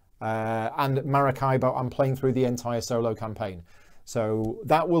in. And Maracaibo, I'm playing through the entire solo campaign. So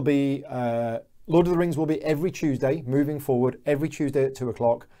that will be, Lord of the Rings will be every Tuesday, moving forward, every Tuesday at 2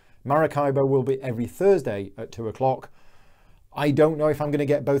 o'clock. Maracaibo will be every Thursday at 2 o'clock. I don't know if I'm going to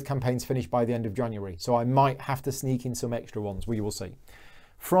get both campaigns finished by the end of January, so I might have to sneak in some extra ones. We will see.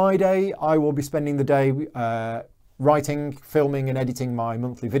 Friday, I will be spending the day writing, filming and editing my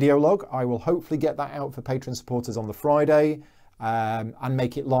monthly video log. I will hopefully get that out for Patreon supporters on the Friday, and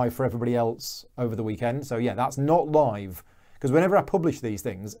make it live for everybody else over the weekend. So yeah, that's not live, because whenever I publish these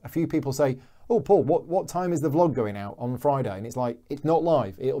things, a few people say, oh Paul, what time is the vlog going out on Friday? And it's like, it's not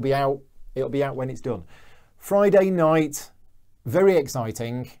live. It'll be out when it's done. Friday night, very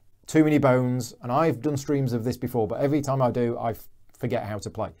exciting, Too Many Bones, and I've done streams of this before, but every time I do, I forget how to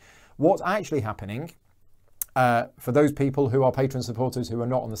play. What's actually happening, for those people who are Patreon supporters who are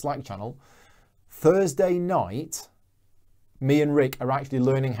not on the Slack channel, Thursday night, me and Rick are actually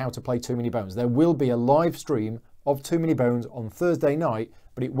learning how to play Too Many Bones. There will be a live stream of Too Many Bones on Thursday night,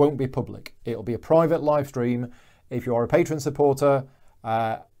 but it won't be public. It'll be a private live stream. If you are a Patreon supporter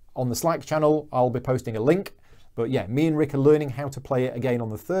on the Slack channel, I'll be posting a link. But yeah, me and Rick are learning how to play it again on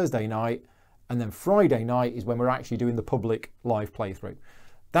the Thursday night, and then Friday night is when we're actually doing the public live playthrough.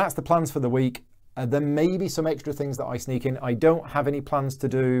 That's the plans for the week. There may be some extra things that I sneak in. I don't have any plans to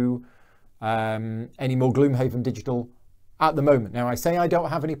do any more Gloomhaven Digital at the moment. Now, I say I don't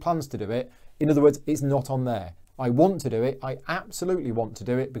have any plans to do it. In other words, it's not on there. I want to do it. I absolutely want to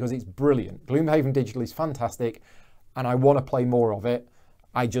do it because it's brilliant. Gloomhaven Digital is fantastic and I want to play more of it.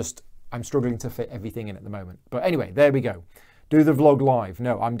 I'm struggling to fit everything in at the moment. But anyway, there we go. Do the vlog live.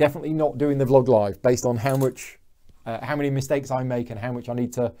 No, I'm definitely not doing the vlog live based on how many mistakes I make and how much I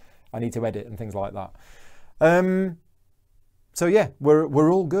need to edit and things like that. So yeah,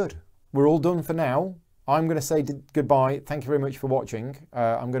 we're all good. We're all done for now. I'm going to say goodbye. Thank you very much for watching.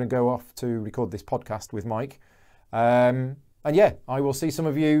 I'm going to go off to record this podcast with Mike. And yeah, I will see some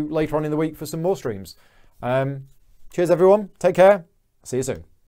of you later on in the week for some more streams. Cheers everyone. Take care. See you soon.